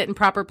disposing of it in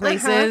proper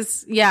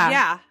places. Yeah.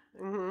 Yeah.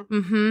 Mm-hmm.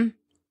 Mm-hmm.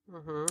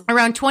 Mm-hmm.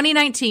 Around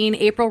 2019,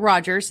 April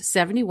Rogers,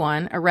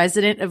 71, a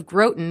resident of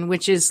Groton,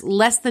 which is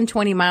less than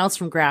 20 miles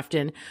from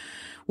Grafton,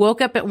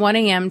 woke up at 1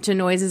 a.m. to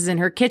noises in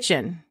her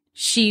kitchen.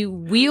 She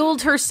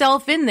wheeled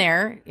herself in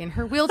there in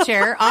her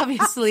wheelchair,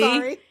 obviously.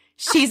 Sorry.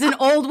 She's an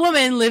old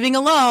woman living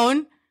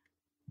alone,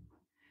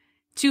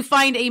 to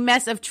find a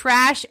mess of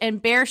trash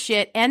and bear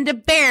shit and a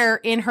bear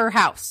in her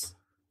house.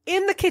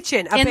 In the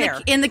kitchen, a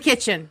bear. In the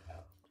kitchen.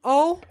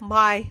 Oh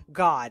my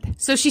God.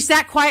 So she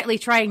sat quietly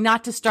trying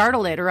not to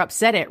startle it or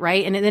upset it,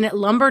 right? And then it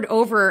lumbered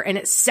over and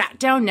it sat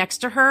down next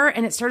to her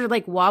and it started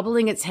like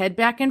wobbling its head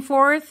back and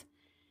forth.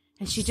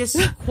 And she just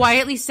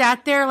quietly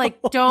sat there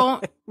like,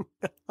 don't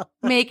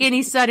make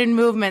any sudden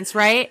movements,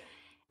 right?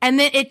 And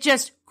then it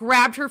just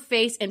grabbed her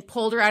face and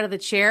pulled her out of the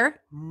chair.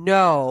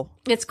 No.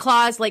 Its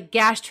claws like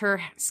gashed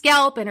her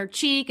scalp and her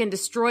cheek and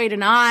destroyed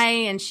an eye.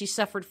 And she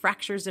suffered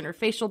fractures in her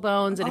facial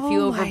bones and a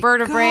few over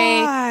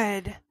vertebrae.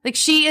 God. Like,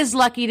 she is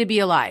lucky to be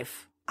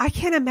alive. I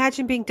can't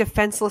imagine being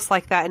defenseless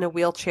like that in a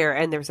wheelchair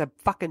and there's a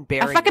fucking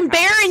bear. A fucking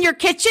bear in your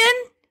kitchen?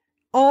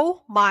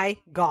 Oh my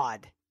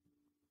God.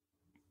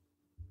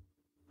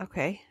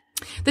 Okay.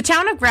 The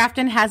town of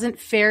Grafton hasn't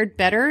fared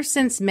better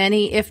since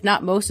many, if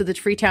not most, of the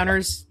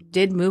Freetowners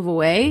did move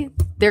away.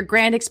 Their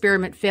grand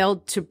experiment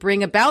failed to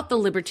bring about the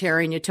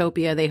libertarian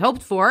utopia they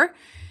hoped for.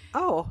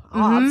 Oh,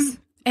 obs.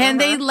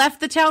 And they left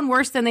the town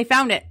worse than they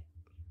found it.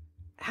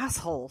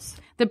 Assholes.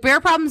 The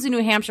bear problems in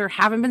New Hampshire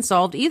haven't been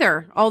solved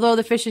either, although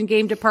the Fish and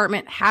Game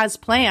Department has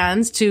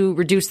plans to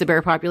reduce the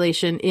bear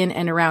population in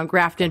and around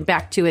Grafton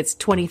back to its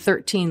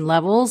 2013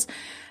 levels.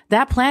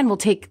 That plan will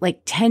take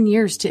like 10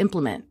 years to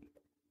implement.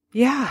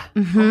 Yeah.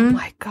 Oh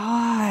my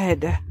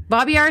God.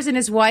 Bobby Ars and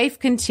his wife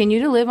continue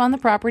to live on the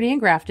property in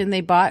Grafton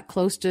they bought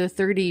close to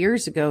 30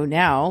 years ago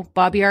now.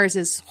 Bobby Ars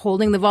is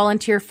holding the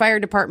volunteer fire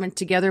department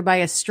together by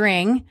a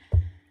string.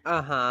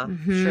 Uh-huh.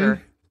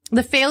 Sure.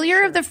 The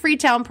failure of the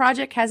Freetown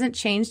Project hasn't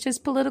changed his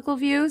political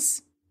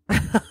views.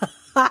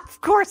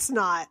 Of course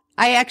not.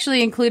 I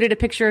actually included a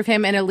picture of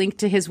him and a link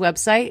to his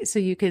website so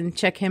you can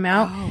check him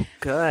out. Oh,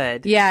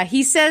 good. Yeah,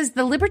 he says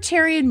the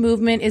libertarian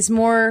movement is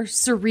more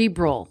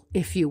cerebral,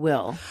 if you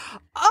will.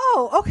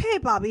 Oh, okay,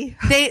 Bobby.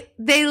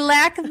 They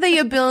lack the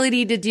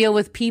ability to deal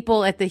with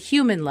people at the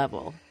human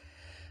level.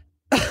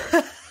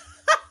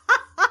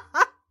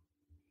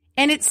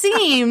 And it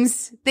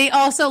seems they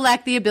also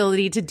lack the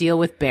ability to deal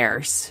with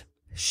bears.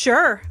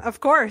 Sure, of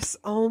course.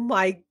 Oh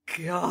my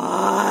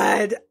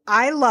God.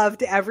 I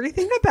loved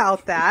everything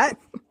about that.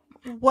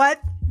 What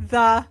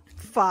the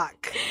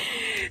fuck?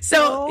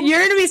 So you're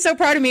going to be so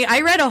proud of me. I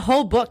read a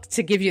whole book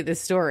to give you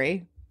this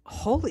story.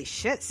 Holy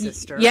shit,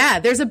 sister. Yeah,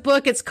 there's a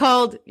book. It's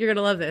called, you're going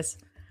to love this,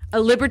 A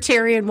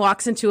Libertarian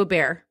Walks into a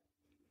Bear.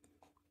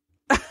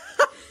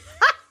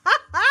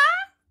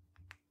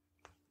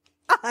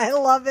 I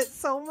love it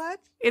so much.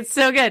 It's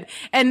so good.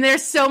 And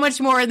there's so much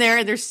more in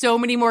there. There's so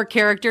many more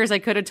characters I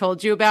could have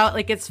told you about.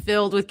 Like, it's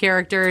filled with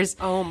characters.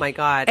 Oh my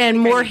God. And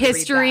more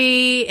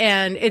history.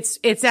 And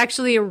it's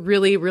actually a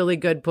really, really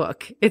good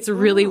book. It's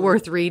really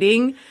worth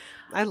reading.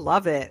 I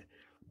love it.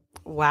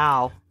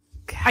 Wow.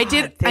 God, I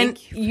did.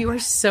 Thank you are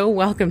so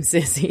welcome,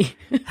 Sissy.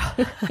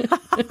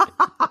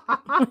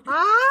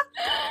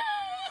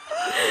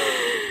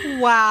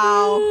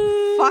 Wow.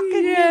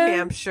 Fucking New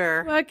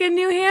Hampshire. Fucking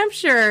New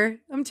Hampshire.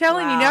 I'm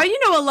telling you. Now you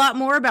know a lot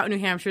more about New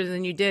Hampshire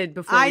than you did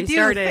before we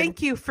started.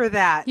 Thank you for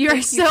that.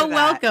 You're so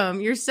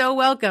welcome. You're so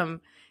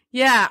welcome.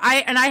 Yeah,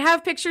 I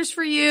have pictures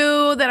for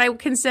you that I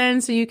can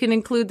send so you can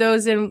include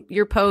those in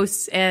your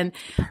posts. And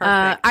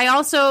I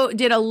also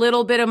did a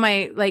little bit of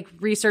my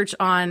research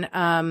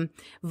on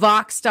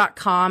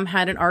Vox.com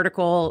had an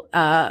article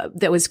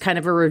that was kind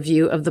of a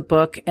review of the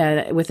book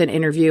with an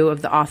interview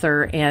of the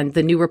author, and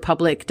the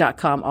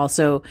newrepublic.com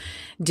also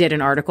did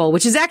an article,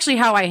 which is actually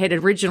how I had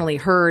originally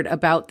heard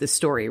about this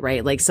story,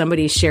 right? Like,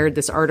 somebody shared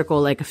this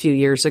article like a few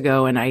years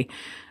ago, and I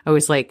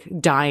was like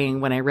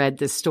dying when I read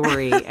this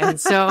story. And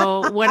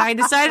so when I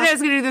decided I was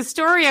going to do this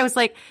story, I was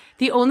like,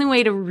 the only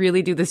way to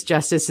really do this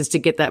justice is to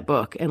get that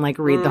book and like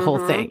read the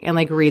whole thing and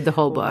like read the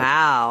whole book.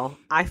 Wow.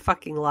 I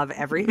fucking love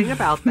everything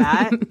about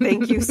that.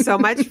 Thank you so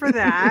much for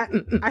that.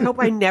 I hope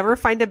I never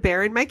find a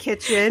bear in my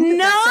kitchen.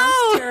 No.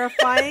 That sounds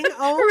terrifying.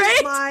 Oh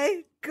Right?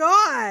 my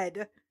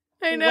God.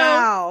 I know.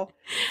 Wow.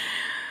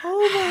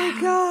 Oh my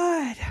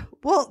God.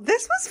 Well,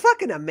 this was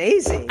fucking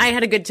amazing. I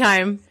had a good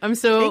time.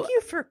 Thank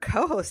you for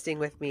co-hosting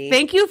with me.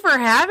 Thank you for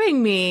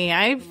having me.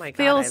 I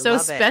feel so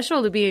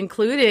special to be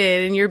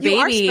included in your baby.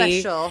 You are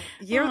special.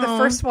 You're the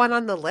first one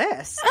on the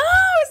list.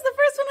 Oh, it's the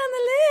first one on the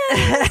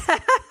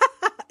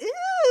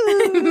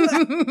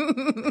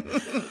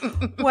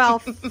list. Well,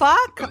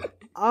 fuck.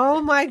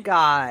 Oh my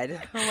God.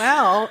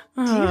 Well,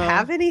 do you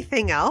have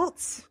anything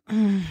else?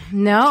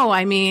 No,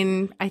 I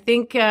mean, I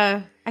think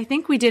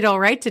we did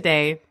all right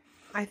today.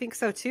 I think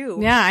so too.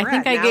 Yeah, I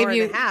think I gave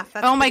you.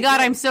 Oh my God,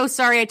 good. I'm so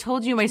sorry. I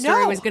told you my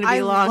story was going to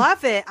be long. I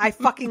love it. I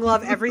fucking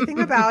love everything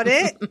about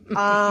it.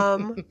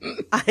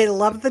 I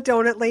love the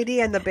donut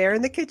lady and the bear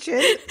in the kitchen.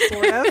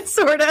 Sort of.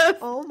 Sort of.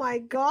 Oh my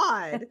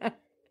God.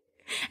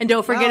 And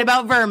don't forget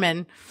about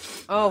vermin.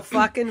 Oh,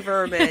 fucking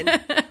vermin.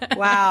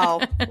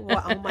 Wow.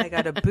 Oh my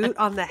God, a boot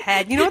on the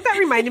head. You know what that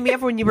reminded me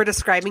of when you were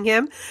describing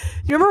him?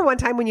 You remember one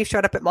time when you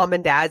showed up at Mom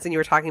and Dad's and you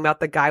were talking about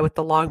the guy with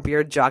the long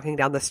beard jogging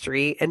down the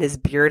street and his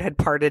beard had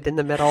parted in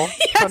the middle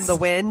from the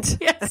wind?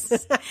 Yes.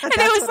 And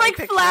it was like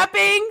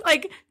flapping,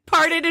 like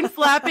parted and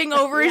flapping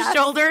over his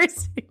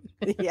shoulders.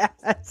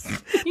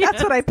 Yes.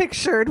 That's what I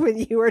pictured when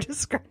you were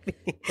describing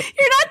it.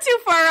 You're not too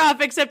far off,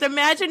 except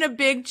imagine a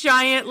big,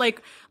 giant,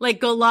 like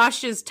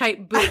galoshes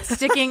type boot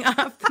sticking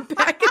up the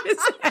back of his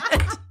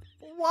head.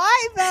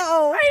 Why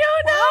though? I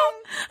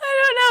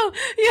don't know.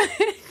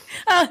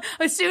 Yeah.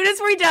 As soon as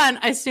we're done,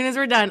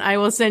 I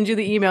will send you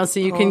the email so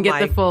you can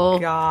get the full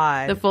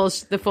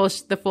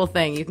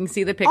thing. You can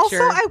see the picture.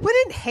 Also, I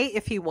wouldn't hate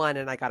if he won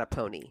and I got a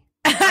pony.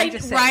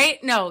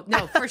 Right? No,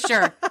 for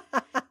sure.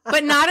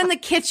 But not in the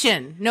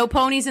kitchen. No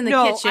ponies in the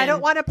kitchen. No, I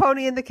don't want a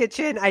pony in the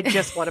kitchen. I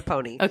just want a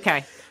pony.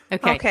 Okay.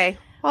 Well,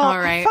 all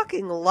right. I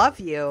fucking love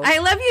you. I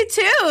love you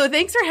too.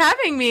 Thanks for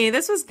having me.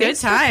 This was good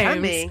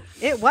times.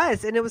 It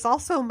was. And it was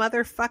also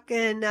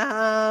motherfucking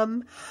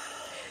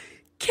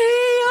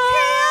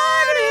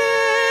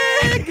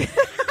chaotic.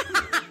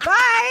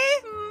 Bye.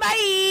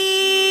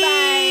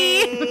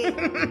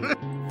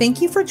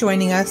 Thank you for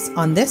joining us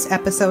on this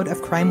episode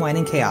of Crime, Wine,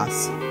 and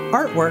Chaos.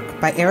 Artwork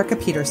by Erica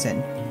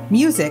Peterson.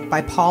 Music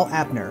by Paul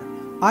Abner.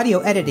 Audio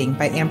editing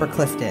by Amber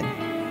Clifton.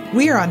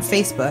 We are on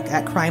Facebook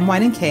at Crime,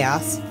 Wine, and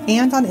Chaos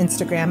and on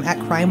Instagram at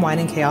Crime, Wine,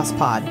 and Chaos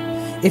Pod.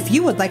 If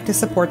you would like to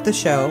support the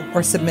show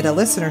or submit a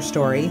listener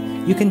story,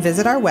 you can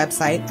visit our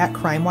website at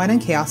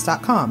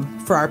crimewineandchaos.com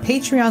for our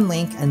Patreon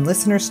link and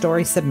listener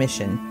story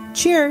submission.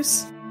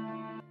 Cheers!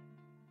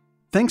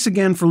 Thanks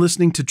again for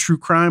listening to True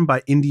Crime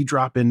by Indie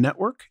Drop-In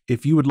Network.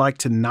 If you would like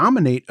to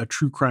nominate a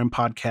true crime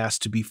podcast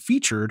to be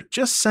featured,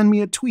 just send me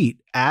a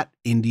tweet at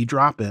Indie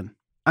Drop-In.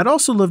 I'd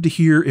also love to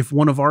hear if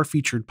one of our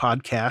featured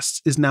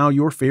podcasts is now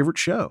your favorite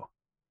show.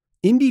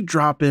 Indie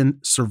Drop-In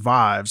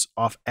survives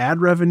off ad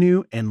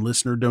revenue and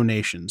listener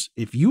donations.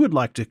 If you would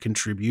like to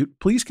contribute,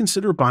 please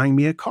consider buying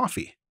me a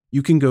coffee.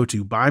 You can go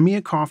to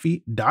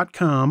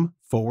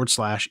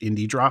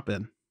buymeacoffee.com/Indie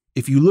Drop-In.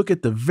 If you look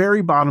at the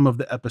very bottom of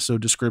the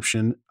episode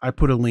description, I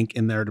put a link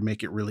in there to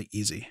make it really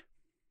easy.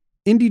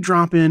 Indie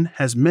Drop-In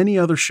has many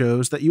other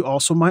shows that you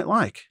also might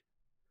like.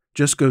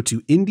 Just go to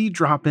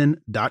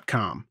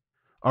indiedropin.com.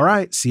 All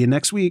right, see you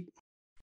next week.